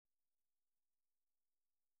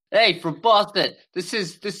Hey, from Boston, this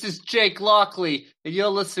is Jake Lockley, and you're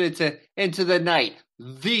listening to Into the Night,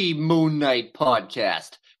 the Moon Knight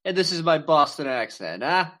podcast. And this is my Boston accent,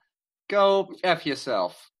 huh? Go F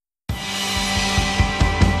yourself.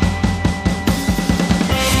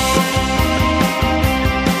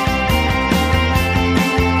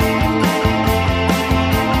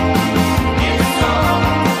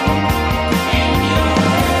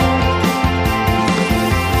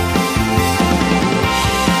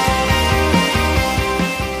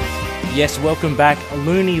 Yes, welcome back,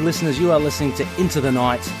 Looney listeners. You are listening to Into the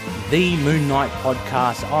Night, the Moon Knight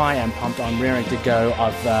podcast. I am pumped. I'm raring to go.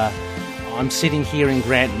 I'm sitting here in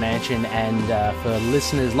Grant Mansion, and for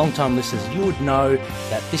listeners, long-time listeners, you would know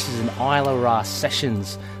that this is an Isla Ra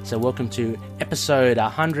Sessions. So welcome to episode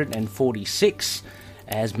 146.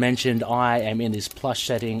 As mentioned, I am in this plush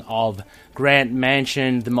setting of Grant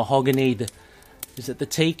Mansion. The mahogany, is it the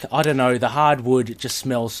teak? I don't know. The hardwood just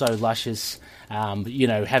smells so luscious.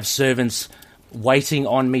 Have servants waiting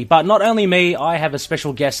on me. But not only me, I have a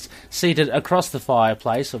special guest seated across the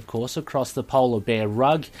fireplace, of course, across the polar bear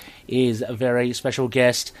rug is a very special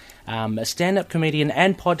guest, a stand-up comedian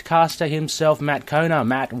and podcaster himself, Matt Kona.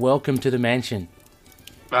 Matt, welcome to the mansion.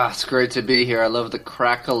 It's great to be here. I love the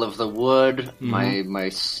crackle of the wood.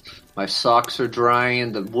 My socks are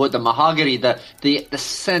drying. The wood, the mahogany, the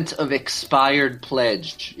scent of expired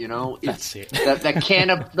pledge. You know, that's it. That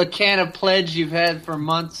can of pledge you've had for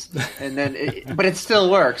months, and then but it still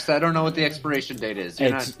works. I don't know what the expiration date is.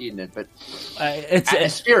 You're not eating it, but it's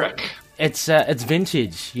atmospheric. It's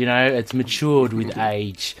vintage. You know, it's matured with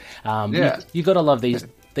age. You got to love these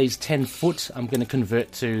 10-foot. I'm going to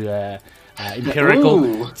convert to. Empirical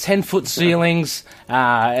 10-foot ceilings.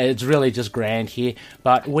 It's really just grand here.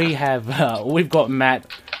 But we've got Matt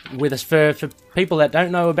with us. For people that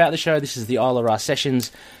don't know about the show, this is the Isla Ra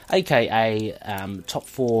Sessions, aka Top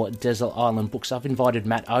 4 Desert Island Books. I've invited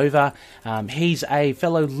Matt over. He's a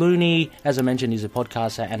fellow loony. As I mentioned, he's a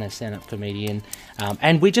podcaster and a stand-up comedian.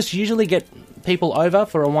 And we just usually get people over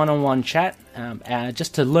for a one-on-one chat,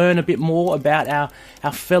 just to learn a bit more about our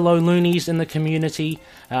fellow loonies in the community,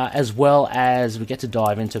 as well as we get to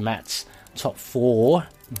dive into Matt's top 4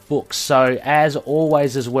 books. So, as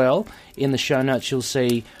always as well, in the show notes you'll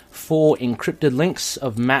see 4 encrypted links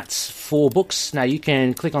of Matt's 4 books. Now, you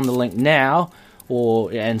can click on the link now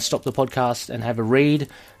and stop the podcast and have a read,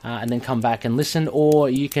 and then come back and listen, or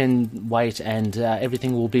you can wait and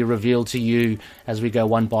everything will be revealed to you as we go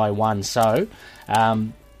one by one. So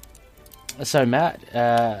Matt,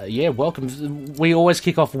 welcome. We always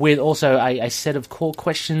kick off with also a set of core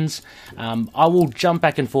questions. I will jump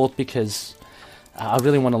back and forth because I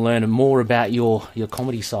really want to learn more about your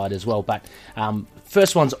comedy side as well. But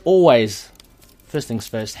first things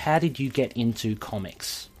first, how did you get into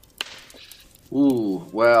comics?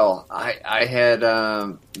 Well, I had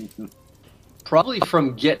probably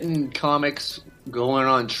from getting comics, going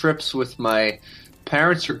on trips with my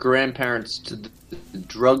parents or grandparents to the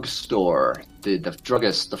drugstore, the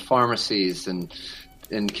druggists, the pharmacies, and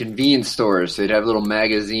convenience stores. They'd have little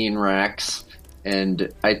magazine racks, and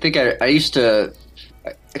I think I used to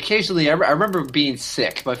occasionally. I remember being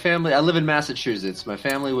sick. My family. I live in Massachusetts. My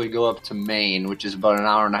family would go up to Maine, which is about an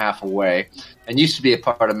hour and a half away, and used to be a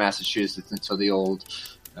part of Massachusetts until the old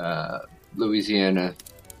Louisiana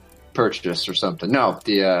Purchase or something. No,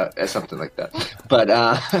 something like that.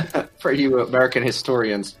 But for you American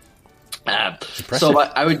historians, so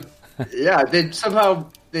I would,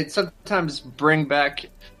 they'd sometimes bring back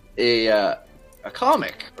a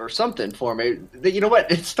comic or something for me. You know what?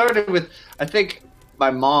 It started with, I think,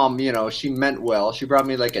 my mom, she meant well. She brought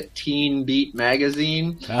me like a Teen Beat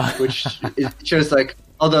magazine, which shows like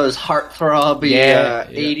all those heartthrobbing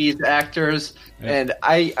 80s actors. Yeah. And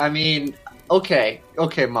I mean, okay,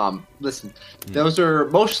 Mom, listen. Those are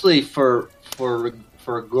mostly for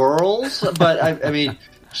girls, but I mean,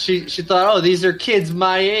 she thought, oh, these are kids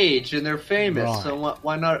my age and they're famous, right. So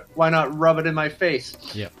why not rub it in my face?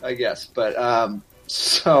 Yeah, I guess. But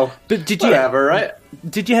but whatever, right?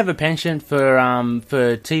 Did you have a penchant for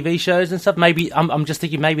TV shows and stuff? Maybe I'm just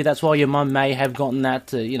thinking maybe that's why your mum may have gotten that.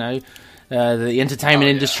 The entertainment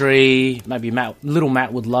industry. Maybe little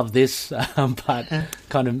Matt would love this, but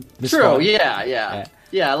kind of true. Yeah.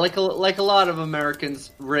 Like a lot of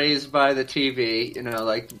Americans raised by the TV,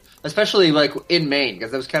 like especially like in Maine,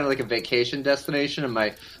 because that was kind of like a vacation destination, and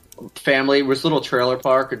my family was a little trailer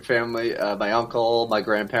park, and family, my uncle, my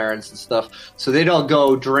grandparents, and stuff. So they'd all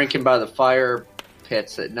go drinking by the fire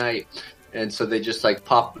pits at night, and so they just like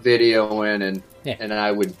pop the video in, and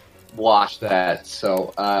I would watch that.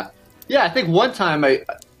 So. Yeah, I think one time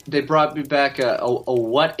they brought me back a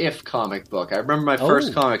What If comic book. I remember my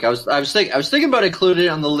first comic. I was thinking about including it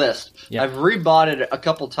on the list. Yep. I've rebought it a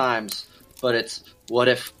couple times, but it's What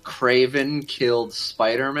If Kraven Killed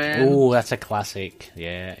Spider-Man? Oh, that's a classic.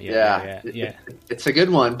 Yeah. It's a good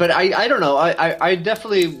one, but I don't know. I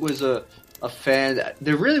definitely was a fan.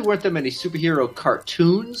 There really weren't that many superhero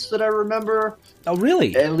cartoons that I remember. Oh,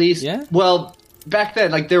 really? At least, yeah. Well, back then,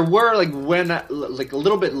 like there were like a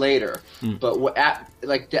little bit later, but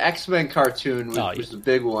like the X-Men cartoon was the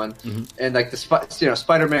big one, and like the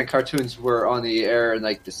Spider-Man cartoons were on the air in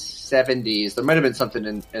like the 70s. There might have been something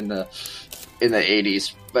in the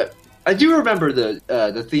 80s, but I do remember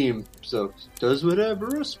the theme. So does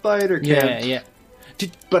whatever a spider can. Yeah.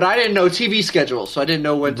 But I didn't know TV schedule, so I didn't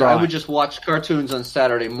know when I would just watch cartoons on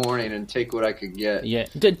Saturday morning and take what I could get. Yeah.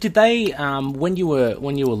 Did they when you were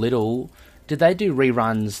little? Did they do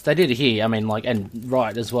reruns? They did it here. I mean, like, and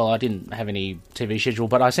right as well. I didn't have any TV schedule,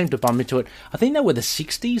 but I seemed to bump into it. I think they were the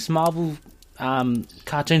 60s Marvel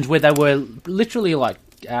cartoons where they were literally like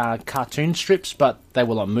cartoon strips, but they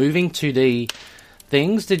were like moving 2D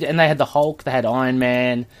things. And they had the Hulk, they had Iron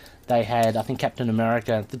Man. They had, I think, Captain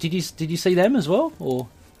America. Did you see them as well? Or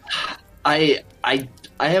I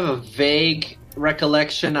have a vague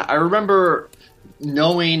recollection. I remember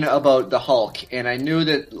knowing about the Hulk, and I knew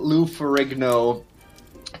that Lou Ferrigno,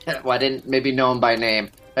 well, I didn't maybe know him by name,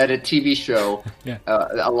 had a TV show,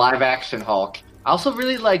 a live-action Hulk. I also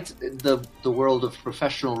really liked the world of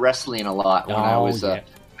professional wrestling a lot when I was a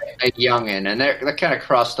youngin', and that kind of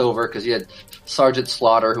crossed over because you had Sergeant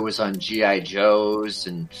Slaughter, who was on G.I. Joes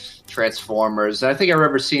and Transformers. And I think I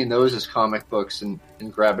remember seeing those as comic books and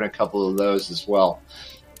grabbing a couple of those as well.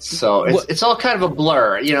 So it's all kind of a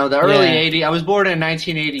blur. You know, the early 80s. I was born in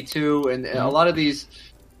 1982, and a lot of these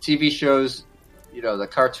TV shows, you know, the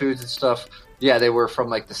cartoons and stuff, they were from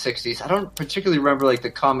like the 60s. I don't particularly remember like the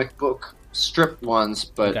comic book strip ones,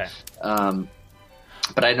 but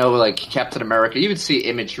but I know like Captain America, you would see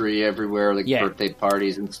imagery everywhere, like birthday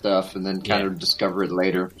parties and stuff, and then kind of discover it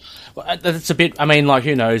later. Well, that's a bit, I mean, like,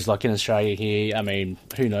 who knows, like in Australia here, I mean,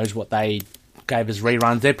 who knows what they gave as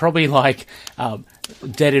reruns. They're probably like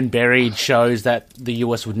dead and buried shows that the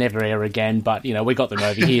US would never air again, but, you know, we got them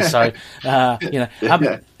over here, so, you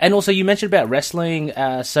know. And also, you mentioned about wrestling,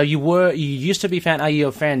 so you used to be a fan, are you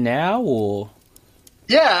a fan now, or...?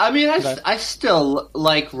 Yeah, I mean, I still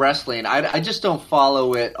like wrestling. I just don't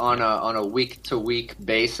follow it on a week to week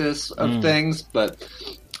basis of things. But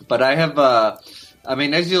I have I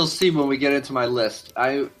mean, as you'll see when we get into my list,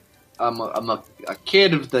 I'm a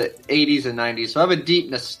kid of the 80s and 90s, so I have a deep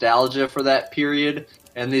nostalgia for that period.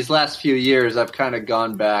 And these last few years, I've kind of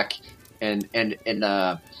gone back and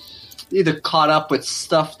either caught up with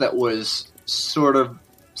stuff that was sort of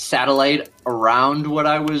satellite around what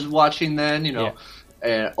I was watching then, you know. Yeah.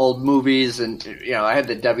 And old movies, and you know, I had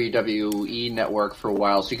the WWE network for a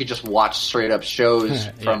while, so you could just watch straight up shows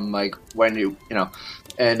from like when you know,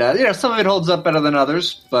 and you know, some of it holds up better than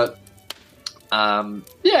others, but I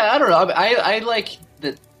don't know. I like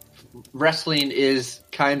that wrestling is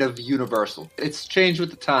kind of universal. It's changed with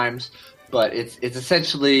the times, but it's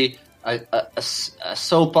essentially a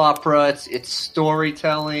soap opera. It's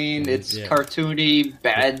storytelling. It's cartoony,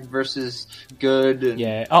 bad versus good, and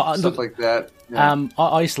stuff like that. Yeah.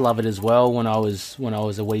 I used to love it as well when I was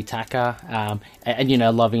a wee tacker, and you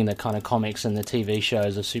know, loving the kind of comics and the TV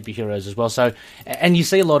shows of superheroes as well. So, and you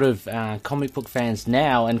see a lot of comic book fans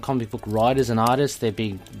now, and comic book writers and artists, they're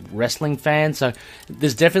big wrestling fans. So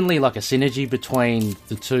there's definitely like a synergy between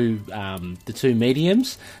the two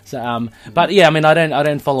mediums. So, but yeah, I mean, I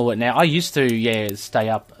don't follow it now. I used to stay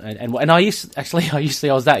up and I used to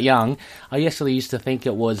I was that young. I actually used to think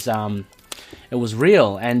it was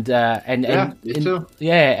real, and me too.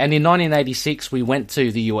 And in 1986 we went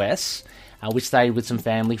to the US. We stayed with some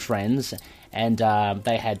family friends, and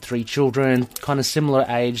they had 3 children, kind of similar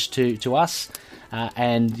age to us,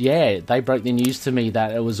 and they broke the news to me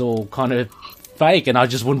that it was all kind of fake, and I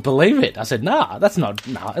just wouldn't believe it. I said,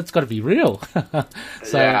 it's got to be real.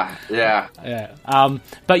 So,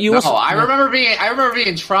 but you also... I remember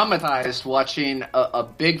being traumatized watching a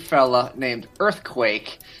big fella named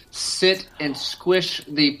Earthquake sit and squish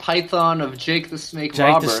the python of Jake the Snake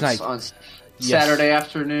Roberts on Saturday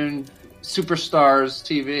afternoon Superstars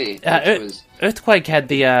TV. Earthquake had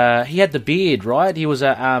the beard, right? He was the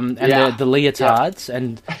leotards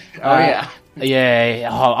and I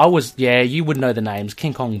was you would know the names: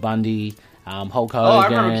 King Kong Bundy, Hulk Hogan. Oh, I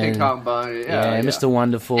remember King Kong Bundy. Yeah, Mr.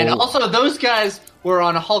 Wonderful. And also, those guys were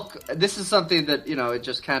on Hulk. This is something that it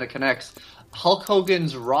just kind of connects. Hulk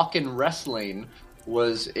Hogan's Rockin' Wrestling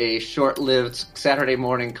was a short-lived Saturday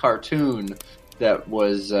morning cartoon that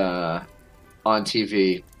was on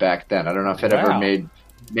TV back then. I don't know if it ever made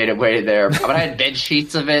it way there, but I had bed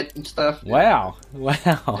sheets of it and stuff. Wow,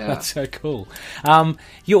 that's so cool.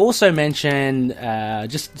 You also mentioned,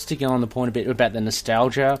 just sticking on the point a bit about the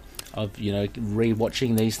nostalgia of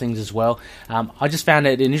rewatching these things as well. I just found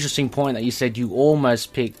it an interesting point that you said you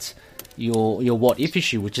almost picked your What If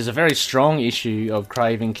issue, which is a very strong issue of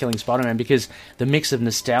Craven killing Spider-Man, because the mix of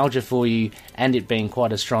nostalgia for you and it being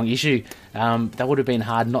quite a strong issue, that would have been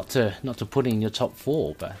hard not to put in your top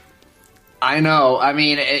 4. But I know. I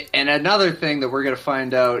mean, and another thing that we're going to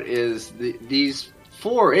find out is these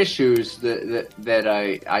 4 issues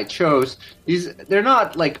that I chose. They're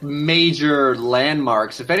not like major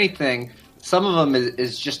landmarks. If anything, some of them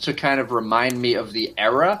is just to kind of remind me of the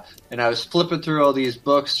era. And I was flipping through all these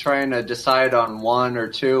books trying to decide on 1 or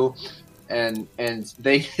 2, and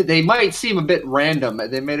they might seem a bit random.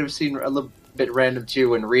 They might have seemed a little bit random too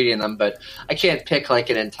when reading them, but I can't pick like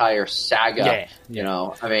an entire saga.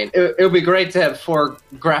 I mean, it would be great to have 4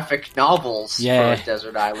 graphic novels for a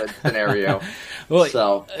desert island scenario. Well,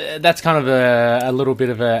 so that's kind of a little bit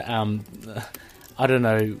of a I don't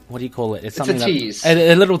know, what do you call it? It's something a tease.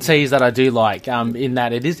 A little tease that I do like. In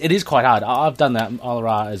that it is quite hard. I've done that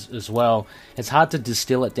Alara as well. It's hard to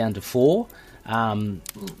distill it down to 4. I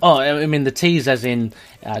mean the tease as in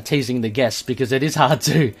teasing the guests, because it is hard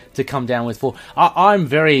to come down with 4. I'm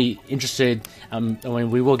very interested. I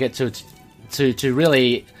mean, we will get to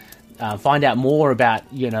really find out more about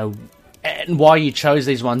and why you chose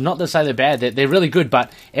these ones. Not to say they're bad; they're really good.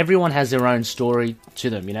 But everyone has their own story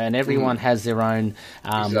to them, and everyone has their own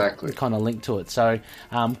kind of link to it. So.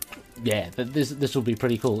 This will be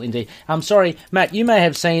pretty cool indeed. I'm sorry, Matt, you may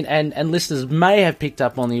have seen, and listeners may have picked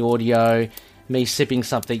up on the audio, me sipping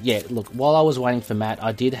something. Yeah, look, while I was waiting for Matt,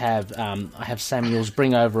 I did have I have Samuel's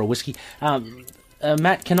bring over a whiskey.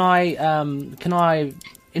 Matt, can I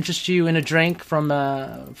interest you in a drink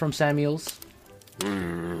from Samuel's?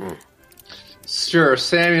 Sure,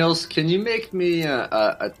 Samuel's. Can you make me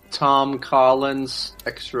a Tom Collins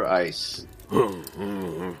extra ice?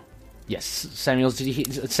 Yes, Samuel's. Did you hear?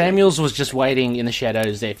 Samuel's was just waiting in the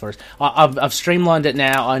shadows there for us. I've streamlined it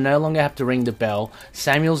now. I no longer have to ring the bell.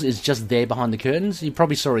 Samuel's is just there behind the curtains. You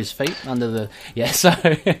probably saw his feet under the. Yeah. So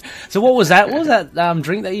what was that? What was that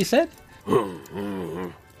drink that you said?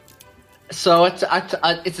 So it's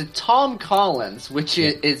a Tom Collins, which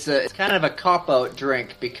it's kind of a cop-out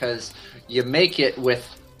drink because you make it with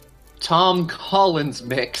Tom Collins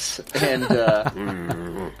mix, and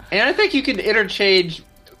and I think you can interchange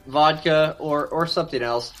vodka or something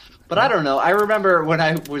else, but I don't know. I remember when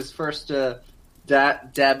I was first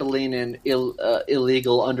dabbling in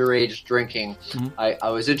illegal underage drinking, I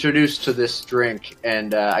was introduced to this drink,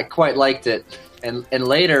 and I quite liked it. And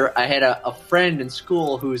later, I had a friend in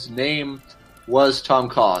school whose name was Tom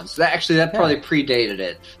Collins. That probably predated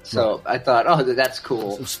it. So I thought, oh, that's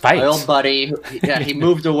cool. My old buddy, he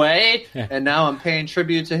moved away, and now I'm paying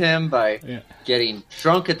tribute to him by getting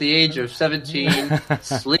drunk at the age of 17,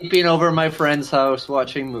 sleeping over at my friend's house,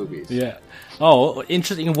 watching movies. Yeah. Oh,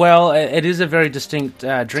 interesting. Well, it is a very distinct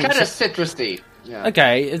drink. It's kind of citrusy. Yeah.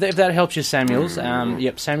 Okay, if that helps you, Samuel's.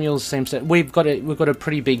 Yep, Samuel's seems to. We've got a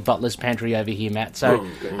pretty big butler's pantry over here, Matt. So,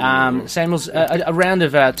 Samuel's a round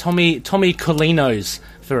of Tommy Colinos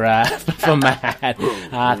for Matt.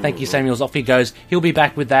 Thank you, Samuel's. Off he goes. He'll be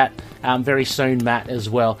back with that very soon, Matt, as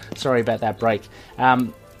well. Sorry about that break.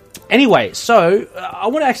 Anyway, so I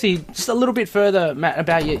want to actually just a little bit further, Matt,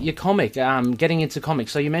 about your comic. Getting into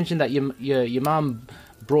comics. So you mentioned that your mum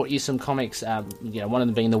brought you some comics, one of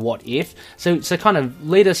them being the What If. So kind of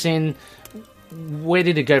lead us in. Where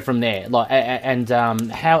did it go from there?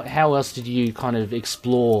 How else did you kind of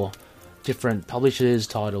explore different publishers,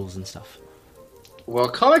 titles, and stuff? Well,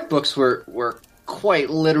 comic books were quite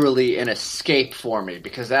literally an escape for me,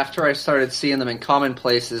 because after I started seeing them in common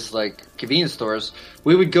places like convenience stores,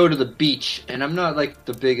 we would go to the beach, and I'm not like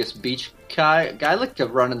the biggest beach guy. I like to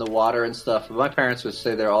run in the water and stuff, but my parents would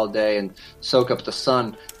stay there all day and soak up the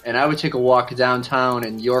sun, and I would take a walk downtown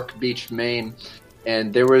in York Beach, Maine,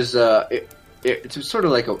 and there was it's sort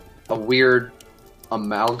of like a weird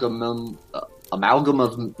amalgam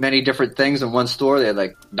of many different things in one store. They had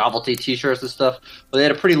like novelty t-shirts and stuff, but they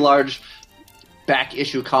had a pretty large back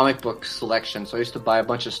issue comic book selection, so I used to buy a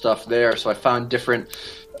bunch of stuff there. So I found different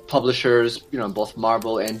publishers, both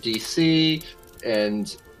Marvel and DC,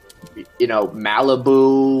 and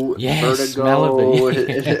Malibu, Vertigo,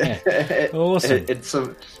 Malibu.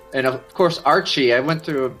 Awesome. And of course Archie. I went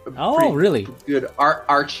through a really good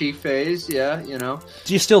Archie phase. Yeah, Do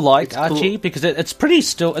you still like Archie? Cool. Because it's pretty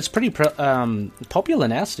popular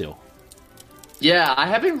now still. Yeah, I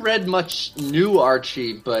haven't read much new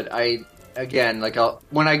Archie, but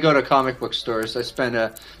when I go to comic book stores, I spend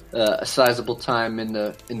a sizable time in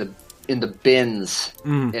the bins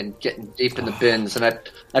and getting deep in the bins. And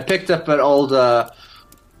I picked up an old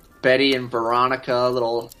Betty and Veronica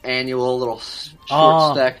little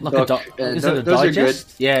short stack book. Is it a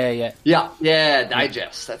digest? Yeah,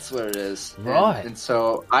 digest. That's what it is. Right. And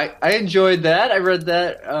so I enjoyed that. I read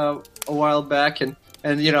that a while back, and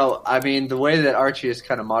I mean, the way that Archie is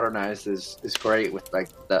kind of modernized is great with like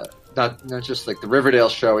not just like the Riverdale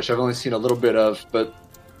show, which I've only seen a little bit of, but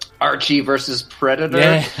Archie versus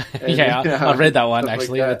Predator. I read that one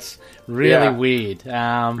actually. Like that. It's really weird.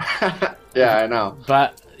 Yeah, I know.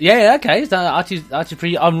 But yeah, okay. So Archie's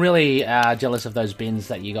pretty. I'm really jealous of those bins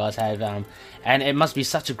that you guys have, and it must be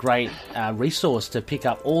such a great resource to pick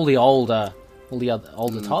up all the older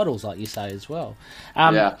titles, like you say as well.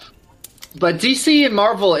 Yeah. But DC and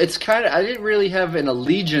Marvel, it's kind of, I didn't really have an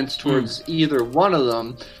allegiance towards either one of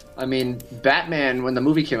them. I mean, Batman, when the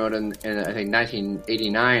movie came out in I think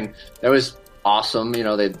 1989, that was awesome.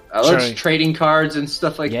 I loved trading cards and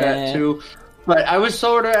stuff like that too. But I was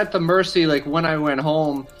sort of at the mercy, like when I went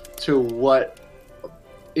home, to what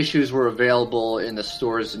issues were available in the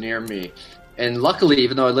stores near me. And luckily,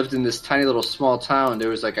 even though I lived in this tiny little small town, there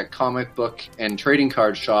was like a comic book and trading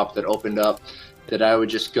card shop that opened up that I would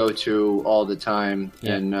just go to all the time,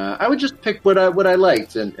 and I would just pick what I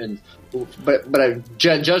liked, but I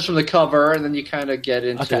judge from the cover, and then you kind of get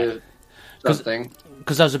into something.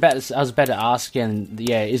 Because I was about to ask, and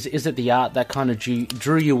is it the art that kind of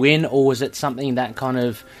drew you in, or was it something that kind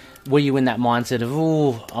of were you in that mindset of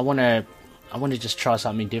I want to just try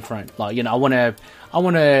something different, like I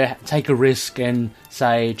want to take a risk and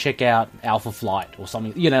say check out Alpha Flight or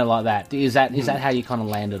something, like that. Is that how you kind of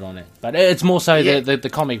landed on it? But it's more so the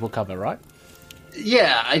comic book cover, right?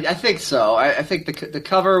 Yeah, I think so. I think the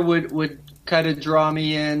cover would kind of draw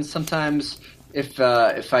me in. Sometimes if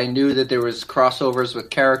I knew that there was crossovers with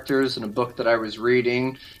characters in a book that I was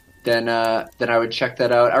reading, then I would check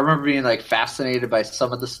that out. I remember being like fascinated by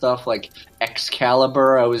some of the stuff, like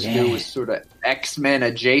Excalibur. I always knew was sort of X-Men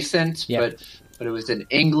adjacent, but it was in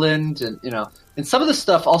England, and and some of the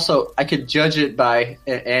stuff also I could judge it by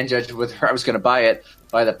and judge whether I was going to buy it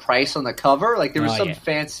by the price on the cover. Like there was some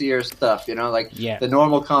fancier stuff, the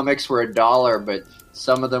normal comics were $1, but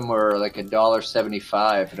some of them were like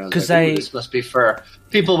 $1.75, and I was like, this must be for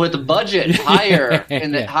people with a budget higher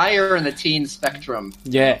in the teen spectrum.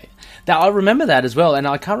 Yeah, I remember that as well, and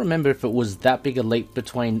I can't remember if it was that big a leap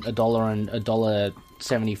between $1 and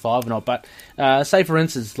 $1.75 or not. But say for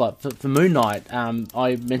instance, like for Moon Knight,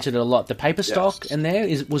 I mentioned it a lot. The paper stock in there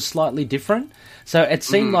was slightly different, so it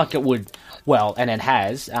seemed like it would. Well, and it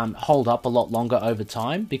has hold up a lot longer over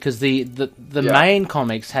time, because the main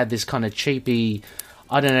comics had this kind of cheapy,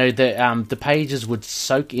 I don't know, the pages would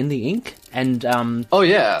soak in the ink, and and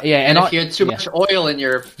if you had too much oil in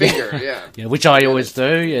your finger, which I always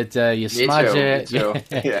do. You smudge it. Me too.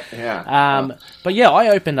 But I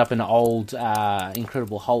opened up an old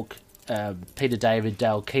Incredible Hulk, Peter David,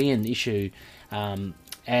 Dale Keown issue, and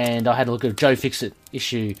I had a look at a Joe Fixit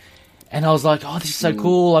issue. And I was like, this is so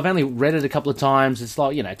cool. I've only read it a couple of times. It's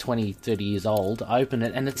like, 20, 30 years old. I open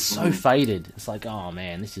it, and it's so faded. It's like, oh,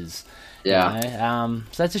 man, this is... so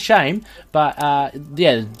it's a shame. But,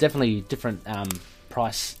 definitely different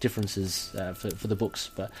price differences for the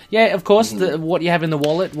books. But, of course, what you have in the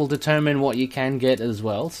wallet will determine what you can get as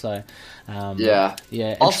well. So,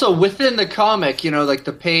 Also, within the comic, like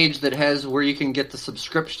the page that has where you can get the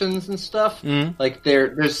subscriptions and stuff, like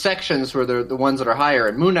there's sections where they're the ones that are higher,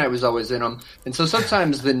 and Moon Knight was always in them. And so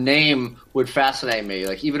sometimes the name would fascinate me,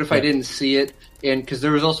 like even if I didn't see it because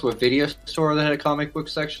there was also a video store that had a comic book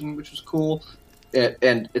section, which was cool.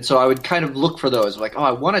 And so I would kind of look for those, like,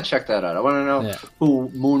 I want to check that out. I want to know who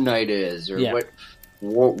Moon Knight is, or what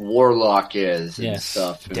Warlock is, and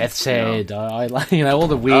stuff. And, Death's Head, I like, all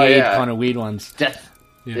the weird kind of weird ones.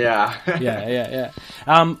 Yeah.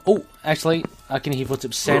 Actually, I can hear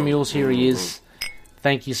footsteps. Samuels, here he is.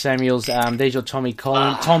 Thank you, Samuels. There's your Tom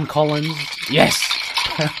Collins. Yes.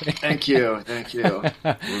 Thank you.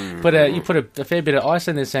 But you put a fair bit of ice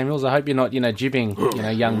in there, Samuels. I hope you're not, jibbing,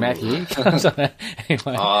 young Matthew. So,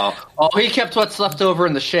 anyway. Oh, he kept what's left over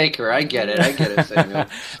in the shaker. I get it, Samuel.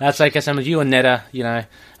 That's okay, Samuel. You and Netta,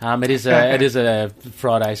 it is a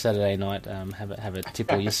Friday, Saturday night. Have a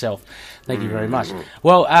tipple yourself. Thank you very much.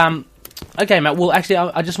 Well, okay, Matt. Well, actually,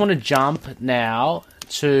 I just want to jump now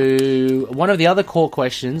to one of the other core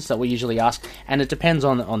questions that we usually ask, and it depends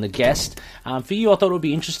on the guest. For you, I thought it would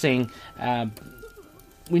be interesting.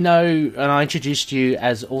 we know, and I introduced you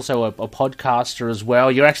as also a podcaster as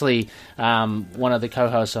well. You're actually one of the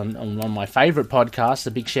co-hosts on one of my favourite podcasts.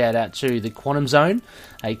 A big shout out to the Quantum Zone,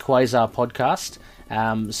 a Quasar podcast.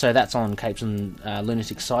 So that's on Capes and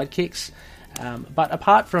Lunatic Sidekicks. But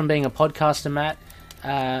apart from being a podcaster, Matt,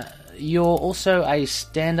 you're also a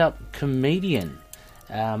stand-up comedian,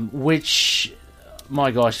 which,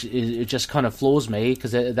 my gosh, it just kind of floors me,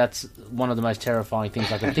 because that's one of the most terrifying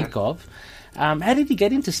things I can think of. How did you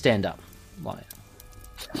get into stand-up?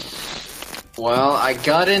 Well, I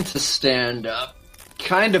got into stand-up,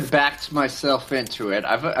 kind of backed myself into it.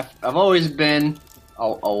 I've always been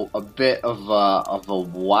a bit of a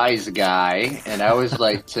wise guy, and I always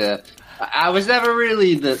like to. I was never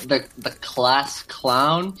really the class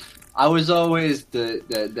clown. I was always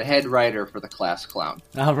the head writer for the class clown.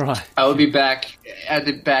 Oh, right. I would be back at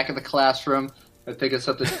the back of the classroom. I'd think of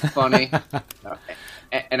something funny,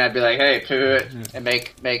 and I'd be like, "Hey, Pooh," and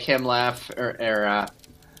make him laugh or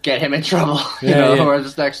get him in trouble, or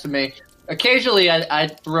just next to me. Occasionally,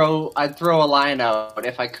 I'd throw a line out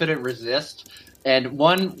if I couldn't resist. And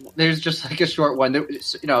there's just like a short one.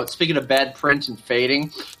 Speaking of bad print and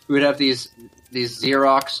fading, we would have these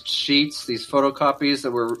Xerox sheets, these photocopies that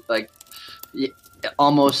were like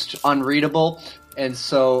almost unreadable. And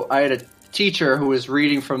so I had a teacher who was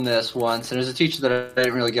reading from this once, and it was a teacher that I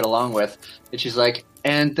didn't really get along with. And she's like,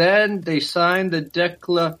 and then they signed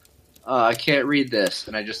the I can't read this.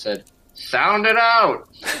 And I just said, sound it out.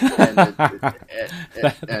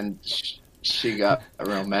 And she got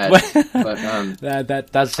real mad. But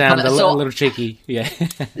that does sound a little cheeky. Yeah.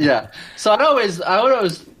 Yeah. So I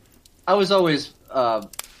was always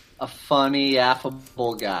a funny,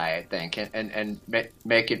 affable guy, I think, and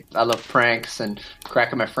make it. I love pranks and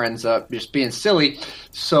cracking my friends up, just being silly.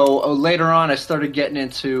 So later on, I started getting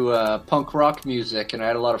into punk rock music, and I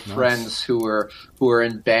had a lot of friends who were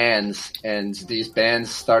in bands, and these bands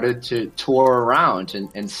started to tour around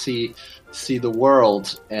and see the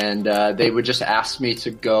world, and they would just ask me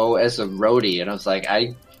to go as a roadie, and I was like,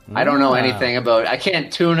 I don't know anything about. I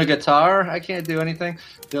can't tune a guitar. I can't do anything.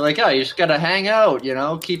 They're like, oh, you just gotta hang out,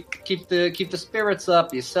 keep the spirits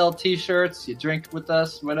up. You sell T-shirts, you drink with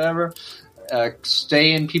us, whatever.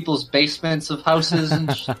 Stay in people's basements of houses and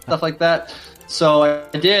stuff like that. So I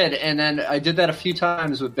did, and then I did that a few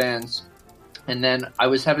times with bands. And then I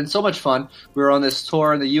was having so much fun. We were on this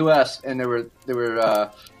tour in the U.S., and there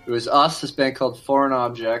was us, this band called Foreign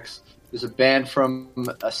Objects. There's a band from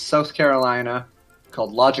South Carolina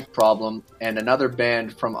called Logic Problem, and another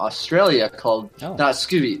band from Australia called not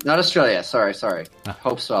Australia. Sorry.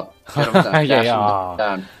 Hopes up. Get them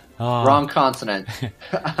down. Wrong continent.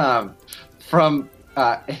 From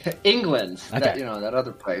England, okay. That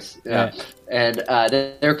other place. Yeah. And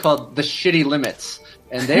they're called The Shitty Limits,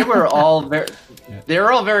 and they were all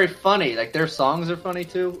they're all very funny. Like, their songs are funny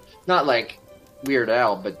too. Not like Weird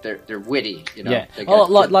Al, but they're witty, Yeah. They got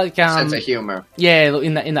like sense of humor. Yeah,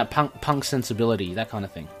 in that punk sensibility, that kind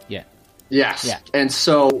of thing. Yeah. Yes. Yeah. And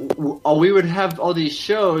so we would have all these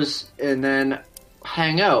shows and then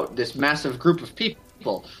hang out, this massive group of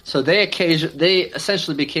people. So they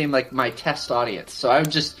essentially became like my test audience. So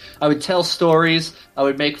I would tell stories, I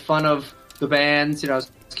would make fun of the bands, I was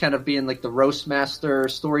kind of being like the roast master,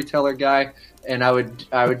 storyteller guy, and I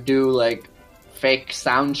would do like fake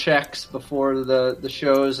sound checks before the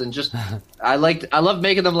shows, and just I love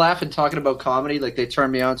making them laugh and talking about comedy. Like, they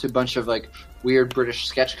turned me on to a bunch of like weird British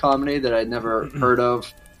sketch comedy that I'd never heard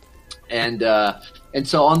of, and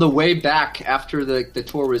so on the way back after the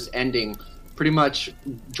tour was ending, pretty much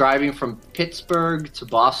driving from Pittsburgh to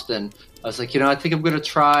Boston, I was like, I think I'm going to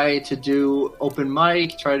try to do open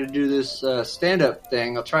mic, try to do this stand-up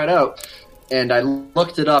thing. I'll try it out. And I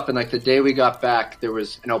looked it up, and like the day we got back, there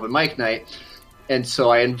was an open mic night. And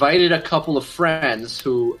so I invited a couple of friends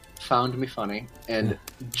who found me funny, and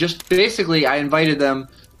just basically I invited them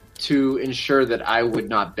to ensure that I would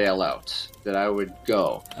not bail out, that I would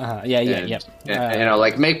go.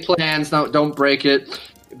 Like, make plans, don't break it,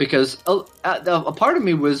 because a part of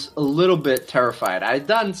me was a little bit terrified. I'd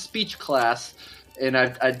done speech class, and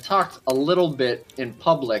I'd talked a little bit in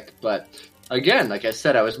public, but again, like I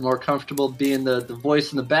said, I was more comfortable being the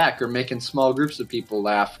voice in the back or making small groups of people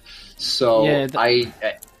laugh. So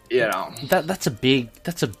that's a big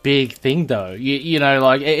thing, though.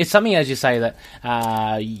 Like, it's something, as you say, that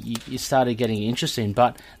you started getting interested in,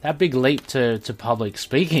 but that big leap to public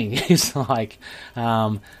speaking is like.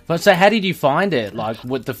 But so, how did you find it? Like,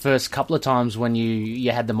 with the first couple of times when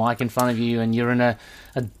you had the mic in front of you and you're in a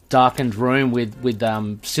darkened room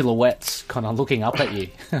with silhouettes kind of looking up at you.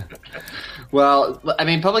 Well, I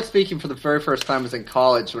mean, public speaking for the very first time was in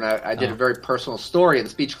college when I did a very personal story in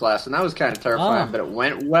speech class, and that was kind of terrifying, but it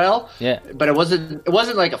went well. Yeah. But it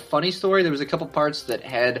wasn't like a funny story. There was a couple parts that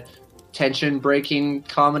had tension-breaking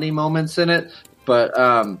comedy moments in it, but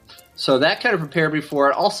so that kind of prepared me for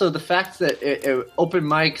it. Also, the fact that open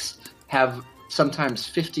mics have sometimes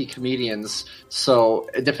 50 comedians, so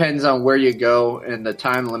it depends on where you go and the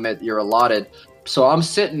time limit you're allotted. So I'm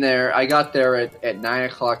sitting there. I got there at 9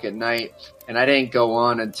 o'clock at night, and I didn't go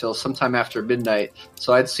on until sometime after midnight.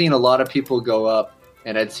 So I'd seen a lot of people go up,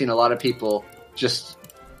 and I'd seen a lot of people just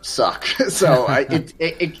suck. So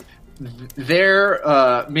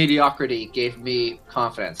their mediocrity gave me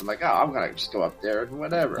confidence. I'm like, oh, I'm gonna just go up there and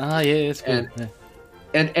whatever. Oh yeah, it's good.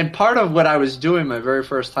 And part of what I was doing my very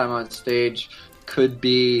first time on stage could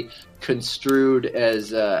be construed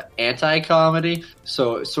as anti-comedy.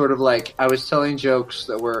 So sort of like I was telling jokes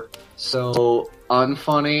that were so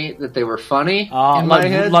unfunny that they were funny in my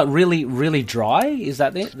head. Like really, really dry? Is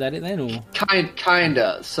that it then? Or?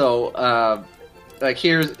 Kinda. So like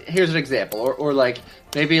here's an example, or like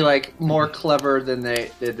maybe like more clever than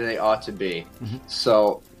they ought to be. Mm-hmm.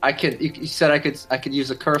 So you said I could use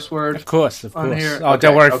a curse word? Of course. Here? Oh, okay,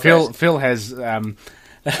 don't worry. Okay. Phil has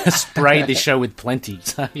sprayed this show with plenty.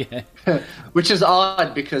 So yeah. Which is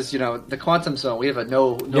odd because the Quantum Zone, we have a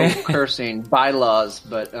no cursing bylaws,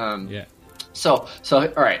 but yeah. So all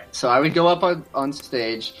right. So I would go up on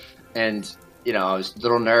stage, and I was a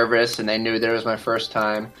little nervous, and they knew that it was my first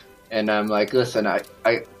time, and I'm like, listen,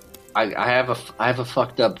 I have a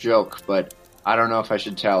fucked up joke, but I don't know if I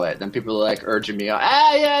should tell it. Then people are like urging me,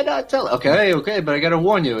 yeah, no, tell it. Okay, but I gotta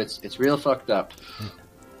warn you, it's real fucked up.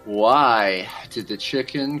 Why did the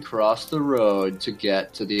chicken cross the road to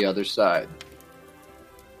get to the other side?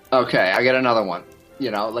 Okay, I got another one.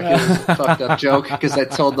 Like it was a fucked up joke because I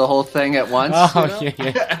told the whole thing at once. Oh,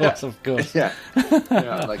 yeah, of course. Yeah,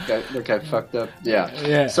 like I fucked up.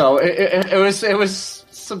 Yeah. So it was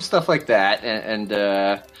some stuff like that, and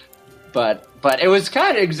but it was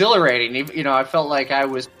kind of exhilarating. I felt like I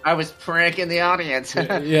was pranking the audience.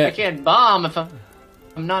 Yeah. I can't bomb if I'm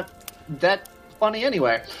not that funny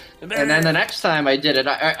anyway. And then the next time I did it,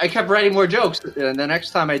 I kept writing more jokes. And the next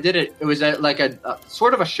time I did it, it was like a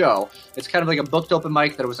sort of a show. It's kind of like a booked open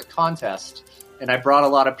mic that it was a contest. And I brought a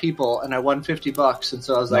lot of people, and I won $50. And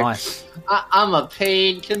so I was like, nice. I'm a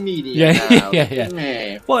paid comedian now.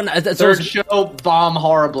 Yeah. Well, no, that's Third show, bomb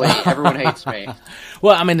horribly. Everyone hates me.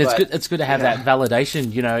 Well, I mean, it's good to have that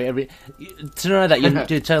validation, to know that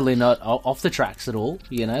you're totally not off the tracks at all,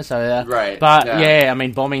 so... right. But, I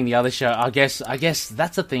mean, bombing the other show, I guess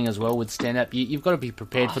that's a thing as well with stand-up. You've got to be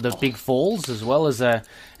prepared for the big falls as well as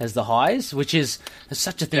the highs, which is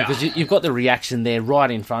such a thing, because you've got the reaction there right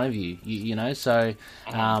in front of you, so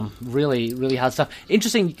really, really hard stuff.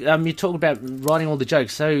 Interesting, you talk about writing all the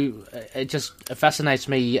jokes, so it just fascinates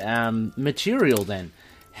me, material then.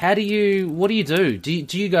 What do you do?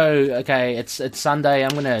 Do you go, okay, it's Sunday,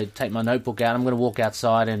 I'm going to take my notebook out, I'm going to walk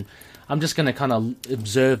outside, and I'm just going to kind of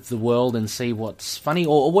observe the world and see what's funny?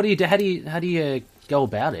 Or what do you do? How do you go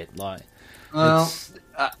about it? Like, well,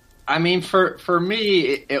 I mean, for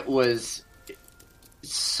me, it was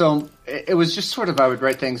just sort of, I would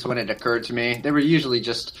write things when it occurred to me. They were usually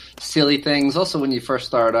just silly things. Also, when you first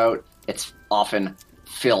start out, it's often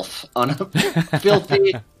filthy,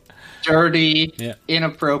 dirty,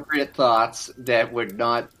 inappropriate thoughts that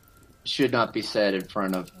should not be said in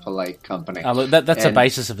front of polite company. Look, that's the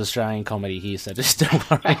basis of Australian comedy here, so just don't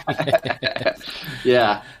worry.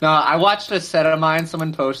 Yeah. No, I watched a set of mine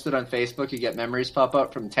someone posted on Facebook. You get memories pop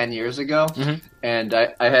up from 10 years ago. Mm-hmm. And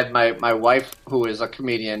I had my wife, who is a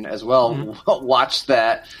comedian as well, watch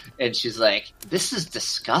that. And she's like, this is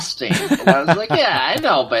disgusting. And I was like, yeah, I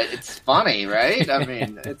know, but it's funny, right? I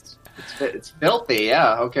mean, it's filthy.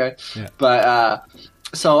 Yeah, okay. Yeah. But...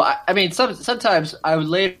 So, I mean, sometimes I would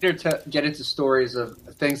later get into stories of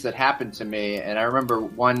things that happened to me. And I remember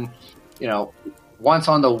once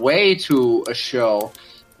on the way to a show,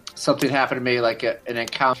 something happened to me, like an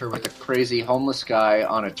encounter with a crazy homeless guy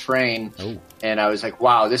on a train. Oh. And I was like,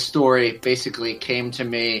 wow, this story basically came to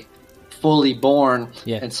me fully born.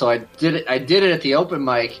 Yeah. And so I did it at the open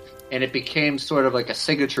mic, and it became sort of like a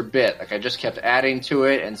signature bit. Like I just kept adding to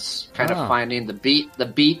it and kind of finding the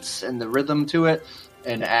beats and the rhythm to it,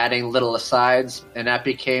 and adding little asides, and that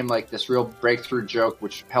became like this real breakthrough joke,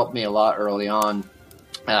 which helped me a lot early on.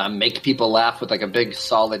 Make people laugh with like a big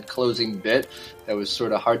solid closing bit that was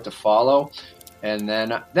sort of hard to follow. And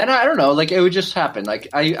then I don't know, like it would just happen. Like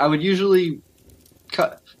I would usually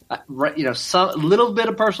cut, some little bit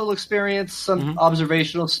of personal experience, some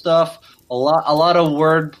observational stuff, a lot of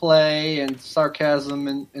wordplay and sarcasm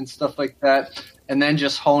and stuff like that, and then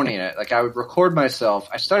just honing it. Like I would record myself.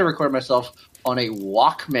 I started recording myself on a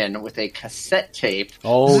Walkman with a cassette tape.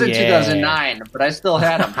 Oh, this is in 2009, but I still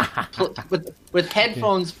had them with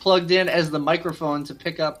headphones plugged in as the microphone to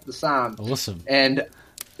pick up the sound. Awesome. And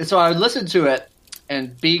so I would listen to it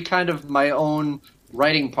and be kind of my own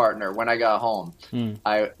writing partner when I got home.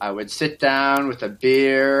 I would sit down with a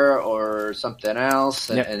beer or something else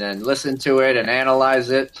and then listen to it and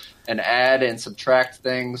analyze it and add and subtract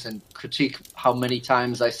things and critique how many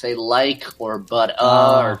times I say like or but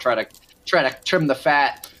or try to trim the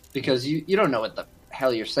fat, because you don't know what the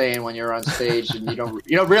hell you're saying when you're on stage and you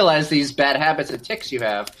don't realize these bad habits and tics you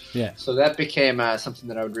have. Yeah. So that became something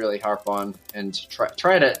that I would really harp on and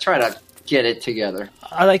try to get it together.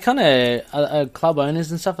 Are they kind of club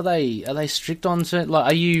owners and stuff? Are they strict on certain? Like,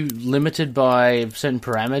 are you limited by certain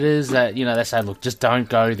parameters that they say, look, just don't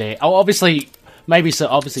go there? Oh, obviously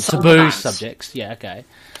taboo subjects. Yeah, okay.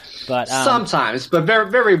 But sometimes, but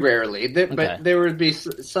very, very rarely. But there would be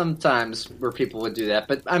some times where people would do that.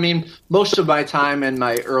 But I mean, most of my time in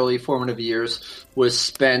my early formative years was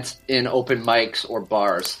spent in open mics or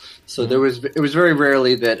bars. So it was very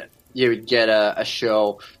rarely that you would get a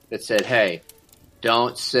show that said, "Hey,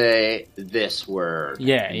 don't say this word.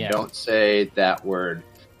 Don't say that word."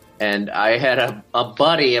 And I had a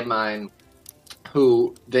buddy of mine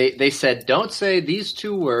who they said, "Don't say these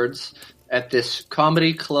two words at this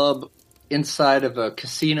comedy club inside of a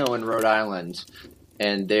casino in Rhode Island,"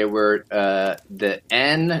 and they were the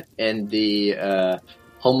N and the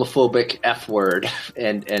homophobic F word,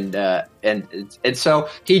 and so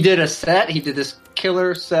he did a set. He did this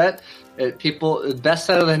killer set. The best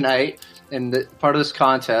set of the night, and part of this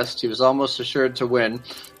contest, he was almost assured to win.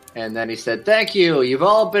 And then he said, "Thank you. You've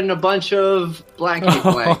all been a bunch of blankety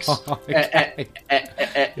blanks."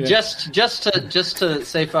 Just to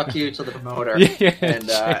say fuck you to the promoter. And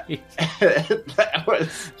that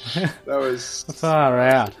was far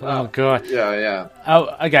out. Oh god. Yeah. Oh,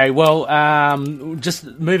 okay. Well, just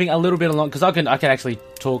moving a little bit along, because I can actually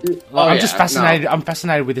talk. I'm just fascinated. No. I'm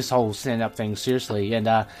fascinated with this whole stand-up thing, seriously. And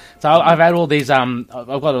so I've had all these. I've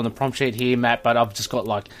got it on the prompt sheet here, Matt, but I've just got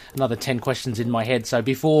like another 10 questions in my head. So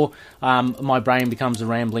before my brain becomes a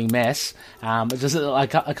rambling mess, just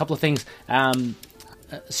like a couple of things.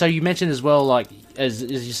 So you mentioned as well, like as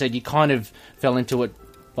you said, you kind of fell into it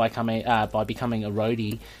by becoming a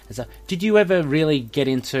roadie. So, did you ever really get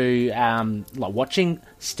into like watching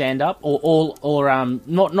stand up or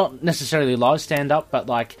not necessarily live stand up, but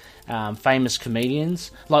like famous comedians?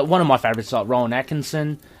 Like one of my favorites, like Rowan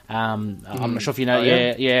Atkinson. I'm not sure if you know.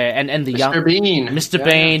 And the Mr.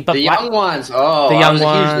 Bean, but the young ones. The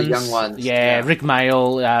young ones. Yeah, Rick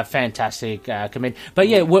Mayall, fantastic comedian. But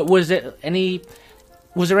yeah, was there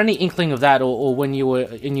any inkling of that, or when you were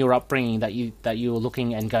in your upbringing that you were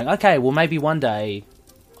looking and going, okay, well maybe one day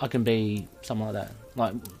I can be someone like that,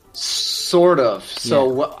 like sort of.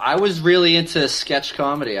 So I was really into sketch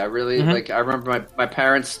comedy. I really I remember my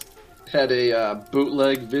parents had a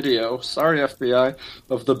bootleg video, sorry FBI,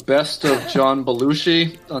 of the best of John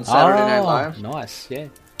Belushi on Saturday Night Live. Nice, yeah.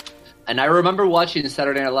 And I remember watching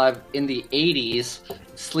Saturday Night Live in the 80s,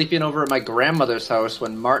 sleeping over at my grandmother's house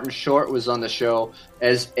when Martin Short was on the show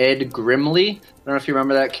as Ed Grimley. I don't know if you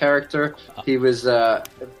remember that character. He was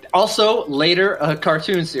also later a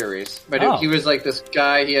cartoon series. But he was like this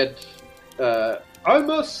guy. He had, I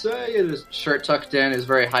must say, his shirt tucked in, his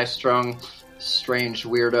very high-strung, strange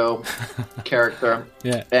weirdo character.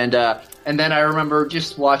 Yeah. And then I remember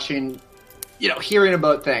just watching, hearing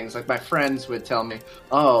about things. Like my friends would tell me,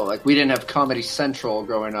 like we didn't have Comedy Central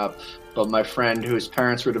growing up, but my friend whose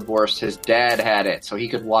parents were divorced, his dad had it, so he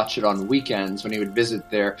could watch it on weekends when he would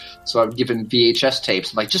visit there. So I would give him VHS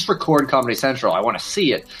tapes. I'm like, just record Comedy Central. I want to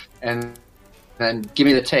see it. And then give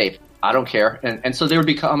me the tape. I don't care. And so there would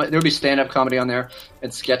be stand-up comedy on there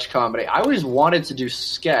and sketch comedy. I always wanted to do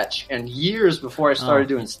sketch, and years before I started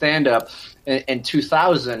doing stand-up in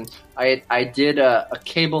 2000, I did a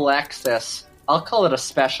cable access, I'll call it a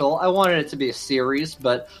special. I wanted it to be a series,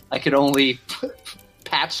 but I could only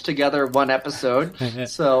patch together one episode.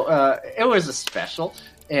 So it was a special,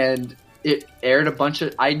 and it aired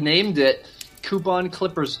I named it Coupon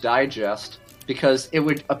Clippers Digest because it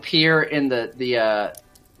would appear in the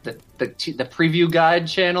preview guide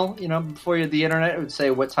channel, before you had the internet. It would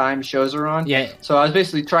say what time shows are on. Yeah. So I was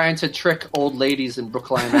basically trying to trick old ladies in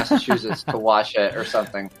Brookline, Massachusetts to watch it or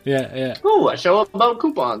something. Yeah. Ooh, a show about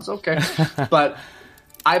coupons. Okay. But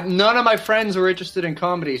None of my friends were interested in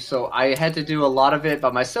comedy, so I had to do a lot of it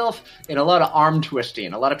by myself and a lot of arm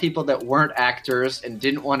twisting. A lot of people that weren't actors and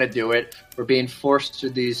didn't want to do it were being forced to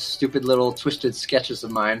these stupid little twisted sketches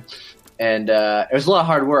of mine. And it was a lot of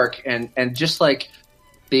hard work. And just like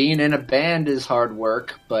being in a band is hard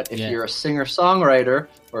work, but if you're a singer-songwriter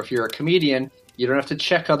or if you're a comedian, you don't have to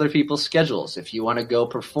check other people's schedules. If you want to go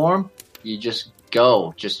perform, you just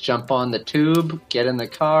go. Just jump on the tube, get in the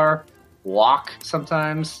car, walk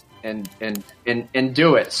sometimes, and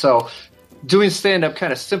do it. So doing stand-up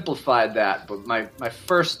kind of simplified that, but my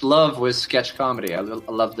first love was sketch comedy. I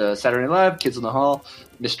loved the Saturday Night Live, Kids in the Hall,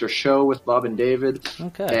 Mr. Show with Bob and David,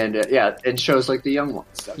 and and shows like The Young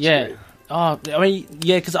Ones. That's great. Oh, I mean,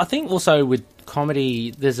 because I think also with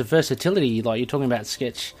comedy, there's a versatility. Like you're talking about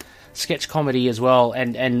sketch comedy as well,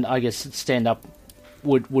 and I guess stand-up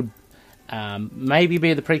would maybe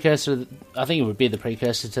be the precursor. I think it would be the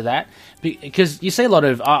precursor to that, because you see a lot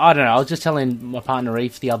of. I don't know. I was just telling my partner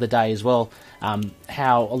Eve the other day as well,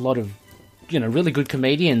 how a lot of really good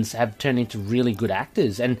comedians have turned into really good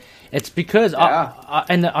actors, and it's because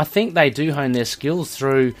I think they do hone their skills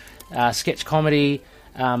through sketch comedy.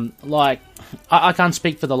 Like I can't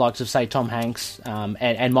speak for the likes of say Tom Hanks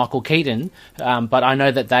and Michael Keaton, but I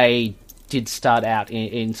know that they did start out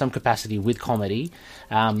in some capacity with comedy.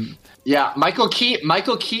 Michael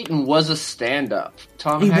Keaton was a stand-up.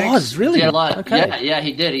 Tom Hanks was really did a lot. Okay. Yeah,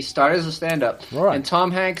 he did. He started as a stand-up, right. And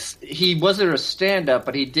Tom Hanks, he wasn't a stand-up,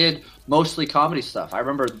 but he did mostly comedy stuff. I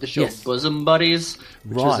remember the show Bosom Buddies,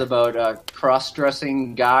 which was about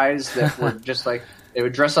cross-dressing guys that were just like they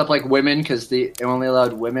would dress up like women because they only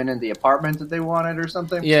allowed women in the apartment that they wanted or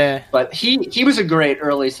something. Yeah, but he was a great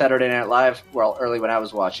early Saturday Night Live. Well, early when I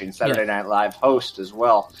was watching Saturday Night Live host as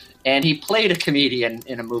well. And he played a comedian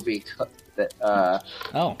in a movie that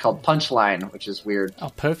called Punchline, which is weird. Oh,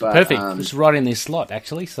 perfect! Perfect. It's right in this slot,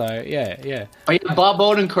 actually. So yeah. Oh, yeah, Bob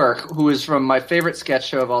Odenkirk, who is from my favorite sketch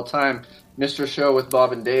show of all time, Mr. Show with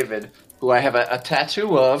Bob and David, who I have a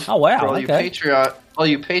tattoo of. Oh wow! For all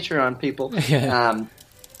you Patreon people. Yeah.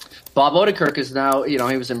 Bob Odenkirk is now, he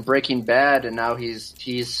was in Breaking Bad, and now he's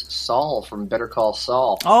Saul from Better Call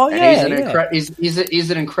Saul. Oh yeah, and he's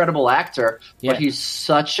an incredible actor, but he's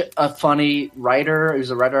such a funny writer. He was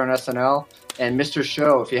a writer on SNL. And Mr.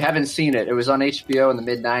 Show, if you haven't seen it, it was on HBO in the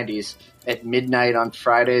mid '90s at midnight on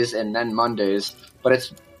Fridays and then Mondays. But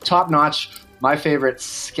it's top notch. My favorite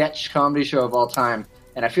sketch comedy show of all time.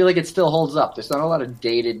 And I feel like it still holds up. There's not a lot of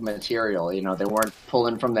dated material. They weren't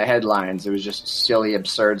pulling from the headlines. It was just silly,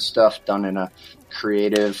 absurd stuff done in a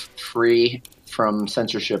creative, free from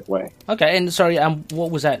censorship way. Okay, and sorry,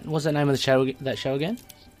 what was that? What's the name of the show? That show again?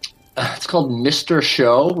 It's called Mr.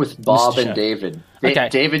 Show with Bob and David. Okay.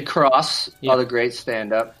 David Cross, other great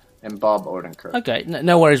stand-up. And Bob Odenkirk. Okay,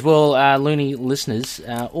 no worries. Well, Looney listeners,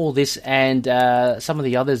 all this and some of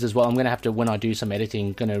the others as well, I'm going to have to, when I do some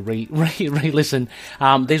editing, going to re-listen.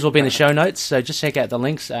 These will be in the show notes, so just check out the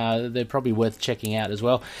links. They're probably worth checking out as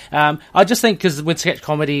well. I just think, because with sketch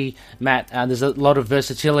comedy, Matt, there's a lot of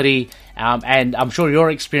versatility, and I'm sure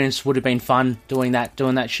your experience would have been fun doing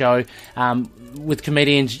that show. With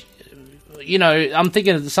comedians, I'm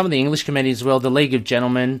thinking of some of the English comedians as well, The League of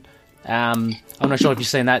Gentlemen. I'm not sure if you've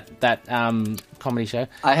seen that comedy show.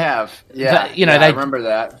 I have, yeah. I remember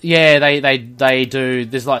that. Yeah, they do.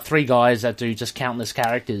 There's like 3 guys that do just countless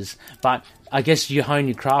characters, but I guess you hone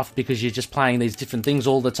your craft because you're just playing these different things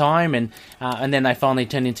all the time, and then they finally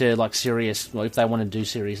turn into like serious. Well, if they want to do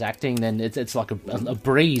serious acting, then it's like a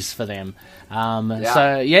breeze for them.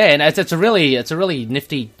 So yeah, and it's a really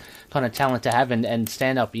nifty kind of talent to have, and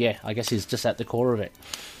stand up. Yeah, I guess is just at the core of it.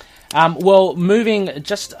 Well, moving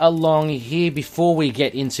just along here before we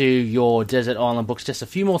get into your Desert Island books, just a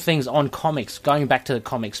few more things on comics. Going back to the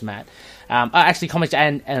comics, Matt. Actually, comics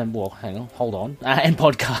and well, hang on, hold on, and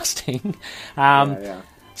podcasting.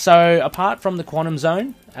 So, apart from the Quantum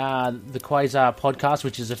Zone, the Quasar podcast,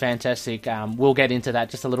 which is a fantastic, we'll get into that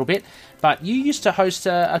just a little bit. But you used to host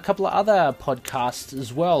a couple of other podcasts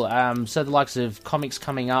as well. So, the likes of Comics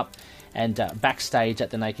Coming Up and Backstage at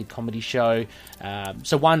the Naked Comedy Show.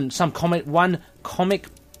 So one comic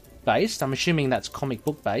based, I'm assuming that's comic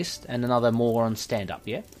book based, and another more on stand up,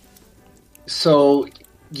 yeah? So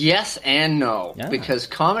yes and no, because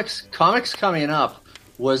comics Coming Up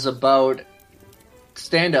was about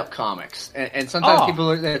stand up comics, and sometimes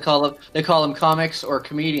people they call them comics or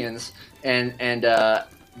comedians,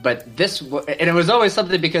 but it was always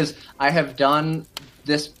something because I have done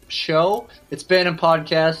this show. It's been a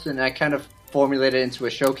podcast, and I kind of formulated it into a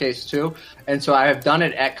showcase too. And so I have done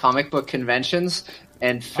it at comic book conventions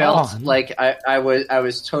and felt like I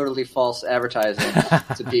was totally false advertising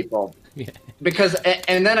to people. because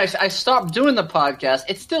and then I stopped doing the podcast.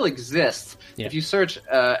 It still exists. Yeah. If you search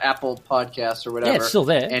Apple Podcasts or whatever, it's still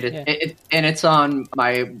there, and it's on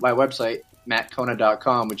my website,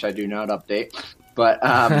 mattkona.com, which I do not update. But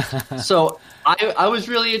so I was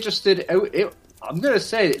really interested. I'm going to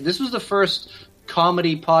say this was the first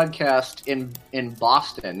comedy podcast in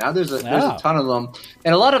Boston. Now there's a ton of them,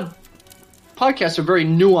 and a lot of podcasts are very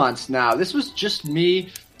nuanced now. This was just me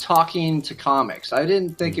talking to comics. I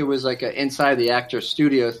didn't think it was like an inside the actor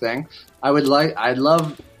studio thing. I'd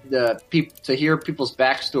love to hear people's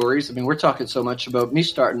backstories. I mean, we're talking so much about me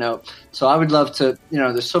starting out, so I would love to.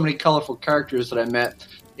 There's so many colorful characters that I met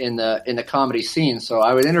in the comedy scene. So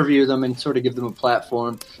I would interview them and sort of give them a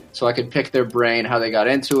platform so I could pick their brain, how they got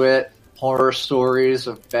into it, horror stories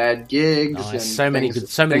of bad gigs. Nice. And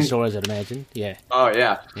so many stories, I'd imagine. Yeah. Oh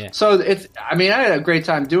yeah. So I had a great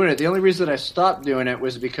time doing it. The only reason I stopped doing it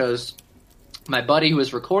was because my buddy who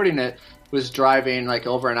was recording it was driving like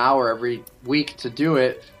over an hour every week to do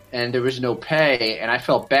it, and there was no pay, and I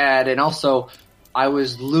felt bad. And also I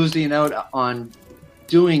was losing out on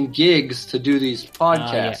doing gigs to do these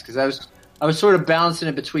podcasts because I was sort of balancing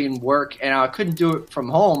it between work, and I couldn't do it from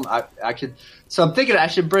home. I could, so I'm thinking I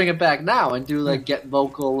should bring it back now and do like Get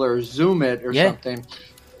Vocal or Zoom it or something.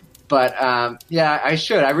 But I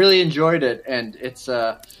should. I really enjoyed it, and it's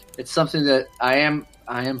something that I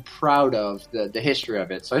am proud of the history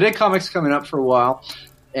of it. So I did Comics Coming Up for a while,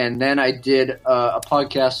 and then I did a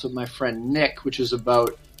podcast with my friend Nick, which is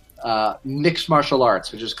about mixed martial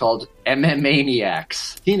arts, which is called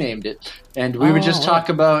MMA-Maniacs. He named it, and we would just talk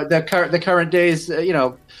about the current days,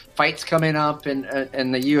 fights coming up in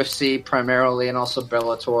the UFC primarily, and also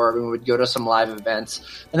Bellator. We would go to some live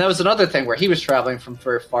events, and that was another thing where he was traveling from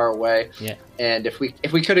very far away. Yeah. And if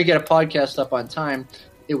we couldn't get a podcast up on time,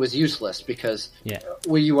 it was useless because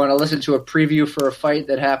you want to listen to a preview for a fight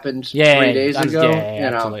that happened 3 days ago.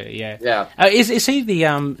 Absolutely, yeah. Is he the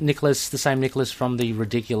the same Nicholas from the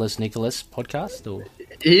Ridiculous Nicholas podcast? Or?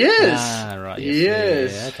 He is. Right. He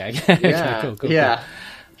is. Yeah, okay. Yeah. Cool.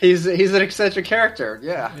 He's an eccentric character.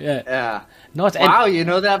 Yeah. Nice. Wow, you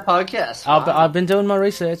know that podcast? Wow. I've been doing my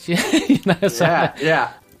research.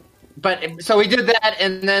 Yeah. But so we did that,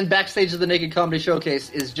 and then backstage of the Naked Comedy Showcase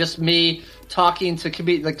is just me talking to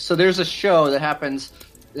comedians. So there's a show that happens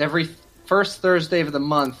every first Thursday of the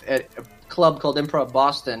month at a club called Improv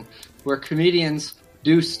Boston, where comedians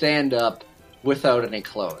do stand up without any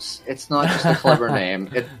clothes. It's not just a clever name.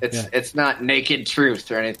 It's not Naked Truth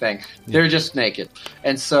or anything. Yeah. They're just naked,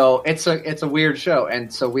 and so it's a weird show.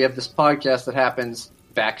 And so we have this podcast that happens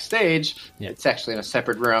backstage. Yeah. It's actually in a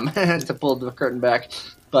separate room to pull the curtain back.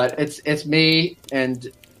 But it's me and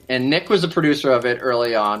Nick was the producer of it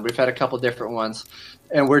early on. We've had a couple different ones,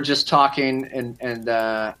 and we're just talking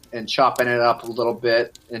and chopping it up a little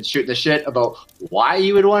bit and shooting the shit about why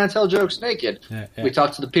you would want to tell jokes naked. Yeah. We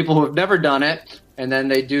talk to the people who have never done it, and then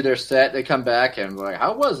they do their set. They come back and we're like,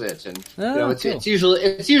 "How was it?" And cool. It's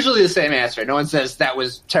usually the same answer. No one says that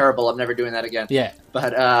was terrible. I'm never doing that again. Yeah,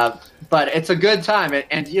 but it's a good time,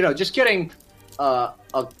 and just getting a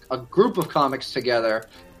group of comics together.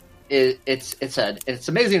 It's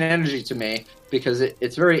amazing energy to me because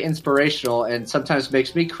it's very inspirational and sometimes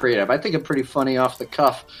makes me creative. I think I'm pretty funny off the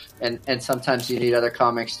cuff, and sometimes you need other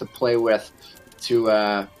comics to play with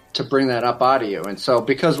to bring that up out of you. And so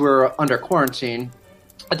because we're under quarantine,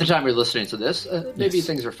 at the time we're listening to this, maybe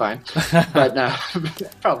things are fine, but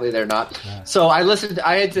probably they're not. Yeah. So I listened.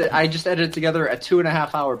 I just edited together a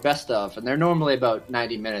 2.5 hour best of, and they're normally about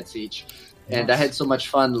 90 minutes each. And I had so much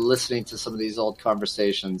fun listening to some of these old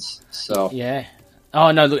conversations. So yeah.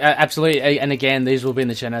 Oh no, look, absolutely. And again, these will be in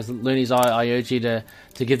the channels. Loonies, I urge you to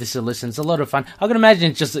give this a listen. It's a lot of fun. I can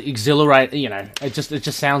imagine it's just exhilarating. It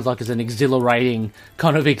just sounds like it's an exhilarating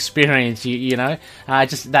kind of experience.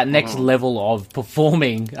 Just that next level of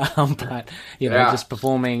performing, but just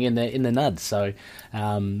performing in the nuds. So you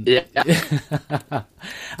don't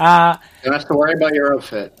have to worry about your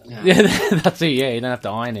outfit. Yeah, that's it. Yeah, you don't have to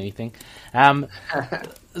iron anything.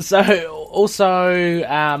 So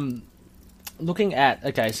also. Looking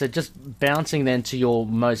at, so just bouncing then to your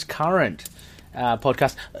most current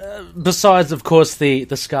podcast, besides, of course, the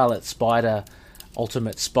Scarlet Spider,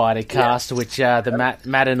 Ultimate Spider cast, which Matt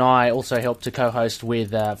and I also helped to co-host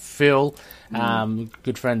with Phil,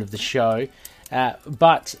 good friend of the show.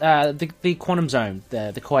 But the Quantum Zone,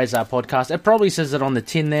 the Quasar podcast, it probably says it on the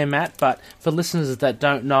tin there, Matt, but for listeners that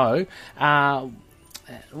don't know, how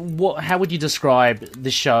would you describe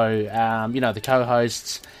the show, the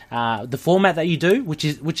co-hosts, the format that you do, which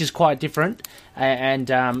is quite different,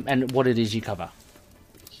 and what it is you cover?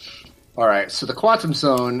 All right, so the Quantum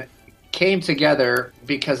Zone came together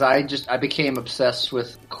because I became obsessed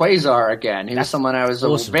with Quasar again. He was someone I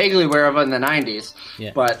was vaguely aware of in the 90s.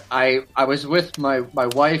 Yeah. But I was with my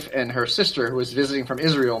wife and her sister who was visiting from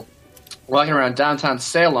Israel, walking around downtown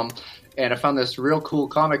Salem, and I found this real cool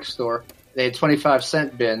comic store. They had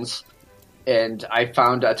 25-cent bins, and I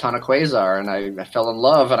found a ton of Quasar, and I fell in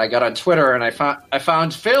love, and I got on Twitter, and I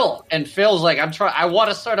found Phil, and Phil's like, I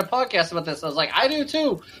want to start a podcast about this. I was like, I do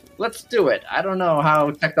too. Let's do it. I don't know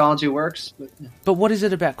how technology works. But what is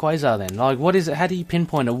it about Quasar then? Like, what is it? How do you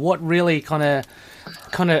pinpoint it? What really kind of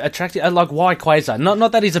attracted? Like, why Quasar?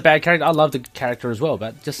 Not that he's a bad character. I love the character as well,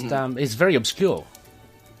 but just it's very obscure.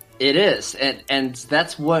 It is, and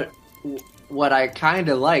that's what I kind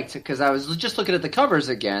of liked, because I was just looking at the covers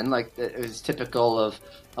again, like it was typical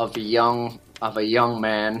of a young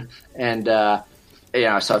man, and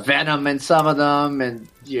I saw Venom in some of them, and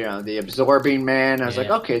the Absorbing Man. I was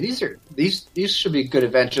like, okay, these should be good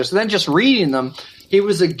adventures. And then just reading them, he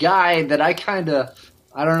was a guy that I kind of,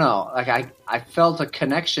 I don't know, like I felt a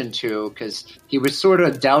connection to, because he was sort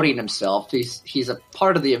of doubting himself. He's a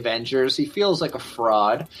part of the Avengers. He feels like a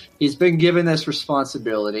fraud. He's been given this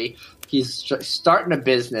responsibility. He's starting a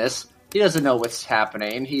business. He doesn't know what's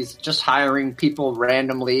happening. He's just hiring people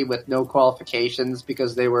randomly with no qualifications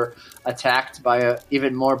because they were attacked by a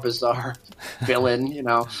even more bizarre villain,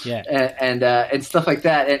 and stuff like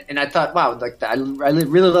that. And I thought, wow, like I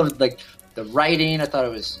really loved like the writing. I thought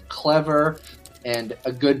it was clever and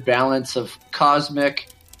a good balance of cosmic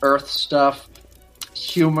Earth stuff,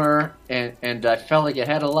 humor, and I felt like it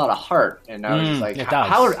had a lot of heart. And I was like,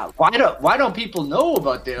 why don't people know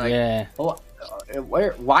about this? Like,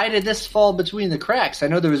 why did this fall between the cracks? I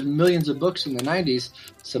know there was millions of books in the 90s,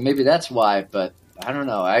 so maybe that's why, but I don't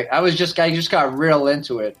know. I just got real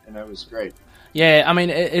into it, and it was great. Yeah, I mean,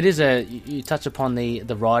 it is you touch upon the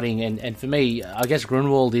writing, and for me, I guess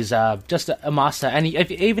Grunwald is just a master, and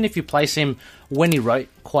even if you place him when he wrote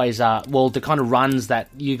Quasar, well, the kind of runs that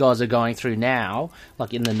you guys are going through now,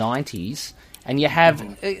 like in the 90s, and you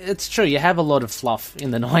have, it's true, you have a lot of fluff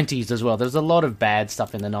in the 90s as well. There's a lot of bad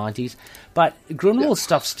stuff in the 90s, but Grunwald's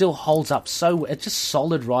stuff still holds up it's just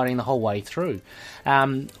solid writing the whole way through.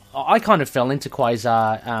 I kind of fell into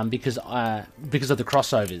Quasar because of the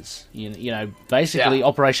crossovers. Basically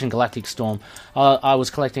Operation Galactic Storm. I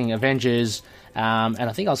was collecting Avengers, and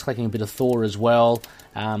I think I was collecting a bit of Thor as well.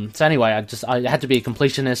 So anyway, I had to be a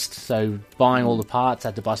completionist, so buying all the parts, I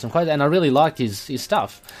had to buy some Quasar, and I really liked his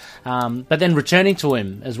stuff. But then returning to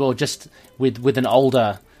him as well, just with an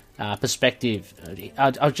older perspective,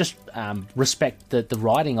 I just respect the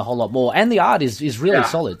writing a whole lot more, and the art is really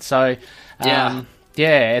solid. So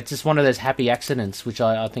it's just one of those happy accidents, which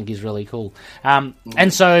I think is really cool.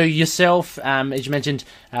 And so yourself, as you mentioned,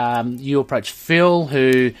 you approached Phil,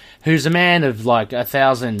 who's a man of like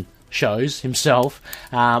 1,000 shows himself.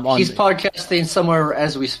 He's podcasting somewhere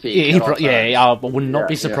as we speak. I would not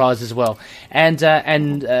be surprised as well. And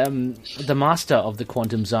the master of the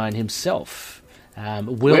Quantum Zone himself,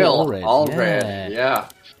 Will Allred. Yeah.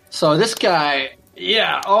 So this guy,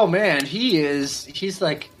 oh man, he's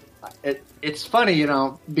like, it's funny,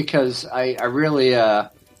 because I really I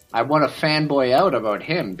want to fanboy out about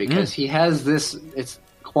him, because he has this. It's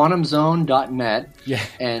quantumzone.net. Yeah.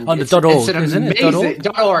 And on it's, the .org, it's an isn't amazing, it?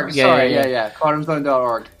 .org. Sorry,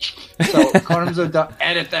 quantumzone.org. So quantumzone.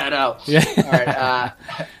 Edit that out. Yeah. All right,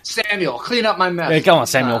 Samuel, clean up my mess. Yeah, come on,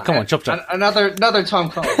 Samuel. Come on, chop. Another Tom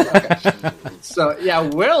Collins. Okay. So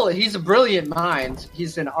Will, he's a brilliant mind.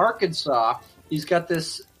 He's in Arkansas. He's got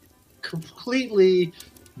this completely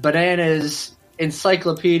bananas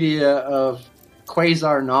encyclopedia of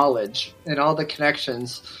Quasar knowledge and all the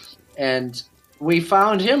connections. And we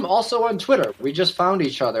found him also on Twitter. We just found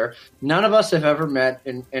each other. None of us have ever met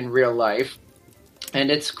in real life. And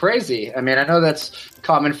it's crazy. I mean, I know that's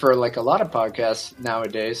common for like a lot of podcasts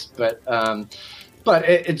nowadays, but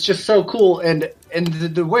it's just so cool. And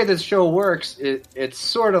the way this show works, it's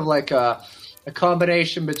sort of like a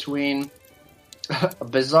combination between a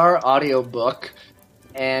bizarre audiobook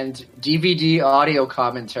and DVD audio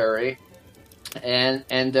commentary, and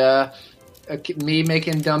me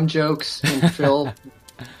making dumb jokes and Phil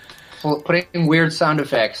putting weird sound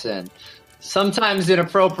effects in. Sometimes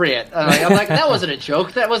inappropriate. I'm like, that wasn't a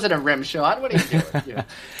joke. That wasn't a rim shot. What are you doing?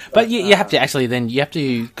 But you have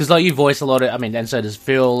to because like you voice a lot of, and so does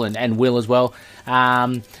Phil and Will as well.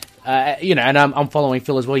 and I'm following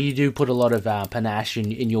Phil as well. You do put a lot of panache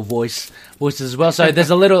in your voices as well. So there's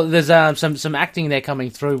some acting there coming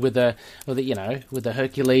through with the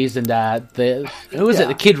Hercules and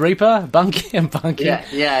the Kid Reaper, Bunky.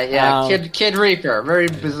 Kid Reaper, very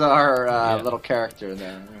bizarre little character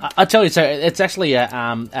there. I tell you, so it's actually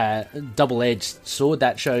a double-edged sword,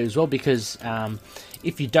 that show as well, because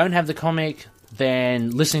if you don't have the comic,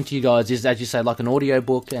 then listening to you guys is, as you say, like an audio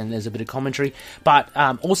book, and there's a bit of commentary. But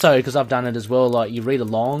also, because I've done it as well, like you read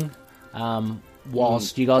along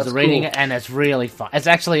whilst you guys are reading it, and it's really fun. It's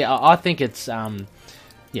actually, I think it's, I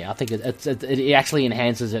think it actually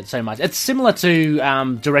enhances it so much. It's similar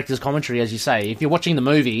to director's commentary, as you say. If you're watching the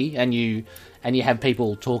movie and you have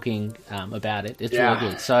people talking about it, it's really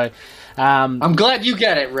good. So I'm glad you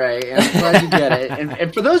get it, Ray. I'm glad you get it.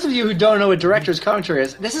 And for those of you who don't know what director's commentary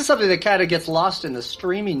is, this is something that kind of gets lost in the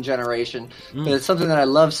streaming generation, but it's something that I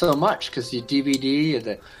love so much because you DVD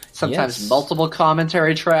and sometimes multiple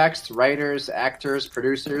commentary tracks, writers, actors,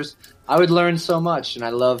 producers. I would learn so much, and I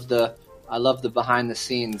love the behind the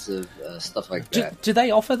scenes of stuff like that. Do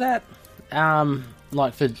they offer that?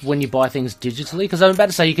 Like for when you buy things digitally? Because I'm about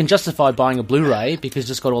to say you can justify buying a Blu-ray because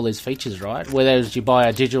it's got all these features, right? Whereas you buy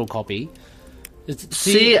a digital copy.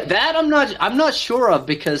 That I'm not sure of,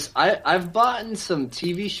 because I've bought some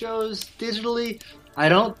TV shows digitally. I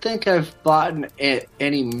don't think I've bought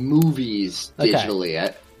any movies digitally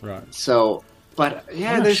yet. Right. So, but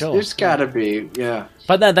yeah, there's got to be, yeah.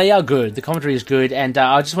 But they are good. The commentary is good, and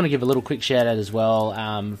I just want to give a little quick shout out as well.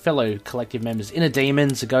 Fellow collective members, Inner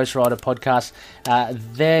Demons, a Ghost Rider podcast.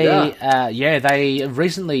 They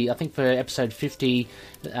recently, I think for episode 50,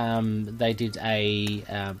 they did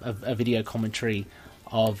a video commentary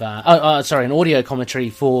of an audio commentary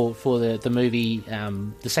for the movie,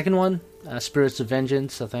 the second one. Spirits of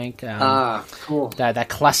Vengeance, I think. Cool. That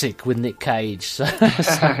classic with Nick Cage. So,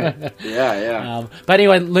 yeah. But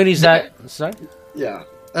anyway, Looney's... sorry? Yeah.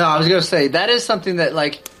 No, I was going to say, that is something that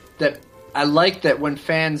I like, that when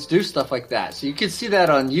fans do stuff like that. So you can see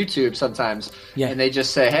that on YouTube sometimes. Yeah. And they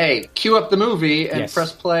just say, hey, cue up the movie and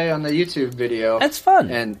press play on the YouTube video. That's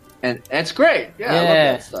fun. And it's great. Yeah, I love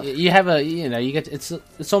that stuff. You have you get, it's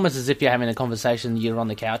almost as if you're having a conversation, you're on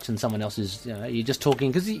the couch and someone else is, you're just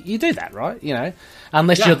talking, because you do that, right?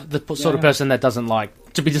 Unless you're the sort of person that doesn't like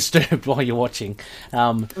to be disturbed while you're watching.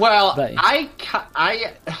 I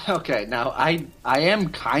am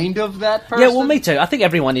kind of that person. Yeah, well, me too. I think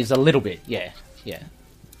everyone is a little bit, yeah.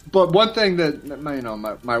 But one thing that,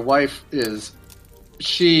 my wife is,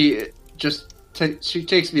 she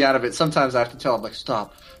takes me out of it. Sometimes I have to tell her, like,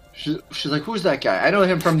 stop. She's like, who's that guy? I know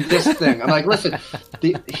him from this thing. I'm like, listen,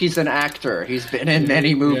 he's an actor. He's been in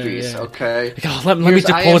many movies, okay? Let me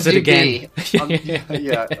just pause it again.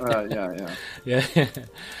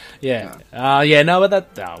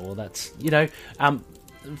 That's,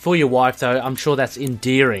 for your wife, though, I'm sure that's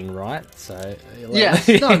endearing, right? So, yes,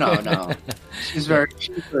 no. She's very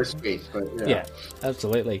sweet, but yeah,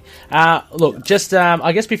 absolutely. Look, just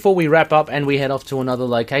I guess before we wrap up and we head off to another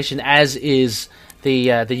location, as is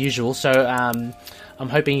the usual. So, I'm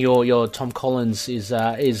hoping your Tom Collins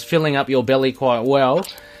is filling up your belly quite well.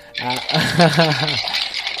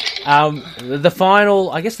 The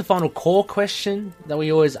final core question that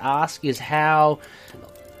we always ask is how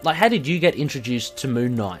did you get introduced to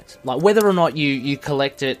Moon Knight? Like, whether or not you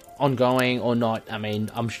collect it ongoing or not, I mean,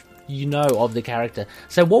 of the character.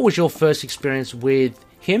 So what was your first experience with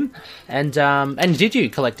him? And did you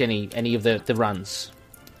collect any of the runs?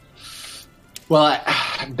 Well,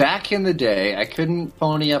 back in the day, I couldn't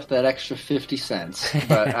pony up that extra 50 cents.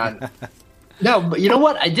 But no, but you know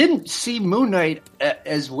what? I didn't see Moon Knight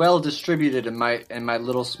as well distributed in my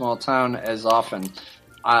little small town as often.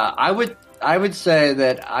 I would say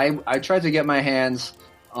that I tried to get my hands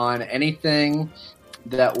on anything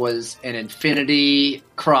that was an Infinity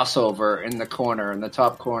crossover in the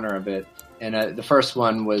top corner of it. And the first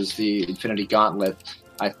one was the Infinity Gauntlet.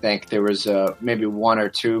 I think there was maybe one or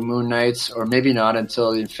two Moon Knights, or maybe not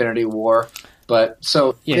until the Infinity War. But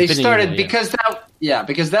so they Infinity started War,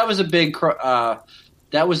 because that was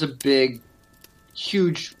a big,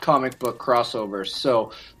 huge comic book crossover.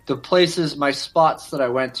 So the my spots that I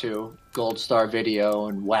went to, Gold Star Video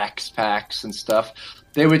and Wax Packs and stuff,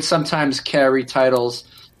 they would sometimes carry titles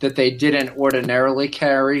that they didn't ordinarily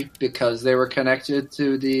carry because they were connected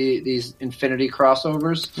to these Infinity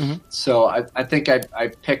crossovers. Mm-hmm. So I think I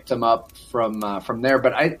picked them up from there.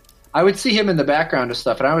 But I would see him in the background of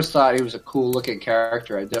stuff, and I always thought he was a cool looking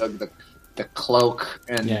character. I dug the cloak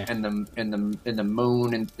and the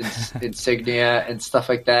moon and insignia and stuff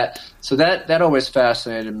like that. So that always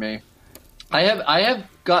fascinated me. I have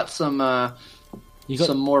got some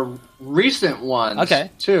some more recent ones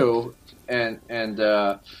too, and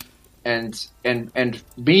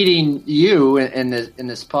meeting you in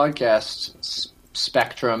this podcast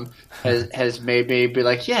spectrum has made me be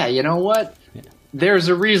like, yeah, you know what? Yeah. There's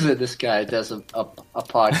a reason this guy does a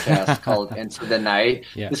podcast called Into the Night.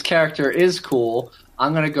 Yeah. This character is cool.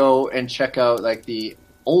 I'm gonna go and check out like the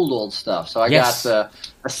old stuff. So I got the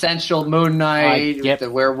Essential Moon Knight, the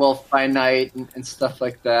Werewolf by Night, and stuff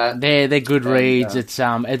like that. They're good reads. It's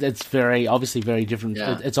very obviously very different.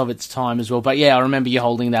 Yeah. It's of its time as well. But yeah, I remember you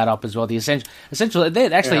holding that up as well. The Essential.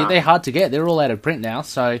 They're hard to get. They're all out of print now.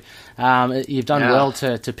 So you've done well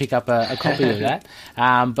to pick up a copy of that.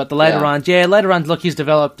 But the later runs. Look, he's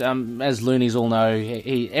developed as loonies all know.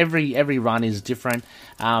 Every run is different.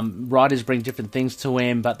 Writers bring different things to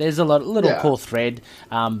him, but there's a little core thread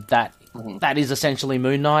that is essentially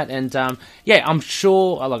Moon Knight, and I'm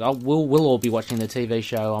sure we'll all be watching the TV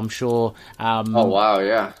show. I'm sure. Oh wow,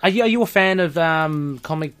 yeah. Are you a fan of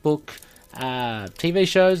comic book TV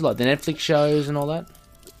shows like the Netflix shows and all that?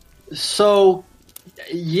 So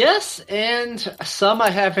yes, and some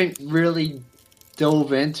I haven't really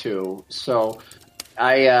dove into. So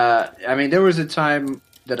I mean, there was a time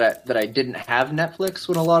that I didn't have Netflix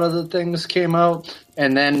when a lot of the things came out,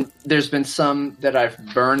 and then there's been some that I've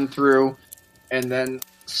burned through, and then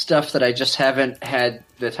stuff that I just haven't had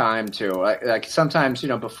the time to. Like sometimes,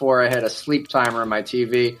 before I had a sleep timer on my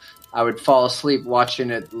TV, I would fall asleep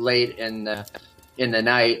watching it late in the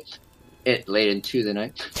night, late into the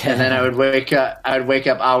night, and then I would wake up.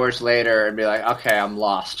 Hours later and be like, okay, I'm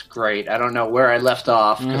lost. Great, I don't know where I left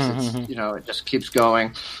off because it's it just keeps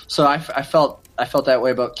going. So I felt that way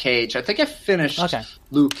about Cage. I think I finished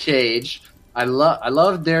Luke Cage. I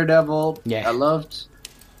loved Daredevil. Yeah. I loved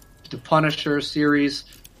the Punisher series,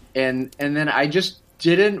 and then I just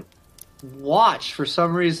didn't watch for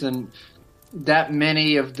some reason that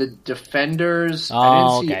many of the Defenders.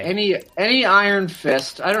 I didn't see any Iron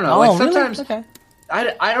Fist. I don't know. Like sometimes really?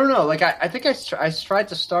 I don't know. Like I think I tried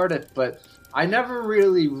to start it, but I never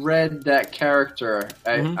really read that character.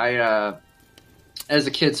 I as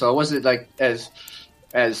a kid, so I wasn't like as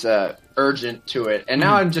urgent to it. And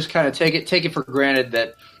now I'm just kind of take it for granted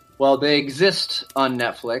that they exist on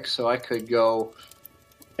Netflix, so I could go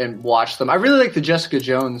and watch them. I really like the Jessica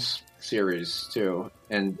Jones series too,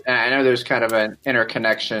 and I know there's kind of an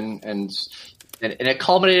interconnection, and it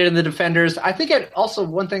culminated in the Defenders. I think it also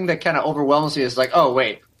one thing that kind of overwhelms me is like, oh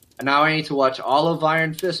wait, now I need to watch all of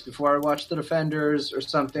Iron Fist before I watch the Defenders or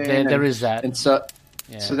something. There is that, and so.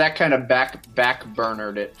 Yeah. So that kind of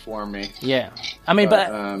backburnered it for me. Yeah. I mean,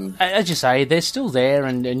 but as you say, they're still there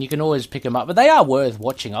and you can always pick them up. But they are worth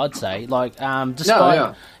watching, I'd say. Like,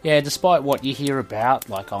 despite what you hear about,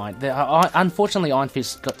 like, unfortunately, Iron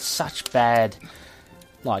Fist got such bad,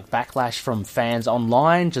 like, backlash from fans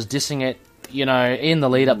online, just dissing it, in the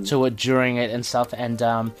lead up to it, during it and stuff. And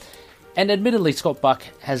admittedly, Scott Buck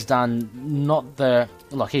has done not the,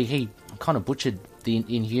 like, he kind of butchered the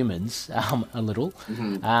Inhumans a little,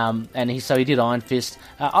 and he did Iron Fist.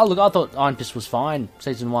 I thought Iron Fist was fine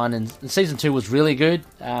season 1, and season 2 was really good.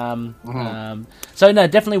 So no,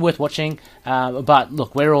 definitely worth watching. But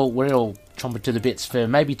look, we're all chomping to the bits for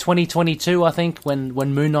maybe 2022. I think when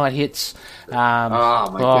Moon Knight hits.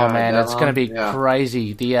 God, man, it's going to be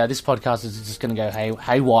crazy. This podcast is just going to go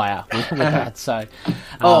haywire with that. So,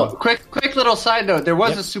 quick little side note: there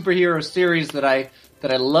was a superhero series that I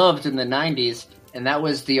loved in the 90s. And that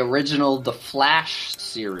was the original The Flash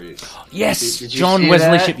series. Yes, did John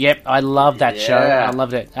Wesley Shipp. Yep, I love that show. I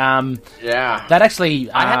loved it. That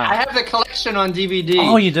actually, I have the collection on DVD.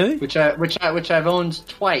 Oh, you do? Which I've owned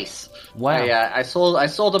twice. Wow. I sold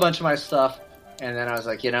a bunch of my stuff, and then I was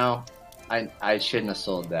like, I shouldn't have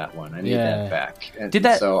sold that one. I need that back.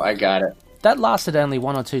 So I got it. That lasted only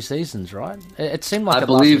 1 or 2 seasons, right? It seemed like I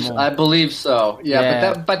believe so.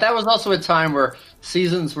 Yeah. But that was also a time where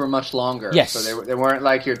seasons were much longer. Yes. So they weren't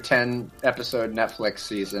like your 10-episode Netflix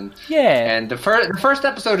season. Yeah. And the first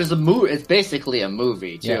episode is a movie. It's basically a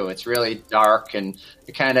movie too. Yeah. It's really dark and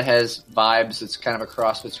it kind of has vibes. It's kind of a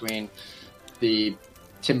cross between the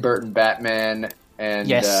Tim Burton Batman and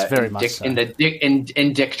very much so.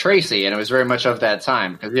 Dick Tracy, and it was very much of that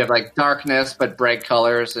time because you have like darkness but bright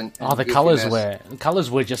colors and the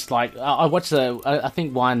colors were just like I watched I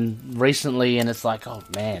think one recently, and it's like, oh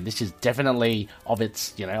man, this is definitely of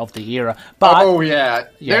its of the era. But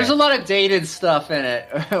there's a lot of dated stuff in it.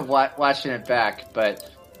 Watching it back, but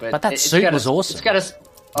that suit was awesome. It's got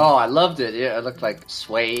I loved it. Yeah, it looked like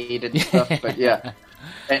suede and stuff. But yeah.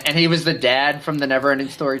 And he was the dad from the Neverending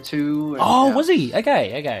Story 2. And, was he?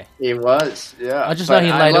 Okay. He was, yeah. I just know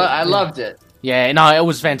he later... I loved it. Yeah, no, it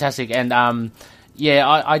was fantastic. And, Yeah,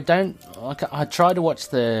 I don't. I tried to watch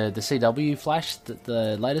the CW Flash,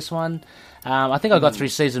 the latest one. I think I got through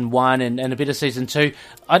season 1 and a bit of season 2.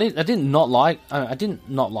 I didn't not like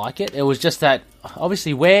it. It was just that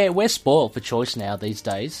obviously we're spoiled for choice now these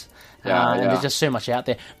days. And there's just so much out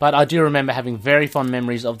there. But I do remember having very fond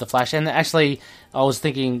memories of The Flash. And actually, I was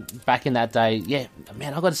thinking back in that day, yeah,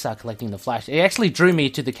 man, I've got to start collecting The Flash. It actually drew me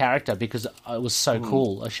to the character because it was so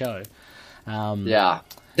cool, a show.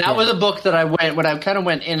 That was a book that when I kind of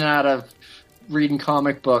went in and out of reading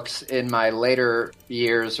comic books in my later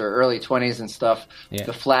years or early 20s and stuff. Yeah.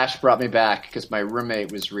 The Flash brought me back because my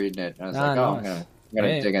roommate was reading it. And I was like, nice. I'm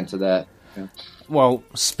going to dig into that. Yeah. Well,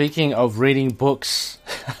 speaking of reading books,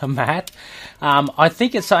 Matt, I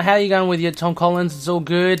think it's... How are you going with your Tom Collins? It's all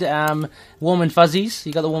good. Warm and Fuzzies.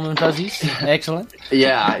 You got the Warm and Fuzzies? Excellent.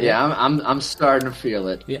 Yeah. I'm starting to feel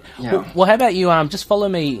it. Yeah. Well, how about you? Just follow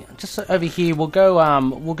me. Just over here. We'll go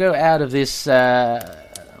out of this.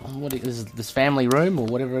 What is this family room or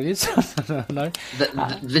whatever it is? I don't know.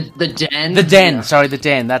 The den. The den. Yeah. Sorry, the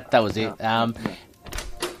den. That was it.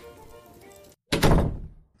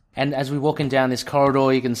 And as we're walking down this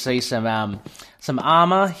corridor, you can see some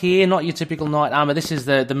armor here. Not your typical Knight armor. This is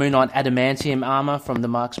the Moon Knight adamantium armor from the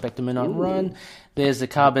Mark Spector Moon Knight run. There's the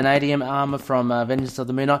carbonadium armor from Vengeance of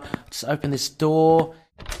the Moon Knight. Just open this door.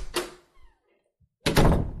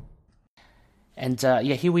 And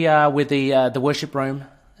here we are with the worship room.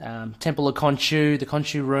 Temple of Khonshu, the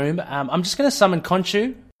Khonshu room. I'm just going to summon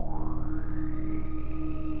Khonshu.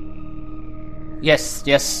 Yes,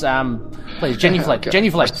 please, genuflect.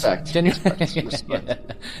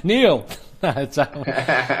 Neil.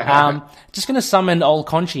 Just going to summon old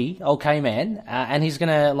Khonshu, old K-Man, and he's going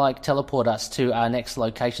to teleport us to our next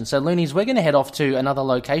location. So, Loonies, we're going to head off to another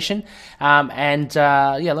location. Let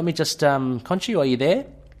me just... Khonshu, are you there?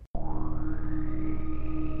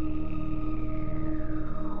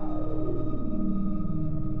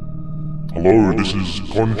 Hello, this is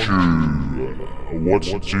Khonshu. What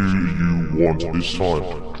do you want this time?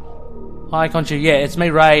 Hi, Khonshu. Yeah, it's me,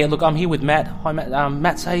 Ray. Look, I'm here with Matt. Hi, Matt.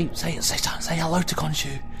 Matt, say hello to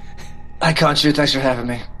Khonshu. Hi, Khonshu. Thanks for having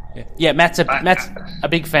me. Yeah, Matt's a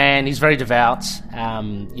big fan. He's very devout.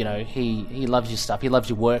 He loves your stuff. He loves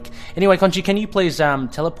your work. Anyway, Khonshu, can you please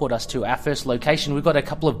teleport us to our first location? We've got a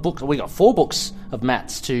couple of books. We got 4 books of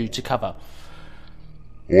Matt's to cover.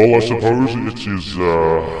 Well, I suppose it is.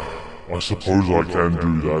 I suppose I can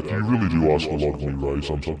do that. You really do ask a lot of me, Ray,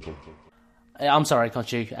 sometimes. I'm sorry,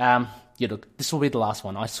 Khonshu. Look, this will be the last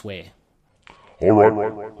one, I swear. Alright,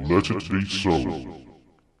 let it be so.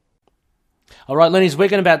 Alright, Loonies,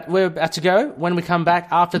 we're about to go. When we come back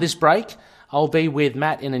after this break, I'll be with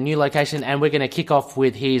Matt in a new location, and we're going to kick off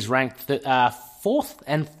with his ranked 4th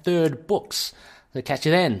and 3rd books. So catch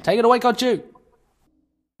you then. Take it away, Khonshu.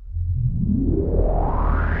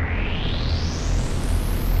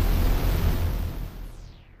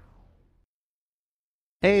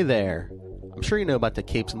 Hey there. I'm sure you know about the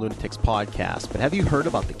Capes and Lunatics podcast, but have you heard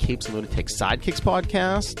about the Capes and Lunatics Sidekicks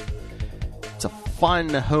podcast? It's a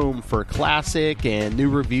fun home for classic and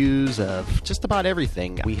new reviews of just about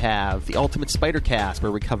everything. We have the Ultimate Spider-Cast,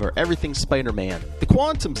 where we cover everything Spider-Man. The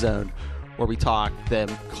Quantum Zone, where we talk the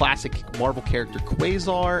classic Marvel character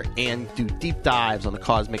Quasar and do deep dives on the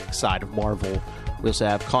cosmic side of Marvel. We also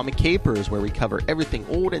have Comic Capers, where we cover everything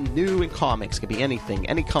old and new in comics. Could be anything,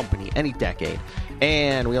 any company, any decade.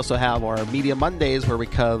 And we also have our Media Mondays, where we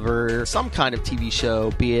cover some kind of TV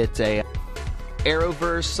show, be it a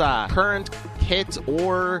Arrowverse current hit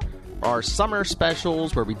or our summer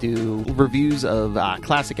specials, where we do reviews of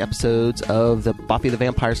classic episodes of the Buffy the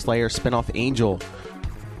Vampire Slayer spinoff Angel.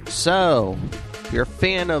 So, if you're a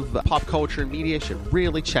fan of pop culture and media, you should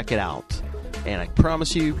really check it out. And I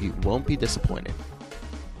promise you, you won't be disappointed.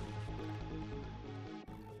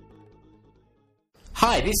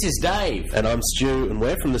 Hi, this is Dave. And I'm Stu, and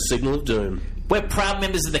we're from the Signal of Doom. We're proud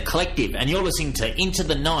members of the Collective, and you're listening to Into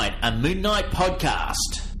the Night, a Moon Knight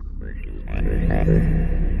podcast.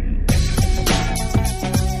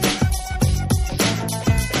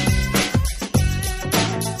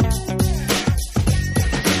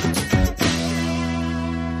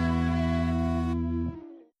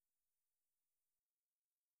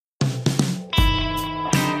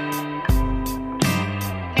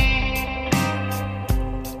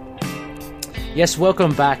 Yes,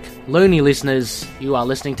 welcome back, Looney listeners. You are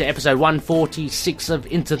listening to episode 146 of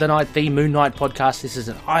Into the Night, the Moon Knight podcast. This is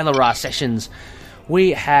an Isla Ra Sessions.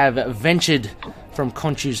 We have ventured from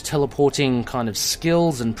Khonshu's teleporting kind of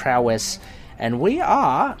skills and prowess, and we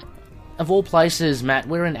are, of all places, Matt,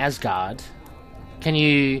 we're in Asgard. Can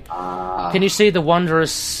you see the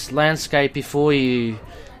wondrous landscape before you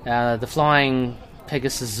the flying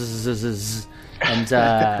Pegasus and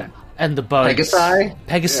the boats. Pegasi.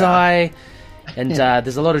 Yeah. And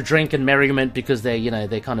there's a lot of drink and merriment because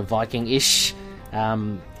they're kind of Viking-ish. A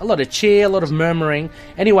lot of cheer, a lot of murmuring.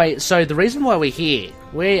 Anyway, so the reason why we're here,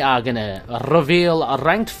 we are going to reveal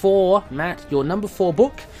Ranked 4, Matt, your number 4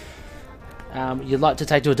 book you'd like to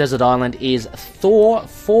take to a desert island is Thor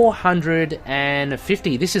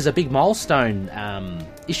 450. This is a big milestone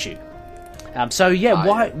issue.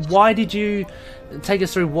 Why did you take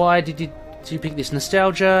us through? Why did you pick this?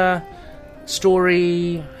 Nostalgia,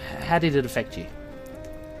 story? How did it affect you?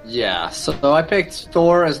 Yeah, so I picked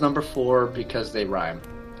Thor as number 4 because they rhyme.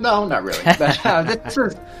 No, not really. This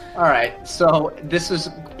is all right. So this is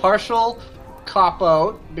partial cop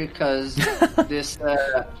out because this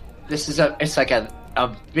is it's like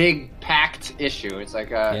a big packed issue. It's like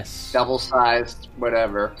a double sized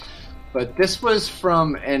whatever. But this was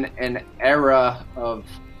from an era of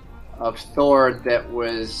Thor that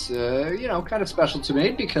was kind of special to me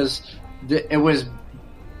because it was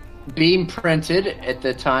being printed at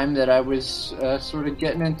the time that I was sort of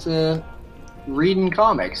getting into reading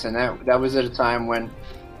comics, and that was at a time when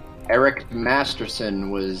Eric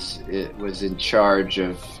Masterson was in charge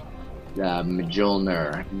of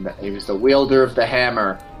Mjolnir. He was the wielder of the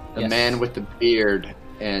hammer, the man with the beard,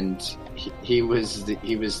 and he was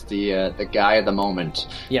the guy of the moment.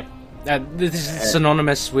 Yep. This is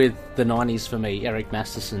synonymous with the 90s for me. Eric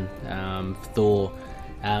Masterson, Thor,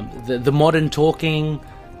 the modern talking.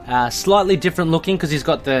 Slightly different looking because he's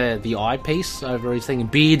got the eyepiece over his thing,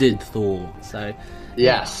 bearded Thor. So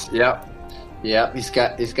yes, yep. He's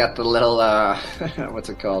got the little what's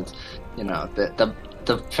it called? The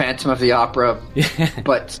Phantom of the Opera,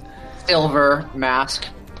 but silver mask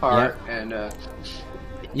part, and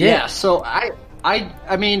So I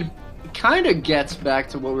mean, it kind of gets back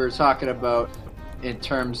to what we were talking about in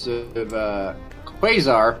terms of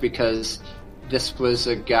Quasar, because this was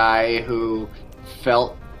a guy who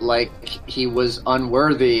felt like he was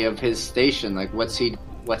unworthy of his station. Like, what's he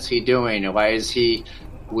doing? Why is he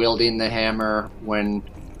wielding the hammer when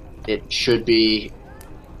it should be,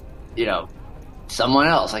 someone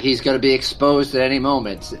else? Like, he's going to be exposed at any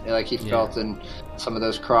moment. Like he felt in some of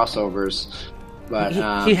those crossovers. But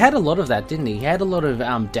he had a lot of that, didn't he? He had a lot of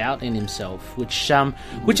doubt in himself, which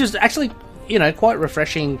is actually quite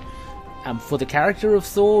refreshing for the character of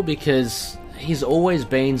Thor, because he's always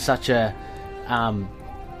been such a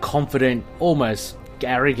confident, almost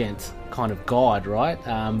arrogant kind of god, right?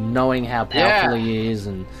 Knowing how powerful he is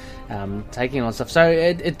and taking on stuff. So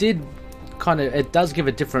it does give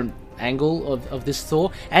a different angle of this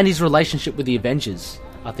Thor, and his relationship with the Avengers,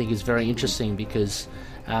 I think, is very interesting because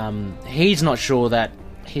he's not sure that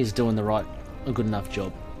he's doing a good enough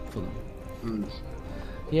job for them.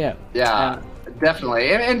 Yeah,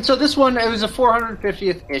 definitely. And so this one, it was a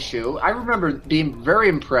 450th issue. I remember being very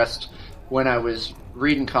impressed when I was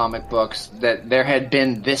reading comic books that there had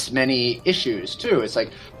been this many issues too. It's like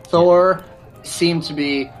Thor seemed to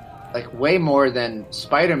be like way more than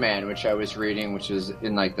Spider-Man, which I was reading, which is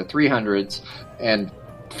in like the 300s, and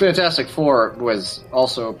Fantastic Four was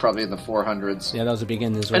also probably in the 400s. Yeah, that was a big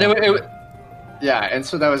end as well. And and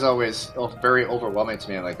so that was always very overwhelming to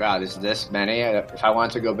me. I'm like, wow, there's this many. If I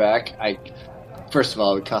wanted to go back, first of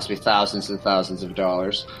all, it would cost me thousands and thousands of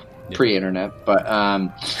dollars. Pre-internet, but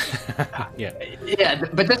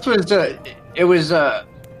but this was I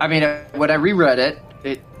mean, when I reread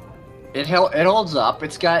it holds up.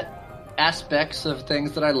 It's got aspects of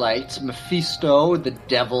things that I liked. Mephisto, the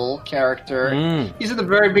devil character, he's at the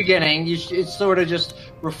very beginning. It sort of just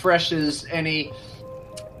refreshes any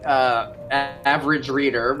average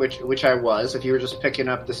reader, which I was. If you were just picking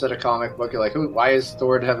up this at a comic book, you're like, why does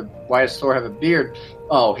Thor have a beard?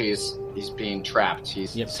 Oh, he's being trapped.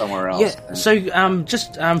 He's somewhere else. Yeah. So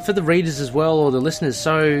just for the readers as well, or the listeners,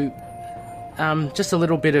 so just a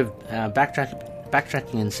little bit of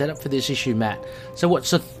backtracking and setup for this issue, Matt. So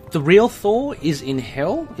the real Thor is in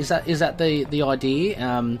hell? Is that the idea?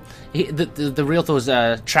 The real Thor is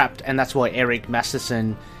trapped, and that's why Eric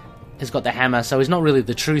Masterson has got the hammer. So he's not really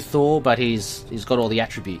the true Thor, but he's got all the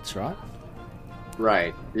attributes, right?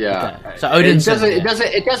 Right. Yeah. Okay. So Odin's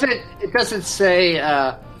it doesn't say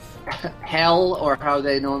hell, or how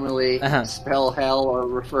they normally spell hell or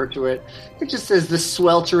refer to it. It just says the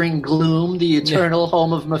sweltering gloom, the eternal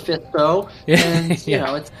home of Mephisto, and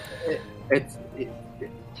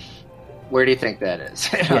where do you think that is?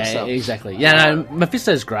 Exactly. Yeah, no,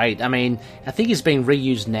 Mephisto's great. I mean, I think he's being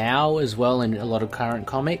reused now as well in a lot of current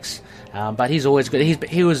comics, but he's always good.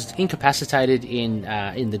 He was incapacitated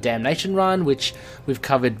in the Damnation run, which we've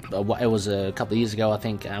covered. It was a couple of years ago, I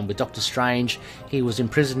think, with Doctor Strange. He was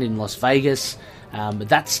imprisoned in Las Vegas.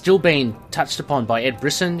 That's still been touched upon by Ed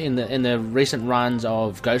Brisson in the recent runs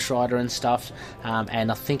of Ghost Rider and stuff,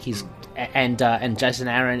 and I think he's and Jason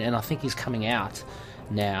Aaron, and I think he's coming out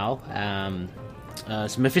now.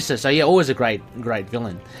 So Mephisto. So yeah, always a great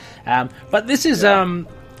villain. But this is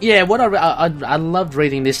what I loved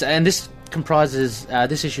reading this, and this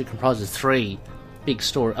issue comprises three big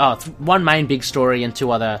story. One main big story and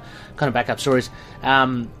two other kind of backup stories.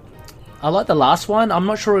 I like the last one. I'm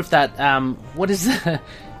not sure if that what is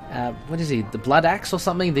he, the Blood Axe or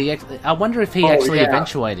something? I wonder if he actually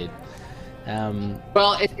eventuated.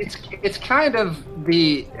 Well, it's kind of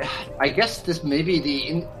I guess this may be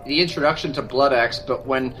the introduction to Blood Axe, but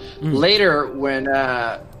when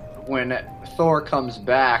Thor comes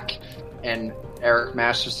back and Eric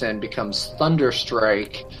Masterson becomes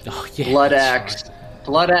Thunderstrike,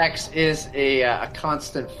 Blood Axe is a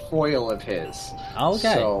constant foil of his.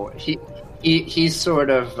 Okay. So he's sort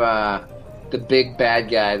of the big bad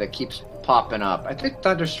guy that keeps popping up. I think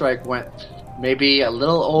Thunderstrike went maybe a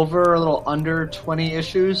little under 20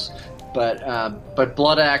 issues, but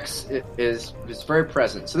Blood Axe is very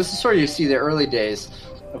present. So this is sort of, you see the early days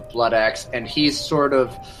of Blood Axe, and he's sort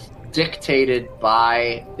of dictated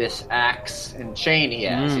by this axe and chain he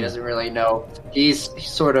has. He doesn't really know. He's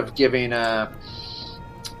sort of giving it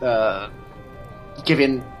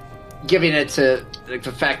to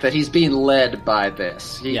the fact that he's being led by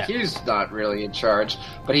this. He's not really in charge,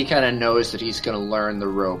 but he kind of knows that he's going to learn the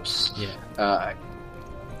ropes.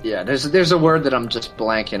 There's a word that I'm just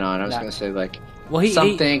blanking on. I was going to say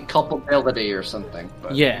culpability or something.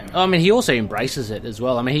 But, I mean, he also embraces it as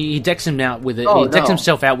well. I mean, he decks him out with it. He decks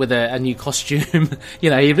himself out with a new costume. He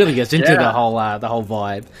really gets into the whole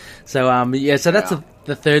vibe. So so that's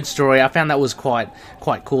the third story. I found that was quite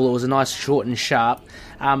cool. It was a nice, short and sharp.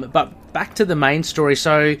 But back to the main story.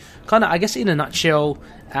 So, kind of, I guess, in a nutshell,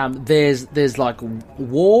 there's like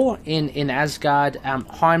war in Asgard.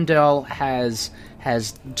 Heimdall has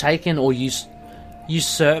taken or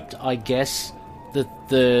usurped, I guess,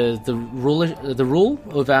 the rule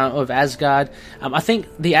of Asgard. I think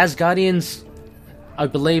the Asgardians, I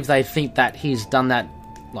believe they think that he's done that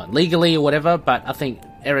like legally or whatever, but I think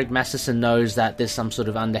Eric Masterson knows that there's some sort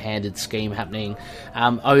of underhanded scheme happening.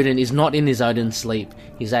 Odin is not in his Odin sleep.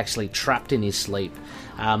 He's actually trapped in his sleep.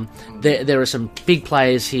 There are some big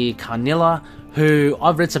players here. Karnilla, who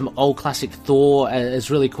I've read some old classic Thor. It's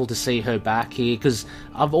really cool to see her back here, because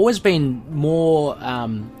I've always been more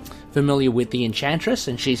familiar with the Enchantress,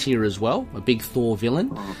 and she's here as well, a big Thor villain.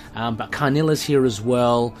 But Karnilla's here as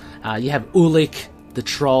well. You have Ulik, the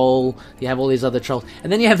troll. You have all these other trolls,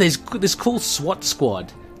 and then you have this cool SWAT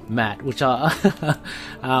squad, Matt, which are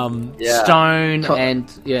Stone and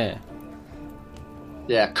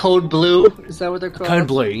Code Blue. Is that what they're called? Code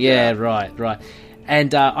Blue. Right.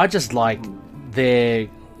 And I just like their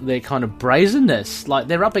kind of brazenness. Like,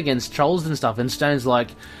 they're up against trolls and stuff, and Stone's like,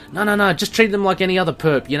 no, just treat them like any other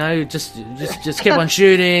perp, just keep on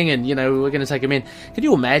shooting, and, we're going to take them in. Can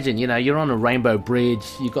you imagine, you're on a rainbow bridge,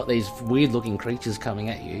 you've got these weird-looking creatures coming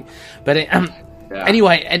at you. But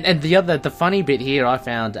anyway, and the funny bit here I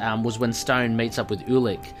found was when Stone meets up with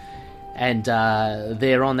Ulik, and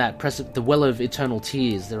they're on that the Well of Eternal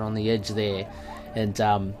Tears, they're on the edge there, and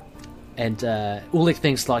Ulik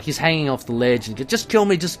thinks like he's hanging off the ledge and just kill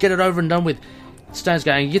me, just get it over and done with. Stone's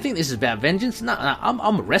going, you think this is about vengeance? No,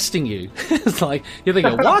 I'm arresting you. It's like, you're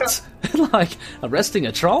thinking, what? Like, arresting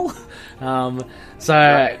a troll?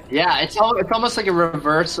 Right. Yeah, it's almost like a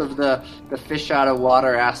reverse of the fish out of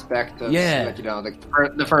water aspect of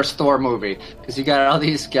the first Thor movie, because you got all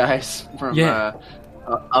these guys from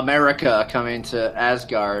America coming to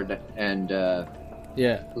Asgard, and a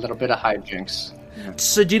little bit of hijinks. Yeah.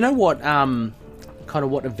 So do you know what kind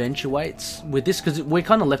of what eventuates with this? Because we're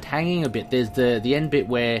kind of left hanging a bit. There's the end bit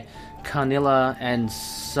where Karnilla and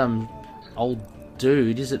some old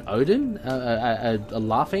dude, is it Odin, are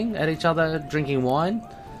laughing at each other, drinking wine.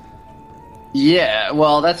 Yeah,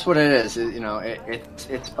 well, that's what it is.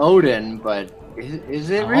 It's Odin, but is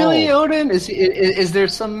it really Odin? Is there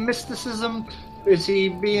some mysticism? Is he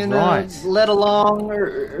being led along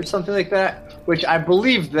or something like that? Which I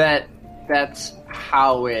believe that's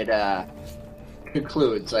how it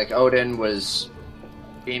concludes. Like, Odin was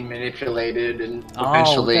being manipulated, and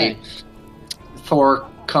eventually Thor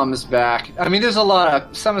comes back. I mean, there's a lot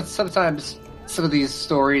of sometimes some of these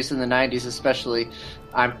stories in the 90s, especially,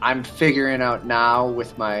 I'm figuring out now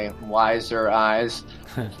with my wiser eyes,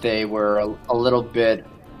 they were a little bit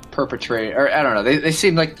perpetrated, or I don't know. They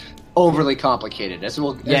seem like overly complicated, as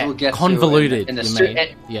we'll get convoluted. In the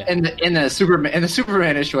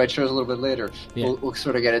Superman issue I chose a little bit later. Yeah. We'll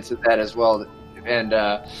sort of get into that as well. And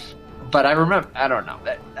but I remember, I don't know,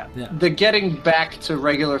 the getting back to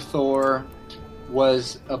regular Thor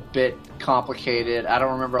was a bit complicated. I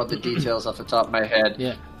don't remember all the details off the top of my head.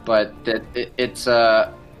 Yeah. But it's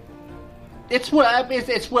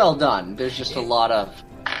well done. There's just a lot of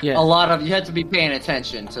you had to be paying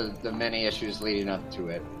attention to the many issues leading up to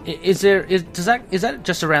it. Is that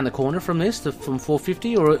just around the corner from this, from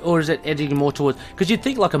 450, or is it edging more towards? Because you'd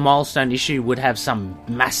think like a milestone issue would have some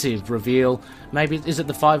massive reveal. Maybe is it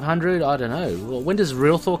the 500? I don't know. Well, when does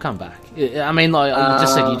Real Thor come back? I mean, like you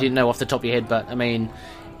just said, you didn't know off the top of your head, but I mean,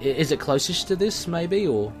 is it closest to this, maybe,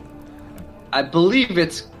 or? I believe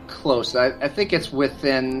it's close. I think it's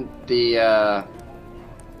within the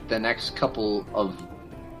next couple of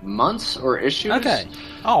months or issues. Okay.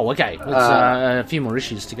 Oh, okay. It's a few more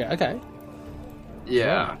issues to go. Okay.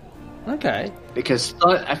 Yeah. Okay. Because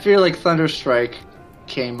I feel like Thunderstrike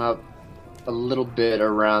came up a little bit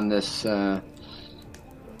around this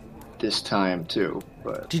time too.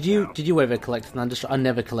 But did you ever collect Thunderstrike? I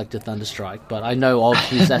never collected Thunderstrike, but I know of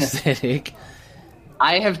his aesthetic.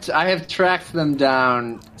 I have tracked them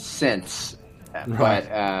down since, right.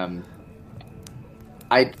 But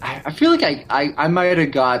I feel like I might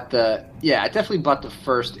have got I definitely bought the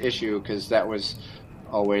first issue because that was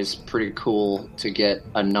always pretty cool to get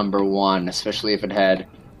a number one, especially if it had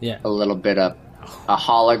a little bit of a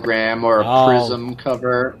hologram or a prism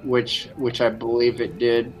cover, which I believe it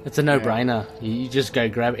did. It's a no-brainer. You just go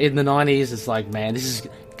grab it. In the 90s, it's like, man, this is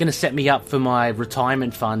going to set me up for my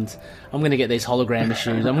retirement fund. I'm going to get these hologram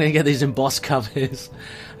issues. I'm going to get these embossed covers.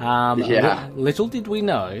 Little did we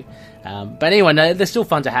know. But anyway, no, they're still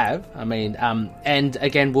fun to have. I mean, and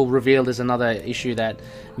again, we'll reveal there's another issue that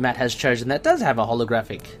Matt has chosen that does have a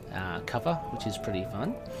holographic cover, which is pretty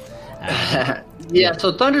fun.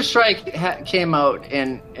 So Thunderstrike came out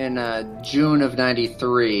in June of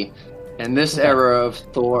 '93, and this era of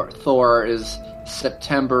Thor is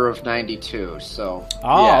September of '92. So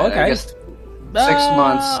okay. I guess 6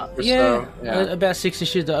 months or so. Yeah. About 6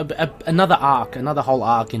 issues. Another whole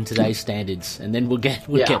arc in today's standards, and then we'll get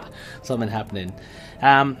something happening.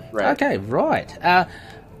 Right. Okay, right.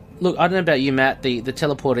 Look, I don't know about you, Matt. The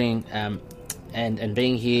teleporting and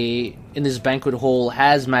being here in this banquet hall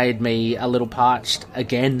has made me a little parched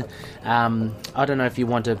again. I don't know if you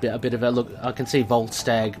want a bit of a look. I can see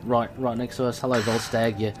Volstagg right next to us. Hello,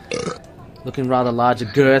 Volstagg. You're looking rather larger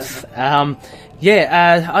girth. I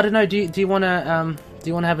don't know. Do you want to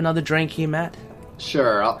have another drink here, Matt?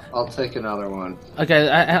 Sure, I'll take another one. Okay,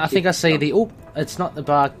 I think I see the. Oh, it's not the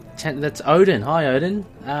bar. That's Odin. Hi, Odin.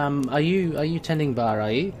 Are you tending bar?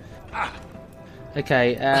 Are you?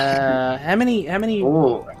 Okay. How many?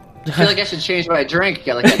 Ooh, I feel like I should change my drink.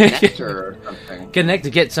 Get like a nectar or something. Get a nectar.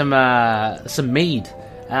 Get some mead.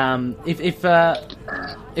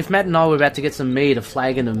 If Matt and I were about to get some mead, a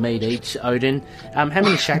flagon of mead each, Odin, how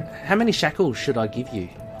many shackles should I give you?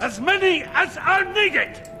 As many as are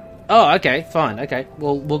needed. Oh, okay, fine. Okay,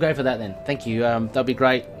 we'll go for that then. Thank you. That'll be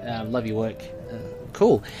great. Love your work.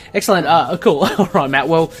 Cool, excellent. Cool. All right, Matt.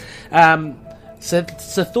 Well, so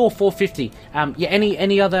Thor 450.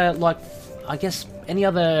 Any other any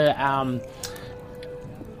other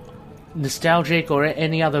nostalgic or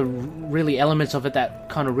any other really elements of it that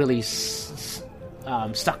kind of really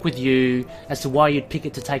stuck with you as to why you'd pick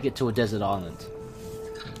it to take it to a desert island?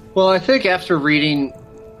 Well, I think after reading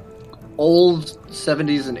old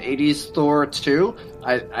 70s and 80s Thor too,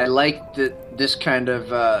 I like that this kind of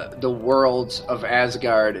the worlds of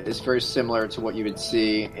Asgard is very similar to what you would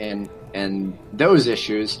see in those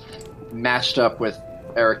issues, matched up with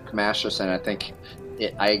Eric Masterson. I think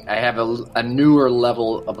I have a newer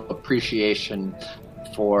level of appreciation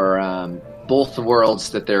for both the worlds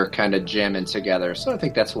that they're kind of jamming together. So I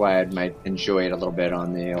think that's why I might enjoy it a little bit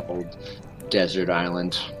on the old desert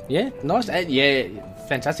island. Yeah, nice.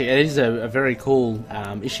 Fantastic. It is a very cool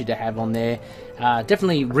issue to have on there.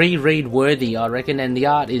 Definitely reread worthy, I reckon. And the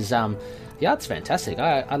art is the art's fantastic.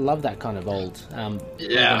 I love that kind of old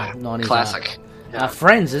 90s classic. Art.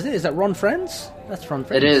 Friends, is it? Is that Ron Friends? That's Ron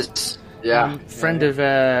Friends. It is. Yeah, friend of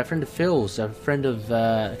Phil's, a friend of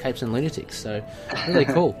Capes and Lunatics. So really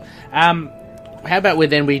cool. How about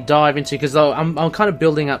we dive into, because I'm kind of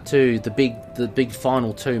building up to the big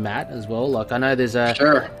final two, Matt, as well. Like I know there's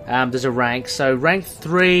a rank. So rank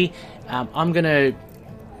 3, I'm gonna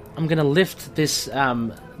lift this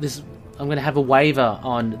gonna have a waiver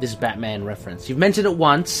on this Batman reference. You've mentioned it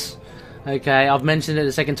once, okay? I've mentioned it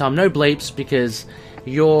a second time. No bleeps, because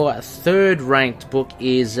your third ranked book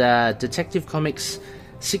is Detective Comics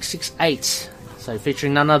 668. So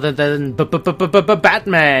featuring none other than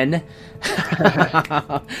Batman.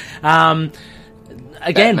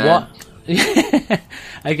 Again, Batman.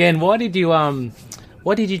 Again, why did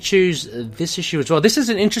you choose this issue as well? This is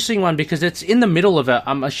an interesting one because it's in the middle of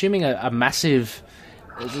I'm assuming a massive,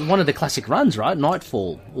 one of the classic runs, right?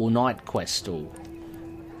 Nightfall or Night Quest or.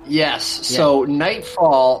 Yes. Yeah. So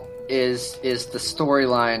Nightfall is the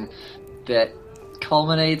storyline that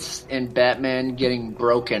culminates in Batman getting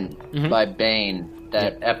broken by Bane,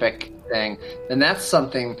 that epic thing. And that's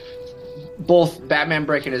something, both Batman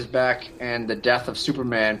breaking his back and the death of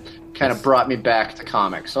Superman kind of brought me back to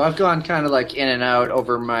comics. So I've gone kind of like in and out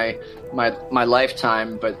over my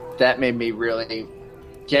lifetime, but that made me really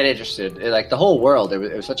get interested. Like the whole world, it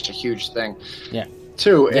was such a huge thing. Yeah.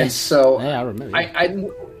 Too. Yes. And so yeah, I remember.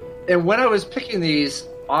 And when I was picking these,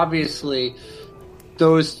 obviously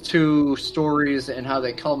those two stories and how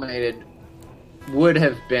they culminated would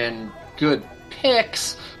have been good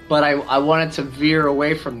picks, but I wanted to veer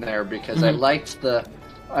away from there because I liked the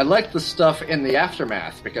stuff in the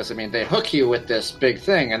aftermath, because I mean they hook you with this big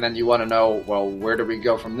thing and then you want to know, well, where do we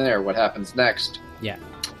go from there? What happens next? Yeah.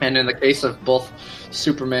 And in the case of both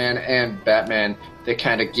Superman and Batman, they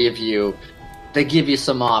kind of give you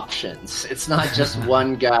some options. It's not just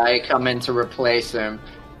one guy coming to replace him.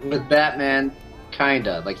 With Batman,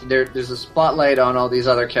 kinda like there's a spotlight on all these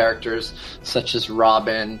other characters, such as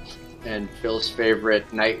Robin and Phil's favorite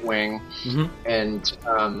Nightwing, and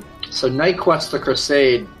so Night Quest: The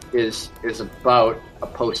Crusade is about a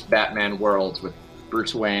post-Batman world with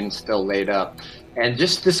Bruce Wayne still laid up, and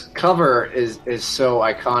just this cover is so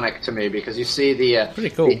iconic to me because you see pretty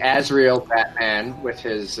cool. the Azrael Batman with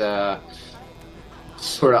his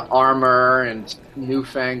sort of armor and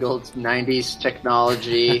newfangled 90s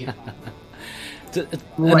technology. A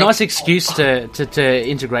nice excuse to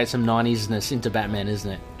integrate some 90s-ness into Batman,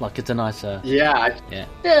 isn't it? Like, it's a nice... Yeah,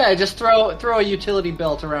 just throw a utility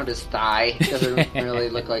belt around his thigh. Doesn't really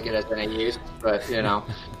look like it has any use, but, you know,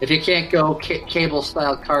 if you can't go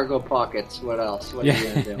cable-style cargo pockets, what else? What are you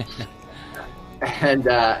going to do? And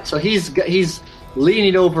so he's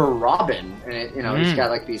leaning over Robin, and, you know, he's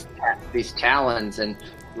got, like, these talons, and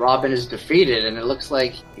Robin is defeated, and it looks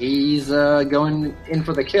like he's going in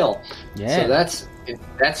for the kill. Yeah. So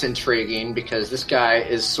that's intriguing because this guy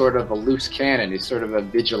is sort of a loose cannon. He's sort of a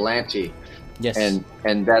vigilante. Yes. And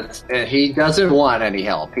he doesn't want any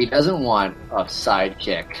help. He doesn't want a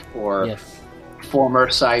sidekick or former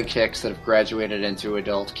sidekicks that have graduated into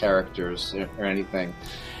adult characters or anything.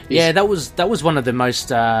 That was one of the most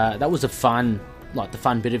that was a fun. Like the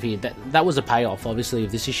fun bit of here, that was a payoff, obviously,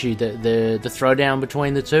 of this issue. The throwdown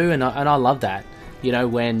between the two, and I love that. You know,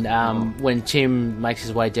 when Tim makes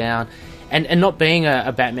his way down, and not being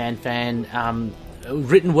a Batman fan,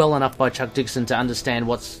 written well enough by Chuck Dixon to understand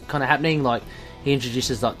what's kind of happening. Like he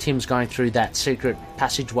introduces like Tim's going through that secret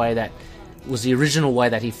passageway that was the original way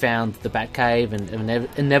that he found the Batcave and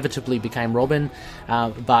inevitably became Robin,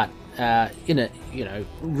 but.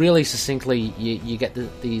 Really succinctly, you get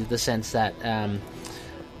the sense that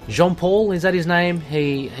Jean-Paul, is that his name?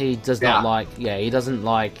 He does not like, he doesn't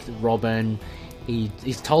like Robin.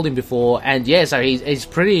 He's told him before, and so he's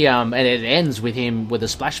pretty. And it ends with him with a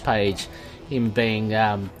splash page, him being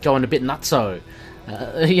going a bit nutso,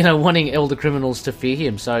 wanting elder criminals to fear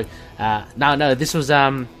him. So no, this was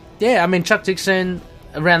I mean Chuck Dixon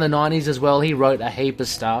around the 90s as well. He wrote a heap of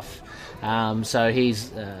stuff. So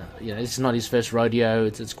he's, this is not his first rodeo.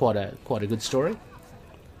 It's quite a good story.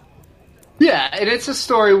 Yeah, and it's a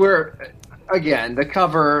story where, again, the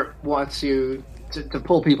cover wants you to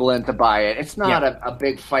pull people in to buy it. It's not a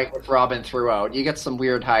big fight with Robin throughout. You get some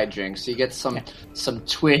weird hijinks. You get some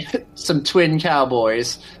twin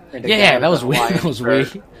cowboys. That was weird. That was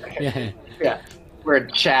weird.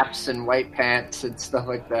 Wearing chaps and white pants and stuff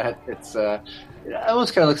like that. It's it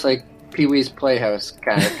almost kind of looks like Pee-wee's Playhouse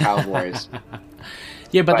kind of cowboys.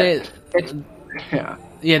 They're what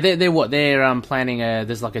they're planning.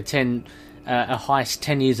 There's like a heist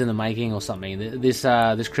 10 years in the making or something.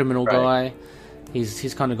 This criminal guy,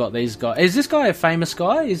 he's kind of got these guys. Is this guy a famous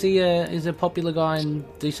guy? Is he a popular guy in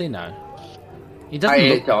DC? No, he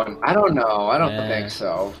doesn't. I don't know. I don't think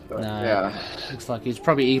so. But, no, looks like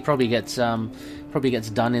he probably gets done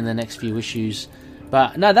in the next few issues.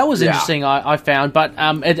 But no, that was interesting. I found, but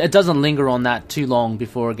it doesn't linger on that too long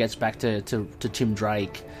before it gets back to Tim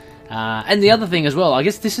Drake. And the other thing as well, I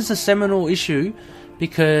guess this is a seminal issue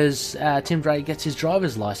because Tim Drake gets his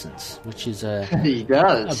driver's license, which is he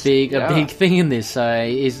does a big thing in this. So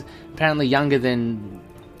he's apparently younger than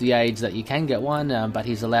the age that you can get one, but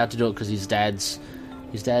he's allowed to do it because his dad's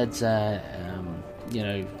just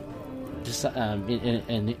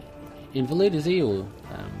an invalid, is he? Or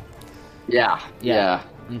yeah.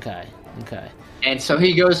 Okay. And so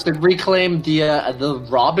he goes to reclaim the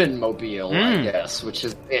Robin Mobile, I guess, which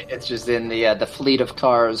is it's just in the fleet of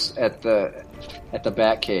cars at the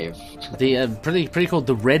Batcave. The pretty cool,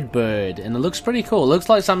 the Redbird, and it looks pretty cool. It looks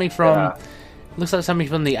like something from the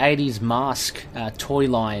 '80s Mask toy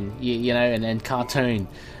line, you know, and cartoon.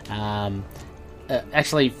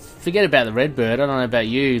 Actually, forget about the Redbird. I don't know about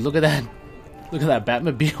you. Look at that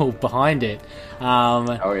Batmobile behind it.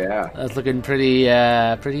 Oh yeah, that's looking pretty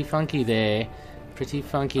funky there. Pretty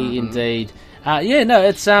funky indeed.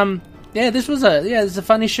 It's it's a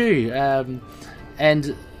fun issue.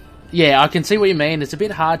 And yeah, I can see what you mean. It's a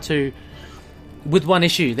bit hard to, with one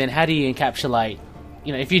issue, then how do you encapsulate,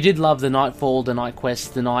 you know, if you did love the Nightfall, the Night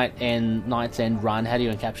Quest, the Night's End run, how do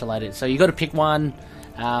you encapsulate it? So you got to pick one.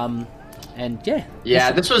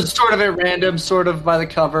 This was sort of at random, sort of by the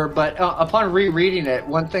cover, but upon rereading it,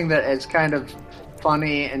 one thing that is kind of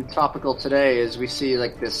funny and topical today is we see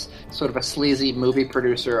like this sort of a sleazy movie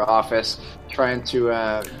producer office trying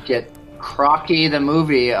to get Crocky the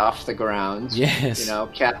movie off the ground. Yes, you know,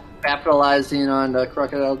 capitalizing on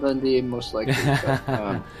Crocodile Dundee, most likely.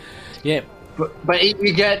 But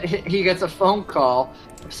he gets a phone call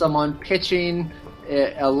of someone pitching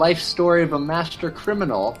a life story of a master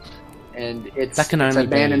criminal. And it's a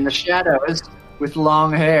man in the shadows with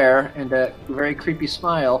long hair and a very creepy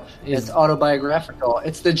smile. It's autobiographical.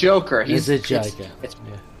 It's the Joker. He's the Joker.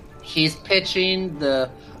 He's pitching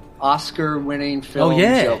the Oscar-winning film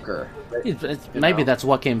Joker. Maybe that's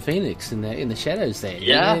Joaquin Phoenix in the shadows there.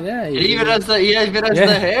 Yeah. He even has the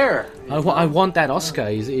hair. I want that Oscar.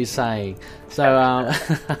 He's saying. So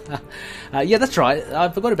that's right. I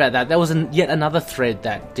forgot about that. There was yet another thread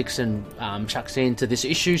that Dixon chucks into this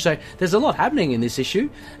issue. So there's a lot happening in this issue,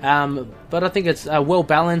 but I think it's well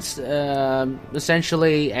balanced,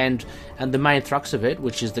 essentially, and the main crux of it,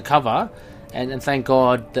 which is the cover, and thank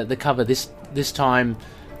God that the cover this time.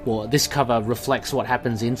 Well, this cover reflects what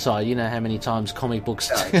happens inside. You know how many times comic books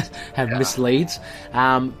have misleads.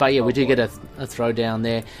 But yeah, we do get a throwdown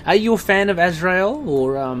there. Are you a fan of Azrael,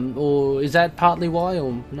 or is that partly why,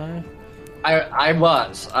 or no? I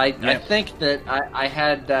was. I think that I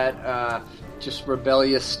had that just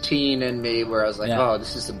rebellious teen in me where I was like, oh,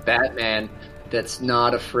 this is a Batman that's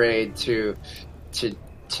not afraid to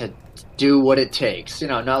do what it takes. You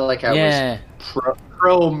know, not like I was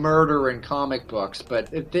pro murder in comic books,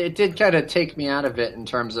 but it did kind of take me out of it in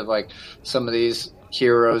terms of like some of these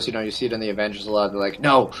heroes. You know, you see it in the Avengers a lot. They're like,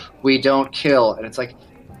 no, we don't kill, and it's like,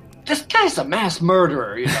 this guy's a mass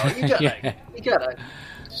murderer. You know, you gotta.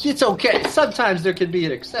 It's okay. Sometimes there can be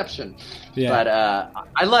an exception, but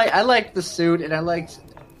I like the suit, and I liked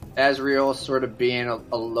Azrael sort of being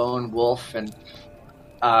a lone wolf, and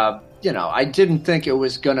I didn't think it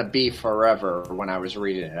was going to be forever when I was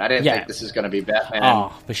reading it. I didn't think this is going to be Batman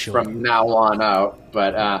for sure. From now on out.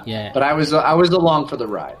 But but I was along for the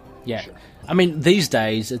ride. Yeah, sure. I mean, these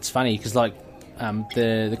days it's funny because like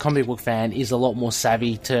the comic book fan is a lot more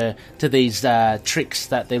savvy to these tricks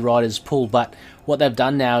that their writers pull. But what they've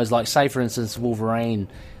done now is like, say for instance, Wolverine,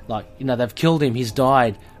 like, you know, they've killed him, he's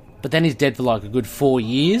died. But then he's dead for like a good 4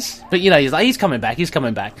 years. But you know, he's coming back.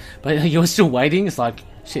 But you're still waiting. It's like,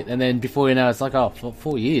 shit. And then before you know, it's like, for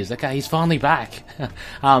 4 years. Okay, he's finally back.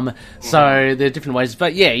 So there are different ways.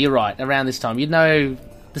 But yeah, you're right. Around this time, you know,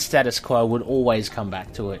 the status quo would always come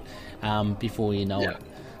back to it before you know it.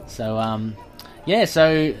 So,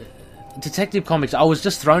 so Detective Comics, I was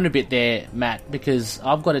just thrown a bit there, Matt, because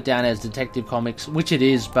I've got it down as Detective Comics, which it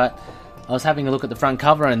is, but I was having a look at the front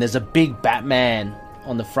cover and there's a big Batman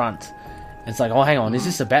on the front. It's like, oh, hang on, is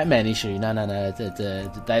this a Batman issue? No.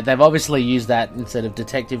 They've obviously used that instead of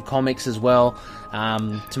Detective Comics as well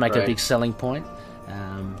to make a big selling point.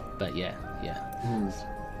 But yeah.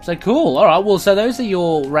 So cool. All right. Well, so those are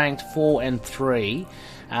your ranked 4 and 3.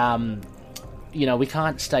 We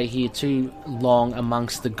can't stay here too long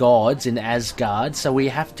amongst the gods in Asgard, so we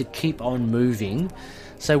have to keep on moving.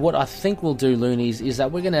 So what I think we'll do, Loonies, is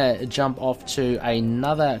that we're going to jump off to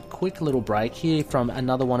another quick little break here from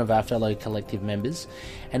another one of our fellow collective members.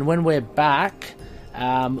 And when we're back,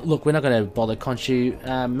 look, we're not going to bother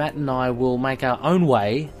Khonshu. Matt and I will make our own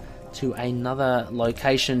way to another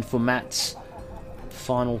location for Matt's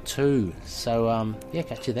final 2. So,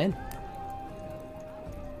 catch you then.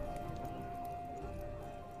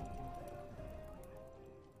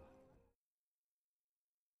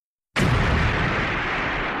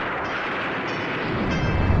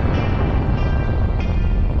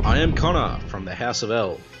 from the House of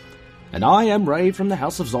L. And I am Ray from the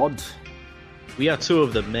House of Zod. We are two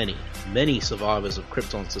of the many survivors of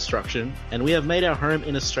Krypton's destruction, and we have made our home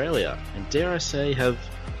in Australia, and dare I say, have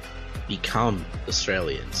become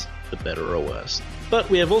Australians, for better or worse. But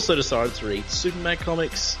we have also decided to read Superman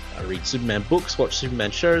comics, read Superman books, watch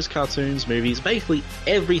Superman shows, cartoons, movies, basically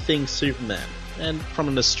everything Superman, and from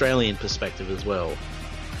an Australian perspective as well.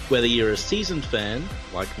 Whether you're a seasoned fan,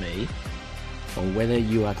 like me, or whether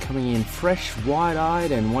you are coming in fresh,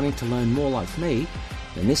 wide-eyed and wanting to learn more like me,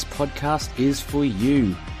 then this podcast is for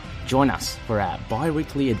you. Join us for our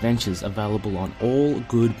bi-weekly adventures available on all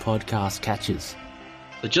good podcast catchers.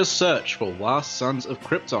 So just search for Last Sons of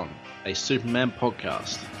Krypton, a Superman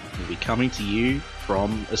podcast. We'll be coming to you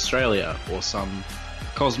from Australia or some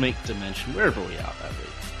cosmic dimension, wherever we are that week.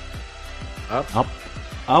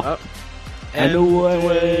 Up, and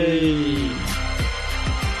away.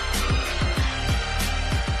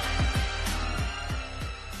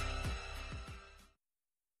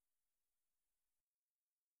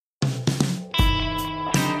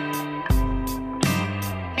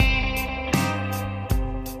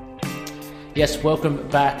 Yes, welcome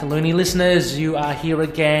back, Looney listeners. You are here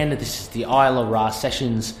again. This is the Isla Ra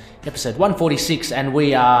Sessions, episode 146, and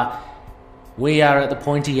we are at the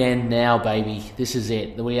pointy end now, baby. This is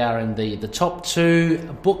it. We are in the top two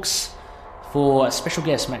books for special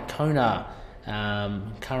guest Matt Kona,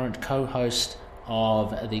 current co-host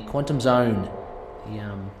of the Quantum Zone, the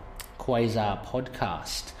Quasar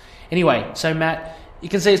podcast. Anyway, so Matt, you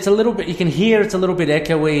can see you can hear it's a little bit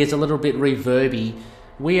echoey, it's a little bit reverby.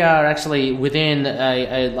 We are actually within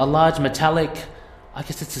a large metallic, I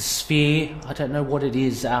guess it's a sphere, I don't know what it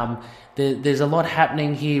is. There's a lot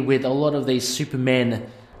happening here with a lot of these Supermen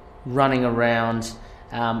running around.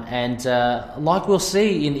 And like we'll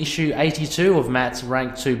see in issue 82 of Matt's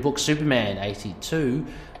Rank 2 book, Superman 82,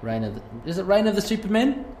 is it Reign of the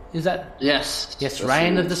Supermen? Is that? Yes. Yes,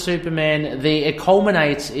 Reign of the Supermen. It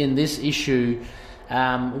culminates in this issue.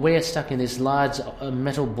 We're stuck in this large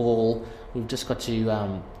metal ball. We've just got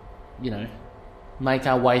to, make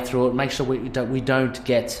our way through it. Make sure we don't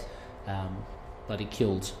get bloody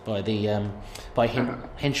killed by the by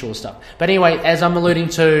Henshaw stuff. But anyway, as I'm alluding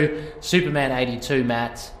to, Superman 82,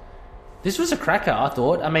 Matt, this was a cracker. I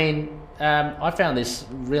thought. I mean, I found this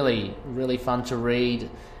really, really fun to read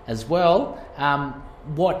as well.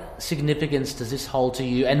 What significance does this hold to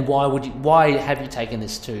you, and why have you taken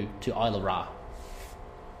this to Isla Ra?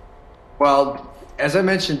 Well, as I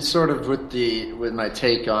mentioned, sort of with my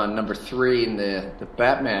take on number 3 in the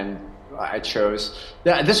Batman I chose,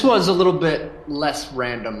 this was a little bit less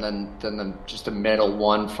random than just a metal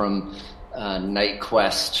one from Night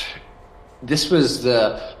Quest. This was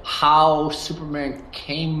how Superman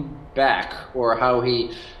came back, or how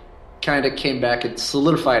he kind of came back and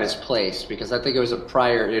solidified his place, because I think it was a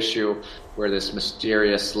prior issue where this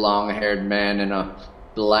mysterious long-haired man in a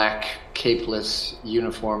black capeless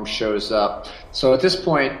uniform shows up. So at this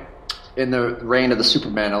point in the reign of the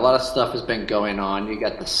Superman, a lot of stuff has been going on. You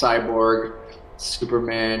got the cyborg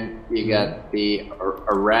Superman, you got the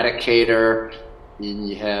Eradicator, and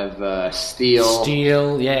you have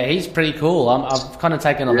Steel. Yeah, he's pretty cool. I've kind of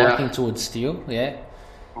taken a liking towards Steel. Yeah.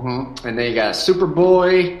 Mm-hmm. And then you got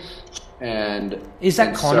Superboy, and is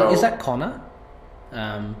that Connor? Is that Connor?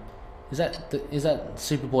 Is that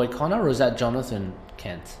Superboy Connor, or is that Jonathan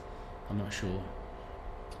Kent? I'm not sure.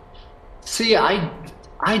 See, I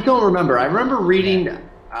don't remember. I remember reading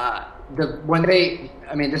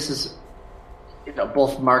this is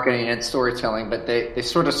both marketing and storytelling, but they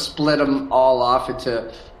sort of split them all off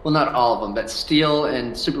into, well, not all of them, but Steel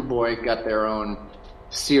and Superboy got their own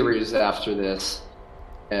series after this.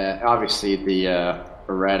 Obviously, the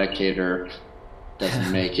Eradicator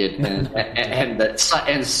doesn't make it, and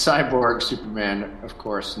Cyborg Superman, of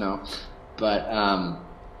course, no. But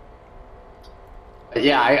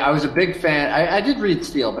I was a big fan. I did read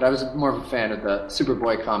Steel, but I was more of a fan of the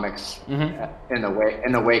Superboy comics in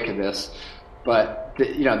the wake of this. But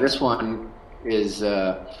this one is.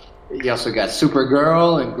 You also got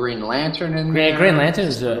Supergirl and Green Lantern in there. Yeah, Green Lantern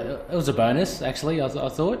was a bonus, actually. I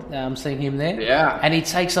thought seeing him there. Yeah, and he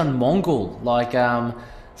takes on Mongul.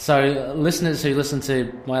 So listeners who listen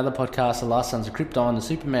to my other podcast, The Last Sons of Krypton, the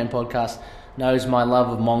Superman podcast, knows my love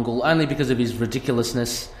of Mongul only because of his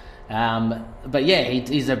ridiculousness. But yeah,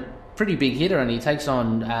 he's a pretty big hitter, and he takes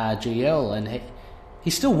on GL, and he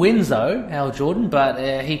still wins though, Hal Jordan.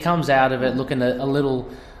 But he comes out of it looking a little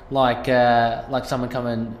like someone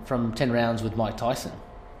coming from 10 rounds with Mike Tyson.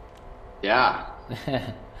 Yeah.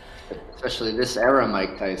 Especially this era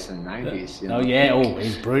Mike Tyson, 90s. Oh, yeah. Oh,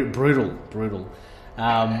 he's brutal.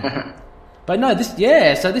 But But no,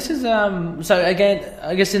 so this is so again,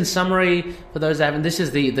 I guess in summary, for those that haven't, this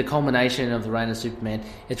is the culmination of the reign of Superman.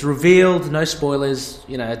 It's revealed, no spoilers,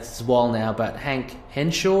 it's a while now, but Hank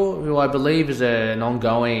Henshaw, who I believe is an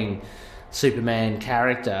ongoing Superman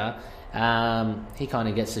character, he kind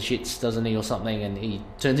of gets the shits, doesn't he, or something, and he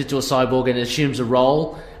turns into a cyborg and assumes a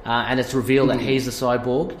role, and it's revealed that he's the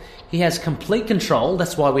cyborg. He has complete control.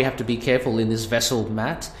 That's why we have to be careful in this vessel,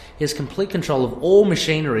 Matt. He has complete control of all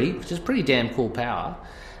machinery, which is pretty damn cool power.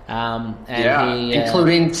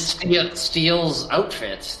 Including Steel's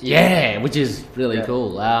outfits. Yeah, which is really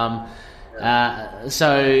cool.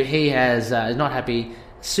 So he is not happy.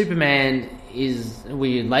 Superman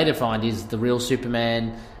we later find, is the real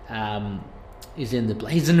Superman. He's in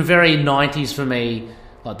the very 90s for me,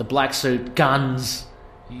 like the black suit, guns.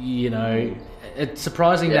 It's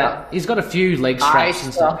surprising that he's got a few leg straps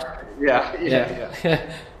and stuff.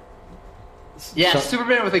 Yeah.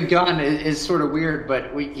 Superman with a gun is sort of weird,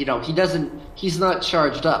 but he's not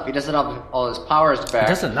charged up. He doesn't have all his powers back. He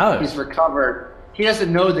doesn't know. He's recovered. He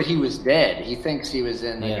doesn't know that he was dead. He thinks he was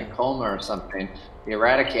in a coma or something. The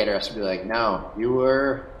Eradicator has to be like, no, he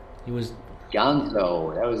was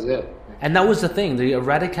Gonzo. That was it. And that was the thing. The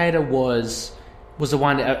Eradicator was the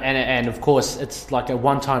one, and of course it's like a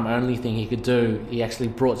one-time only thing he could do. He actually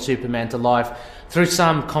brought Superman to life through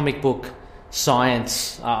some comic book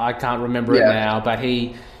science. I can't remember it now, but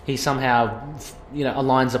he somehow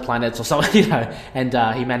aligns the planets or something, and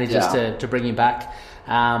he manages to bring him back.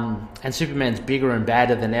 And Superman's bigger and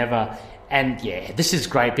badder than ever. And this is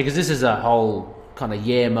great because this is a whole kind of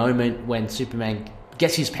moment when Superman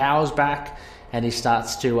gets his powers back and he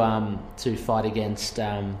starts to fight against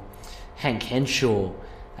Hank Henshaw.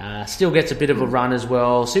 Still gets a bit of a run as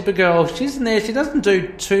well. Supergirl, she's in there. She doesn't do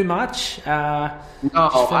too much. No,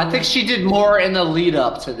 I think she did more in the lead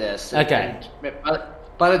up to this. Okay.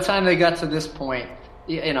 By the time they got to this point,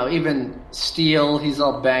 even Steel, he's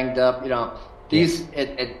all banged up. These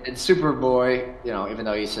and Superboy, even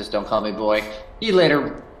though he says "Don't call me boy," he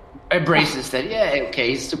later embraces that.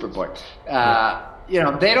 He's Superboy.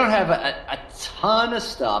 They don't have a ton of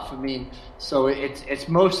stuff. I mean, so it's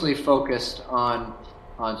mostly focused on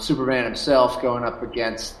Superman himself going up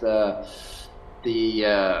against the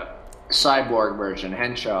cyborg version,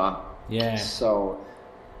 Henshaw. Yeah. So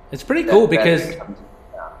it's pretty cool because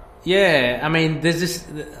I mean, there's this.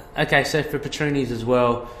 Okay, so for Patroni's as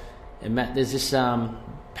well, and Matt, there's this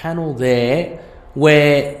panel there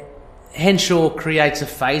where Henshaw creates a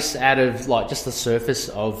face out of like just the surface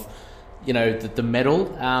of the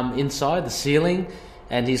metal inside the ceiling,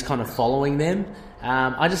 and he's kind of following them.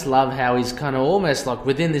 I just love how he's kind of almost like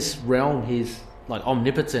within this realm. He's like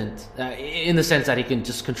omnipotent in the sense that he can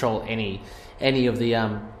just control any of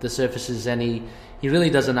the surfaces, and he really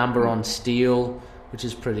does a number on Steel, which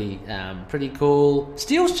is pretty cool.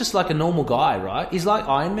 Steel's just like a normal guy, right? He's like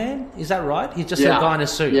Iron Man. Is that right? He's just a guy in a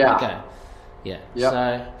suit. Yeah. Okay. Yeah.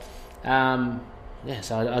 Yep.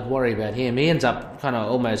 So I'd worry about him. He ends up kind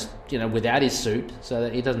of almost without his suit, so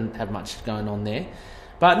that he doesn't have much going on there.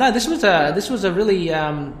 But no, this was a really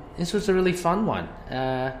fun one.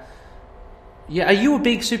 Are you a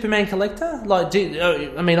big Superman collector? Like,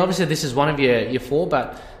 I mean, obviously this is one of your four,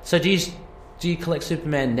 but so do you collect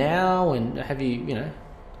Superman now, and have you?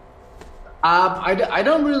 I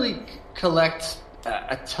don't really collect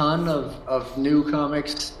a ton of new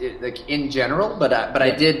comics like in general, but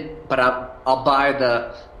I did. But I'll buy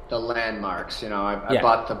the landmarks. I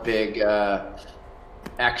bought the big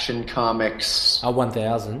Action Comics.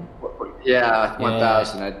 1000. Yeah,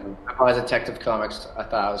 1000. I buy Detective Comics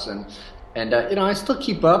 1000, and I still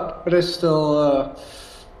keep up, but I still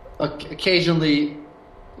occasionally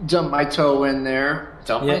dip my toe in there.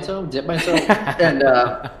 Dip my toe, and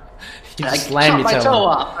I chop my toe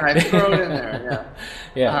off and I throw it in there.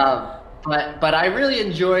 Yeah. But I really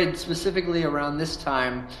enjoyed specifically around this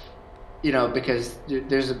time, because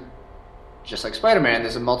there's just like Spider-Man,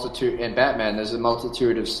 there's a multitude, and Batman, there's a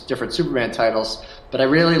multitude of different Superman titles. But I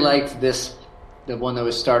really liked the one that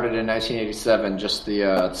was started in 1987, just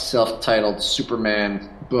the self-titled Superman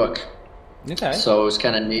book. Okay. So it was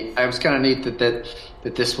kind of neat. I was kind of neat that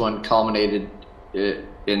this one culminated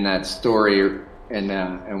in that story and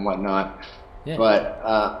whatnot. Yeah. But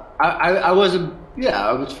I was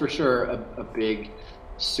for sure a big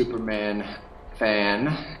Superman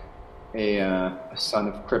fan, a son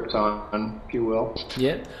of Krypton, if you will.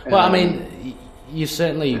 Yeah. Well, I mean, you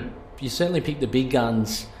certainly picked the big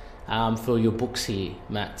guns for your books here,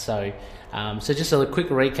 Matt. So just a quick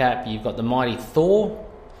recap: you've got the Mighty Thor,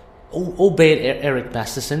 albeit Eric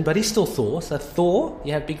Masterson, but he's still Thor. So Thor,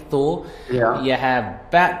 you have Big Thor. Yeah. You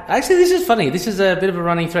have Actually, this is funny. This is a bit of a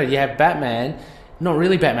running thread. You have Batman. Not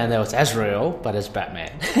really Batman, though. It's Azrael, but as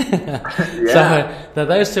Batman. So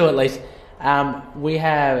those two at least. We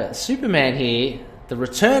have Superman here, the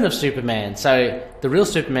return of Superman. So the real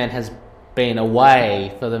Superman has been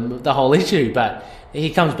away for the whole issue, but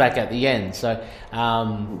he comes back at the end. So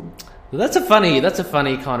that's a funny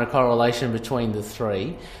kind of correlation between the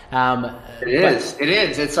three. It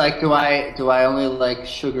is. It's like, do I only like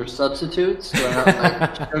sugar substitutes? Do I not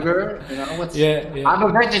like sugar? You know, I'm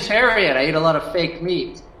a vegetarian. I eat a lot of fake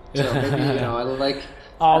meat. So maybe, I like.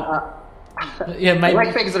 Maybe I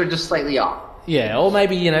like things that are just slightly off. Yeah, or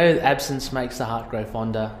maybe, absence makes the heart grow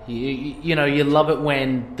fonder. You love it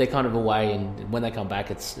when they're kind of away, and when they come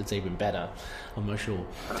back, it's even better. I'm not sure.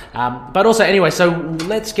 But also, anyway, so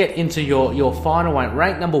let's get into your final one.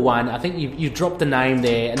 Rank number one, I think you dropped the name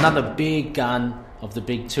there. Another big gun of the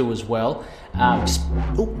big two as well. Just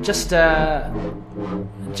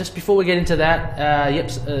before we get into that,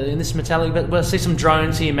 in this metallic, but we'll see some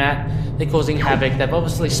drones here, Matt. They're causing havoc. They've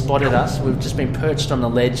obviously spotted us. We've just been perched on the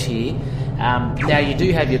ledge here. Now you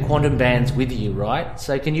do have your quantum bands with you, right?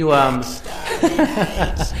 So can you how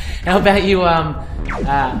about you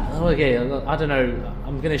okay, I don't know.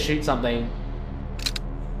 I'm going to shoot something.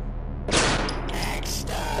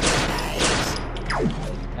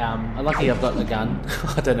 I'm lucky I've got a gun.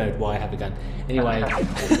 I don't know why I have a gun. Anyway.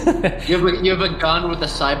 you have a gun with a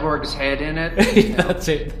cyborg's head in it? Yeah, that's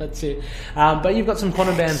it. But you've got some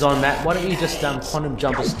quantum bands on, Matt. Why don't you just quantum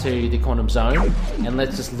jump us to the quantum zone, and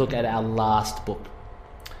let's just look at our last book.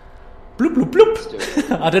 Bloop, bloop,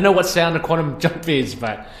 bloop. I don't know what sound a quantum jump is,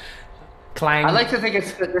 but... Clang. I like to think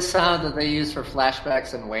it's the sound that they use for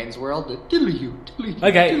flashbacks in Wayne's World.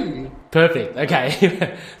 Okay, perfect.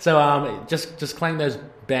 Okay, so just clang those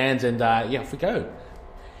bands and off we go.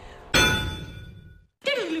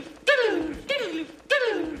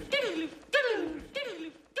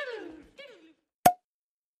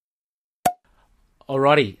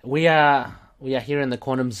 Alrighty, we are here in the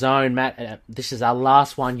quantum zone, Matt. This is our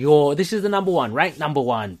last one. This is the number one, rank number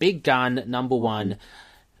one, big gun number one.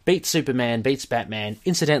 Beats Superman, beats Batman.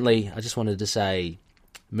 Incidentally, I just wanted to say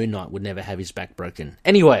Moon Knight would never have his back broken.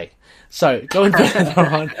 Anyway, so going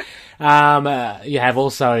further on, you have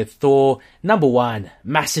also Thor, number one.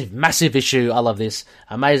 Massive issue. I love this.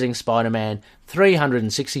 Amazing Spider-Man,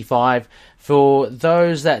 365. For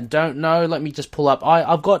those that don't know, let me just pull up.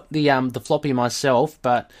 I've got the floppy myself,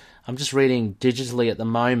 but I'm just reading digitally at the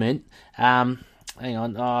moment. Hang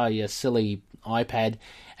on. Oh, yeah, silly iPad.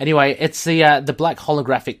 Anyway, it's the black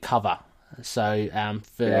holographic cover. So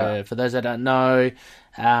for those that don't know,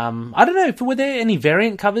 I don't know. Were there any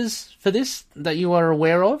variant covers for this that you are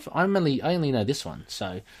aware of? I only know this one.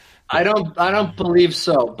 So I don't believe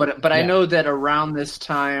so. But I know that around this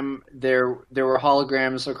time there were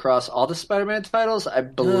holograms across all the Spider-Man titles. I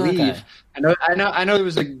believe. Okay. I know there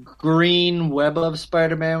was a green Web of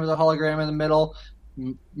Spider-Man with a hologram in the middle.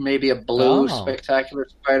 Maybe a blue Spectacular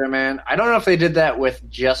Spider-Man. I don't know if they did that with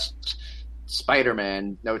just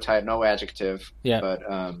Spider-Man, no type, no adjective. Yeah, but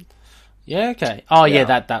okay. Oh yeah,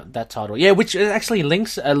 that title. Yeah, which actually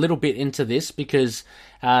links a little bit into this because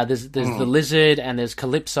there's the Lizard and there's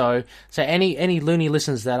Calypso. So any loony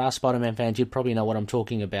listeners that are Spider-Man fans, you probably know what I'm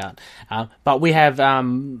talking about. But we have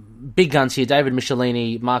big guns here: David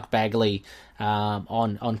Michelini, Mark Bagley.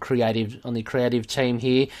 On the creative team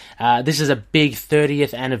here. This is a big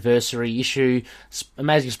 30th anniversary issue.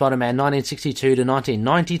 Amazing Spider-Man 1962 to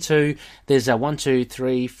 1992. There's 1, 2,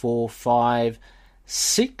 3, 4, 5,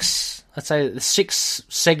 6. Let's say 6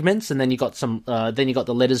 segments, and then you got some. Then you got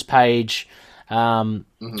the letters page, and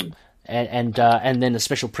then a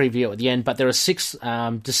special preview at the end. But there are 6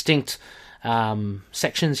 distinct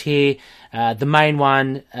sections here. The main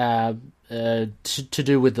one to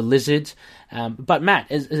do with the Lizard. But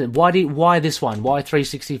Matt, why this one? Why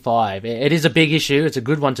 365? It is a big issue. It's a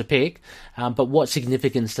good one to pick. But what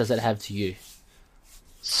significance does it have to you?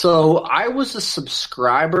 So I was a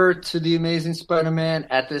subscriber to The Amazing Spider-Man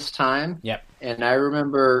at this time. Yep. And I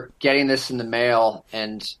remember getting this in the mail,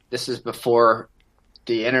 and this is before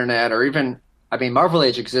the internet or even, Marvel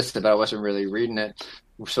Age existed, but I wasn't really reading it.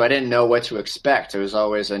 So I didn't know what to expect. It was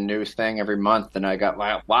always a new thing every month, and I got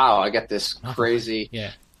wow, I get this crazy.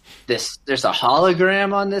 Yeah. There's a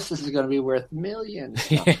hologram on this. This is going to be worth millions.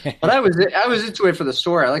 But I was into it for the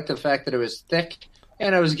story. I liked the fact that it was thick,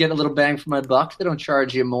 and I was getting a little bang for my buck. They don't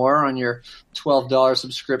charge you more on your $12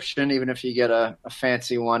 subscription, even if you get a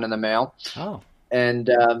fancy one in the mail. Oh. And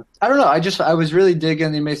I don't know. I was really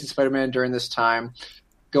digging The Amazing Spider-Man during this time.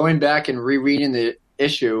 Going back and rereading the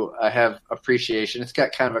issue, I have appreciation. It's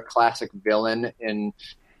got kind of a classic villain in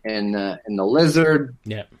the Lizard.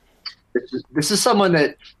 Yeah. This is someone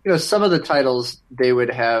that, some of the titles they would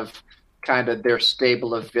have kind of their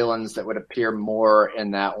stable of villains that would appear more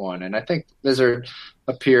in that one. And I think Lizard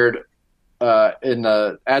appeared in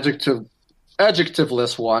the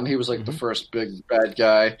adjectiveless one. He was like the first big bad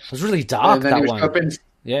guy. It was really dark, that one.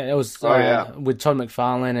 Yeah, it was with Todd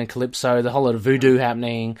McFarlane and Calypso, the whole lot of voodoo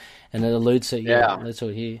happening, and it alludes to that's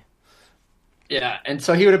what here. Yeah, and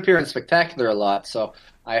so he would appear in Spectacular a lot. So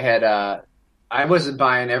I wasn't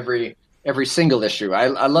buying every single issue.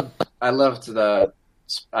 I loved the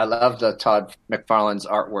Todd McFarlane's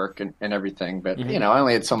artwork and everything, but I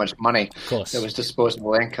only had so much money. Of course, it was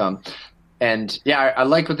disposable income. And I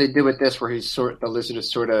like what they did with this, where the Lizard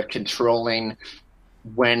is sort of controlling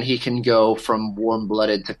when he can go from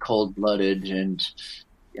warm-blooded to cold-blooded, and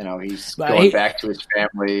he's going back to his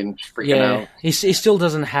family and freaking out. He still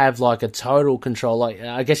doesn't have like a total control. Like,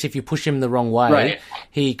 I guess if you push him the wrong way,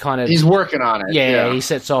 he kind of he's working on it. Yeah, he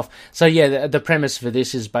sets off. So the premise for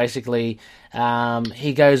this is basically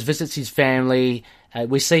he goes, visits his family.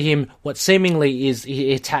 We see him. What seemingly is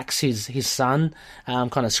he attacks his son,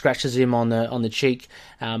 kind of scratches him on the cheek.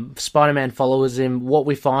 Spider-Man follows him. What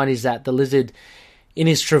we find is that the Lizard, in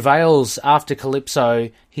his travails after Calypso,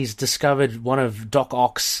 he's discovered one of Doc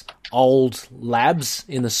Ock's old labs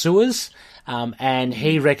in the sewers, and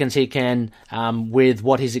he reckons he can, with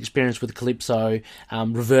what he's experienced with Calypso,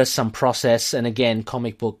 reverse some process, and again,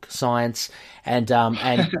 comic book science, and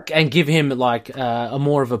give him like a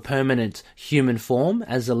more of a permanent human form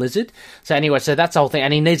as a Lizard. So anyway, so that's the whole thing,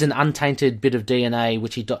 and he needs an untainted bit of DNA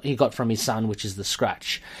which he got from his son, which is the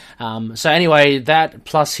Scratch. So anyway, that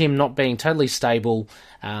plus him not being totally stable,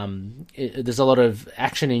 there's a lot of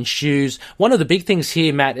action ensues. One of the big things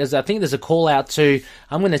here, Matt, is I think there's a call out to,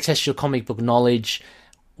 I'm going to test your comic book knowledge.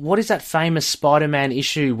 What is that famous Spider-Man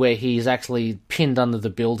issue where he's actually pinned under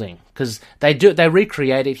the building? Because they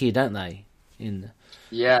recreate it here, don't they?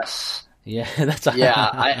 Yes. Yeah, that's I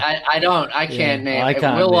can't name. I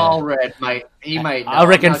can't, Will Allred might know. I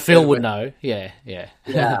reckon Phil would know. Yeah.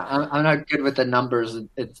 I'm not good with the numbers and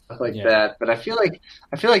stuff like that, but I feel like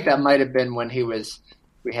that might have been when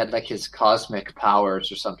we had like his cosmic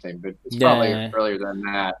powers or something, but it's probably earlier than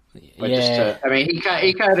that. But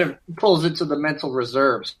he kind of pulls into the mental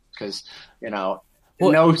reserves because no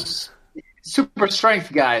super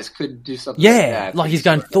strength guys could do something like that. Like he's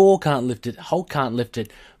going, Thor can't lift it, Hulk can't lift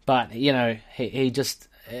it, but he just,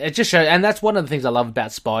 it just shows, and that's one of the things I love about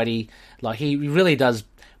Spidey. Like he really does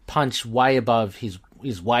punch way above his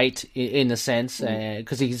weight in a sense,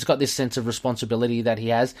 because he's got this sense of responsibility that he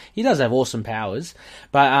has. He does have awesome powers,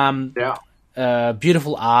 but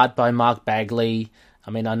beautiful art by Mark Bagley. I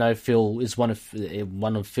mean, I know Phil is one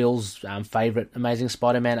of Phil's favorite Amazing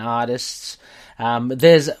Spider-Man artists.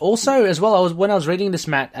 There's also, as well, when I was reading this,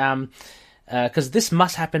 Matt, because this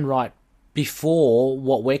must happen right before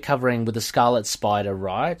what we're covering with the Scarlet Spider,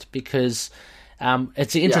 right? Because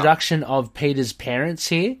it's the introduction of Peter's parents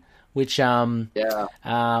here, which we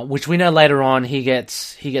know later on he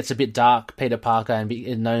gets a bit dark, Peter Parker,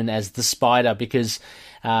 and known as the Spider because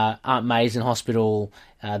Aunt May's in hospital.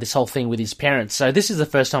 This whole thing with his parents. So this is the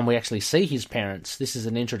first time we actually see his parents. This is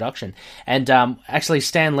an introduction, and actually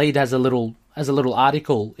Stan Lee has a little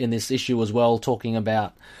article in this issue as well, talking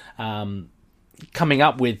about coming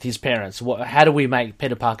up with his parents. How do we make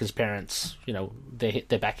Peter Parker's parents,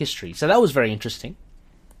 their back history? So that was very interesting.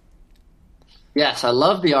 Yes, I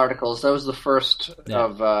love the articles. That was the first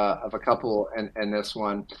of a couple in this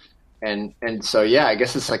one. And so, I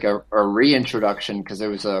guess it's like a reintroduction because it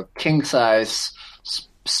was a king size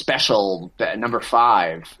special number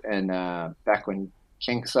 5, and back when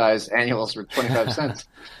king size annuals were 25 cents.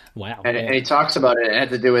 Wow. And he talks about it. It had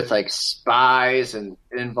to do with like spies, and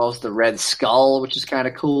it involves the Red Skull, which is kind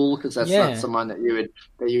of cool because that's not someone that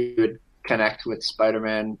you would connect with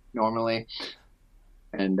Spider-Man normally.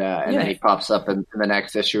 And then he pops up in the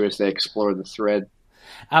next issue as they explore the thread.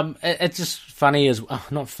 It's just funny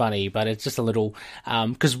not funny, but it's just a little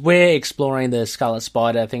because we're exploring the Scarlet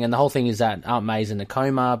Spider thing, and the whole thing is that Aunt May's in a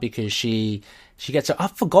coma because she gets.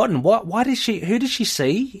 I've forgotten why did she? Who did she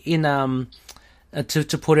see in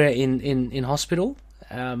to put her in hospital?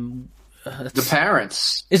 The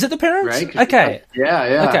parents. Is it the parents? Right? Okay.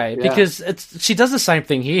 Yeah. Okay, because she does the same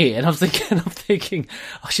thing here, and I'm thinking,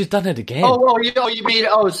 oh, she's done it again. You mean?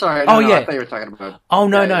 Oh, sorry. No, yeah. I thought you were talking about. Oh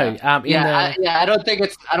no. I don't think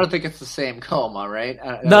it's the same coma, right?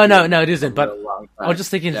 No, it isn't. But I was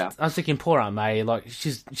just thinking, poor Aunt May, like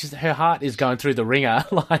she's her heart is going through the ringer.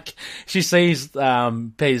 Like she sees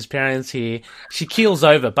Peter's parents here, she keels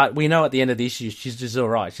over, but we know at the end of the issue she's just all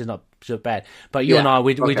right. She's not bad. But you and I,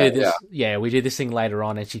 we do this. Yeah, we do this thing later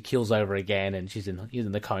on, and she keels over again, and she's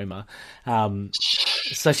in the coma.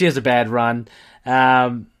 So she has a bad run.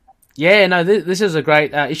 This is a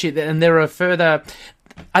great issue, and there are further.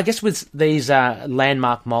 I guess with these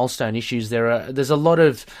landmark milestone issues, there's a lot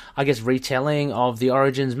of, I guess, retelling of the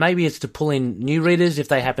origins. Maybe it's to pull in new readers if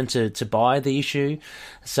they happen to buy the issue.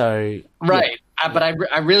 So right. Yeah. But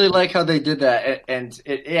I really like how they did that, and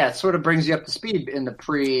it sort of brings you up to speed in the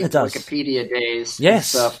pre-Wikipedia days.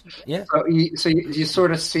 Yes. And stuff. Yeah. So you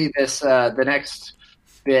sort of see this. The next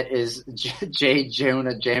bit is J.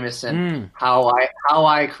 Jonah Jameson, how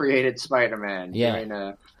I created Spider-Man. Yeah. During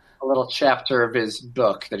a little chapter of his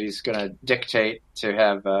book that he's going to dictate to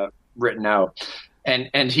have written out, and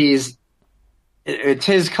it's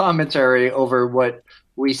his commentary over what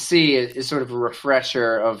we see is sort of a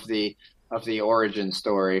refresher of the origin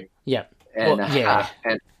story. Yeah. And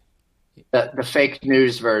and the fake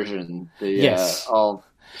news version, all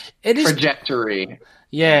it is trajectory.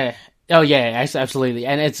 Yeah. Oh yeah, absolutely.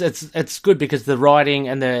 And it's good because the writing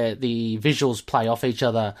and the visuals play off each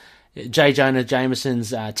other. J. Jonah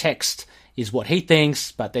Jameson's text is what he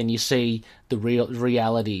thinks, but then you see the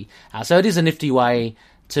reality. So it is a nifty way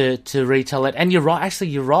to retell it. And you're right.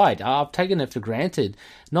 Actually, you're right. I've taken it for granted.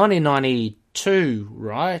 1992,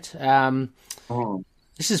 right?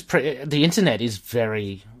 This is the internet is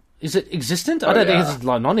very. Is it existent? I don't think it's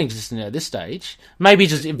like non-existent at this stage. Maybe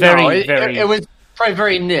just very. It was probably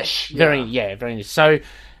very niche. Very niche. So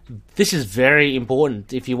this is very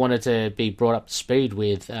important if you wanted to be brought up to speed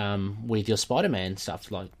with your Spider-Man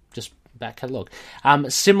stuff, like just back catalogue.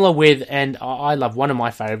 Similar with, and I love, one of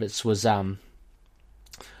my favourites was a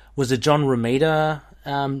John Romita,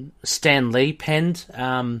 Stan Lee penned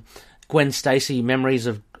Gwen Stacy Memories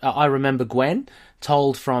of I Remember Gwen,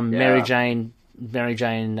 told from Mary Jane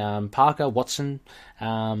Parker Watson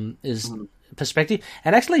perspective,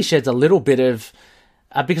 and actually sheds a little bit of.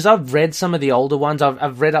 Because I've read some of the older ones,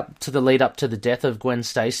 I've read up to the lead up to the death of Gwen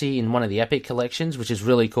Stacy in one of the Epic collections, which is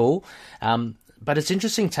really cool. But it's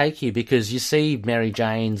interesting take here because you see Mary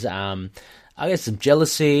Jane's, I guess, some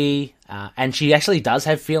jealousy, and she actually does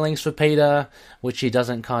have feelings for Peter, which she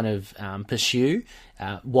doesn't kind of pursue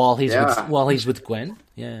while he's with Gwen.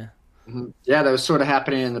 Yeah. Yeah, that was sort of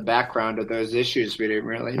happening in the background of those issues we didn't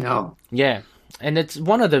really know. Yeah. And it's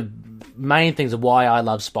one of the main things of why I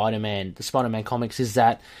love Spider-Man, the Spider-Man comics, is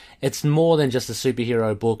that it's more than just a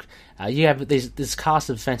superhero book. You have this cast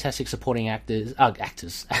of fantastic supporting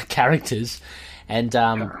characters, and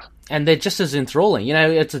they're just as enthralling. You know,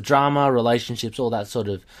 it's a drama, relationships, all that sort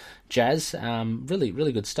of jazz. Really,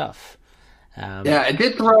 really good stuff. It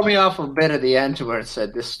did throw me off a bit at the end where it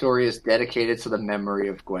said this story is dedicated to the memory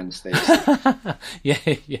of Gwen Stacy.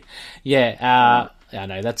 I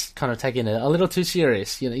know that's kind of taking it a little too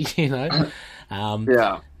serious, you know.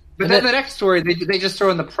 But then the next story, they just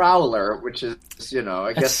throw in the Prowler, which is,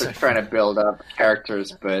 I guess they're trying to build up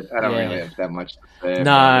characters, but I don't really have that much to say.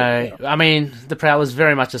 No, I mean, the Prowler's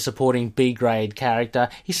very much a supporting B-grade character.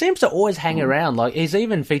 He seems to always hang around. Like, he's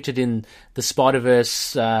even featured in the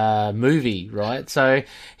Spider-Verse movie, right? So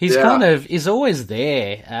he's he's always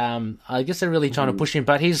there. I guess they're really trying to push him,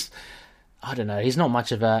 but he's not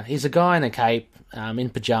much of he's a guy in a cape, in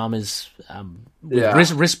pajamas,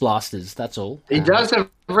 with wrist blasters, that's all. He does have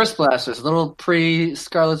wrist blasters, a little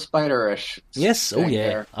pre-Scarlet Spider-ish. Yes, oh yeah.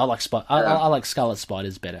 There. I like I like Scarlet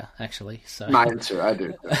Spiders better, actually. So. Mine too, I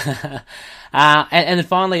do. And then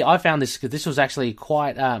finally, I found this, because this was actually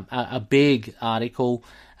quite a big article.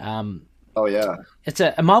 It's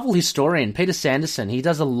a Marvel historian, Peter Sanderson. He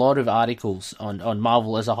does a lot of articles on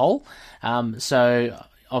Marvel as a whole. So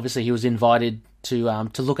obviously he was invited to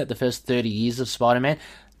look at the first 30 years of Spider-Man.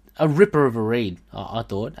 A ripper of a read, I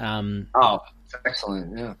thought.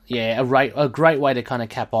 Excellent, yeah. Yeah, a great way to kind of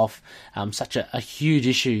cap off such a huge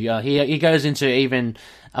issue. He goes into even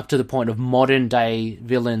up to the point of modern day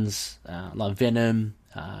villains like Venom,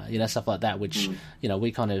 stuff like that, which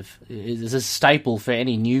we kind of is a staple for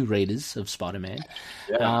any new readers of Spider-Man.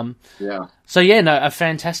 So a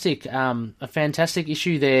fantastic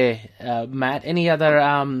issue there, Matt. Any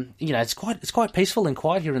other? It's quite peaceful and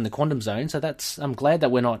quiet here in the Quantum Zone, so I'm glad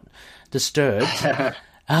that we're not disturbed.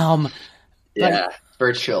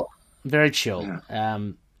 Very chill. Very chill. Yeah.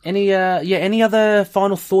 Any other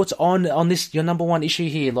final thoughts on this, your number one issue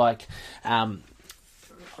here? Like,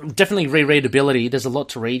 definitely rereadability. There's a lot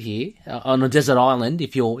to read here on a desert island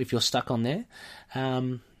if you're stuck on there.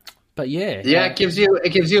 But it gives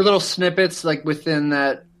you little snippets like within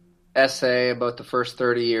that essay about the first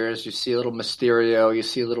 30 years. You see a little Mysterio, you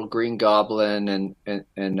see a little Green Goblin,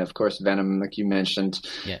 and of course Venom, like you mentioned.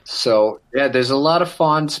 Yeah. So there's a lot of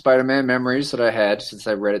fond Spider-Man memories that I had since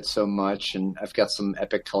I read it so much, and I've got some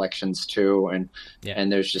epic collections too. And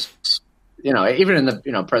there's just even in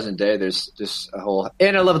the present day, there's this whole,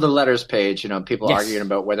 and I love the letters page. People arguing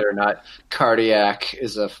about whether or not Cardiac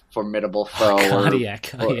is a formidable foe or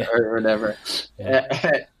whatever.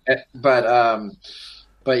 Yeah.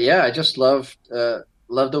 But I just love the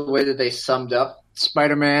way that they summed up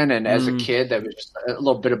Spider-Man. And as a kid, that was just a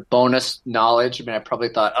little bit of bonus knowledge. I mean, I probably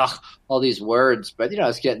thought, all these words, but I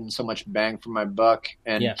was getting so much bang for my buck.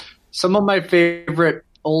 And some of my favorite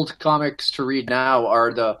old comics to read now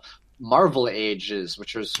are the Marvel Ages,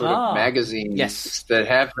 which are sort of magazines that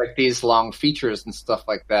have like these long features and stuff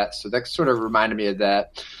like that. So that sort of reminded me of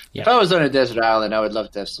that. Yeah. If I was on a desert island, I would love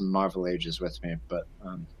to have some Marvel Ages with me, but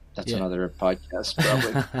that's another podcast,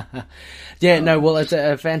 probably. Well, it's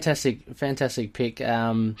a fantastic pick.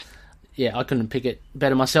 I couldn't pick it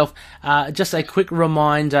better myself. Just a quick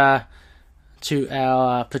reminder to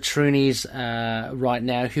our patroonies right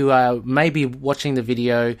now who are maybe watching the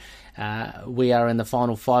video. We are in the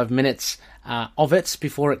final 5 minutes of it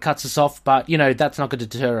before it cuts us off, but that's not going to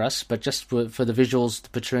deter us. But just for the visuals, the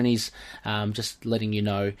patroonies, just letting you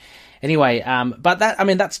know. Anyway, but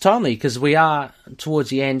that's timely because we are towards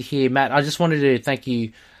the end here, Matt. I just wanted to thank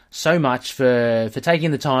you so much for taking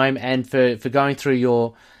the time and for going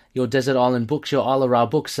through your Desert Island books, your Isla Ra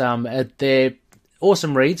books. They're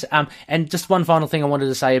awesome reads. And just one final thing I wanted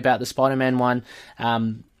to say about the Spider-Man one.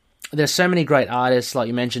 There's so many great artists, like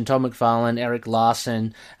you mentioned, Todd McFarlane, Eric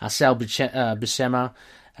Larson, Sal Buscema,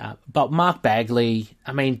 but Mark Bagley.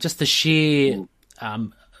 I mean, just the sheer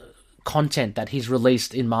content that he's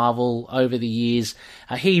released in Marvel over the years.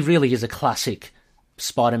 He really is a classic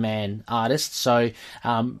Spider-Man artist. So,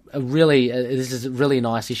 this is a really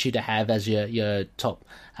nice issue to have as your top.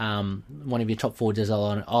 One of your top 4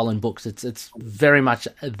 Desert Island books. It's very much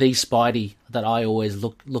the Spidey that I always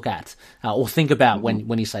look at or think about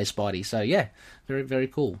when you say Spidey. So very, very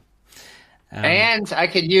cool. And I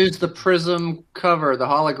could use the Prism cover, the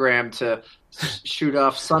hologram, to shoot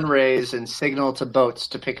off sun rays and signal to boats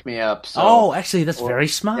to pick me up. So, actually, that's very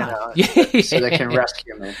smart. So they can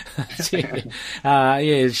rescue me.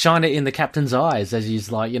 Shine it in the captain's eyes as he's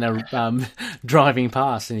driving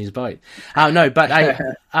past in his boat.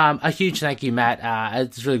 A huge thank you, Matt.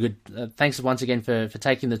 It's really good. Thanks once again for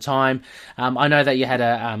taking the time. I know that you had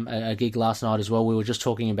a gig last night as well. We were just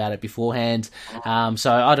talking about it beforehand.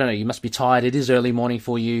 So I don't know. You must be tired. It is early morning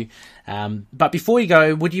for you. But before you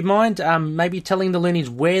go, would you mind maybe telling the Loonies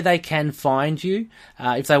where they can find you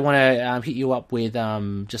if they want to hit you up with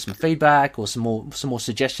just some feedback or some more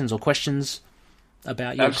suggestions or questions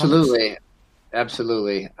about your Absolutely.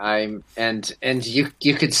 And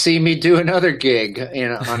you could see me do another gig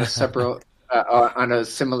on a separate on a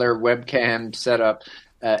similar webcam setup.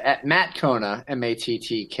 At Matt Kona,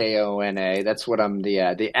 MATTKONA. That's what I'm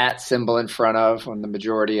the at symbol in front of on the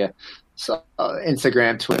majority of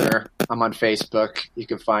Instagram, Twitter. I'm on Facebook. You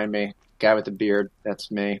can find me. Guy with the beard.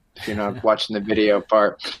 That's me. If you're not watching the video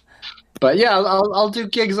part. But I'll do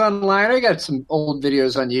gigs online. I got some old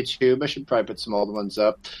videos on YouTube. I should probably put some old ones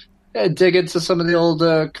up. Dig into some of the old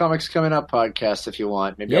Comics Coming Up podcasts if you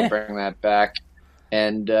want. Maybe I'll bring that back.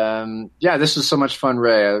 And this was so much fun,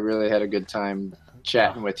 Ray. I really had a good time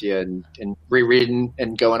chatting with you and rereading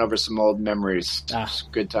and going over some old memories.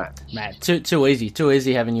 Good time, man. Too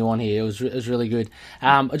easy having you on here. It was really good.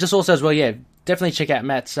 Just also as well, definitely check out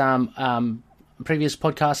Matt's previous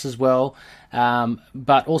podcasts as well.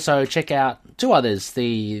 But also check out 2 others: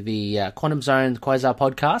 the Quantum Zone Quasar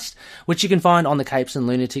podcast, which you can find on the Capes and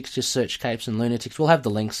Lunatics. Just search Capes and Lunatics. We'll have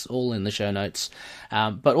the links all in the show notes.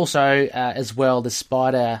 But also as well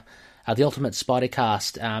the Ultimate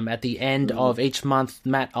Spider-Cast. At the end of each month,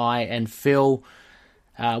 Matt, I, and Phil,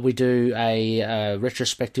 we do a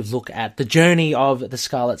retrospective look at the journey of the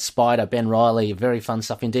Scarlet Spider, Ben Reilly. Very fun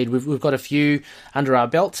stuff indeed. We've got a few under our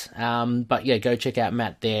belt, but go check out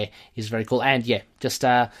Matt there. He's very cool. And just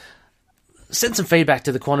send some feedback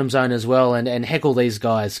to the Quantum Zone as well, and heckle these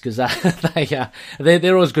guys because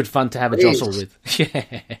they're always good fun to have a jostle with.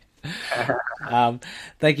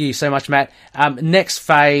 Thank you so much, Matt. Next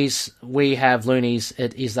phase, we have Loonies.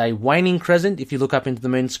 It is a waning crescent. If you look up into the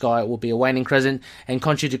moon sky, it will be a waning crescent. And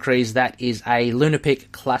Conchu Decrees, that is a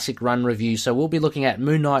Lunapic classic run review. So we'll be looking at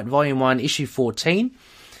Moon Knight Volume 1, Issue 14,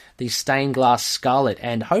 the Stained Glass Scarlet.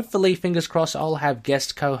 And hopefully, fingers crossed, I'll have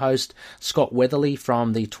guest co-host Scott Weatherly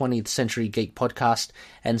from the 20th Century Geek podcast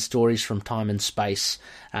and Stories from Time and Space.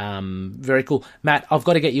 Very cool. Matt, I've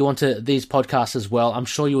got to get you onto these podcasts as well. I'm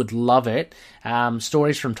sure you would love it.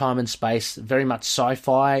 Stories from Time and Space, very much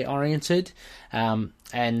sci-fi oriented. And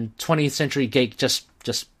 20th Century Geek, just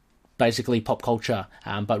basically pop culture,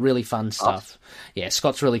 but really fun stuff. Awesome. Yeah,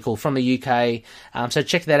 Scott's really cool from the UK. So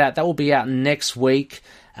check that out. That will be out next week.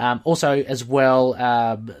 Also, as well,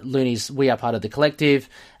 Loonies, we are part of the collective.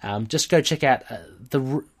 Just go check out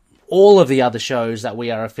all of the other shows that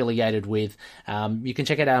we are affiliated with. You can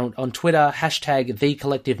check it out on Twitter,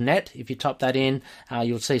 #TheCollectiveNet. If you type that in,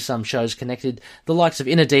 you'll see some shows connected. The likes of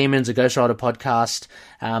Inner Demons, a Ghost Rider podcast,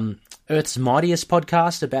 Earth's Mightiest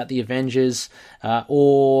podcast about the Avengers,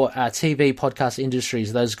 or TV Podcast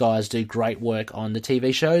Industries. Those guys do great work on the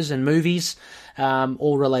TV shows and movies,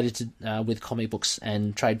 all related to with comic books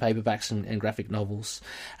and trade paperbacks and graphic novels.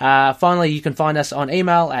 Finally, you can find us on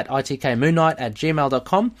email at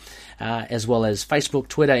itkmoonnight@gmail.com, as well as Facebook,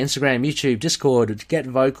 Twitter, Instagram, YouTube, Discord, Get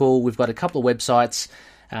Vocal. We've got a couple of websites,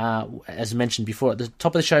 as mentioned before at the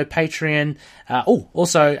top of the show, Patreon.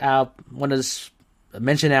 Also, want to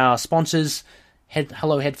mention our sponsors,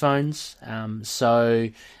 Hello Headphones.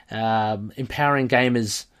 Empowering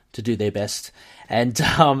gamers to do their best. And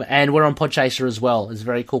we're on Podchaser as well. It's a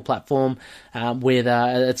very cool platform with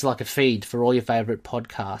it's like a feed for all your favourite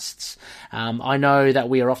podcasts. I know that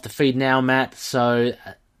we are off the feed now, Matt, so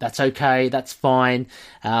that's okay. That's fine.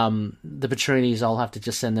 The Petrunis, I'll have to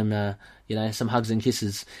just send them some hugs and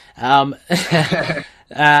kisses. And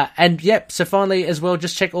yep, so finally as well,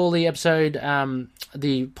 just check all the episode,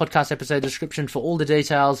 the podcast episode description for all the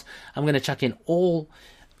details. I'm going to chuck in all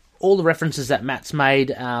the references that Matt's made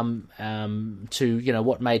to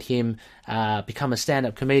what made him become a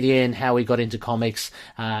stand-up comedian, how he got into comics.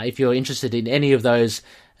 If you're interested in any of those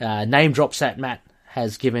name drops that Matt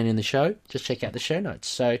has given in the show, just check out the show notes.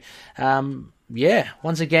 So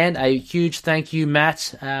once again, a huge thank you,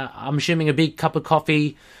 Matt. I'm assuming a big cup of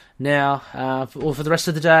coffee now for the rest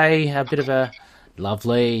of the day. A bit of a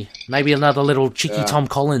lovely, maybe another little cheeky Tom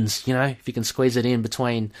Collins, if you can squeeze it in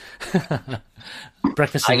between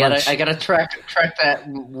breakfast and lunch. I gotta track that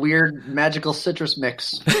weird magical citrus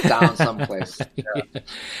mix down someplace.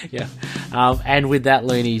 Yeah. And with that,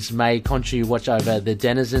 Loonies, may Conchu watch over the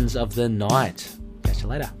denizens of the night. Catch you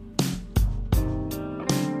later.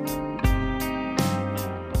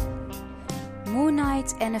 Moon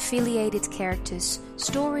Knight and affiliated characters,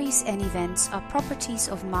 stories and events are properties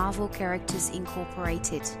of Marvel Characters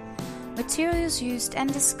Incorporated. Materials used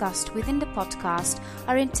and discussed within the podcast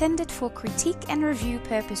are intended for critique and review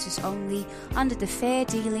purposes only under the fair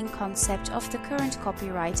dealing concept of the current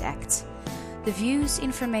Copyright Act. The views,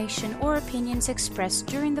 information or opinions expressed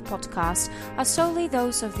during the podcast are solely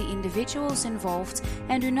those of the individuals involved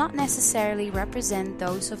and do not necessarily represent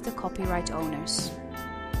those of the copyright owners.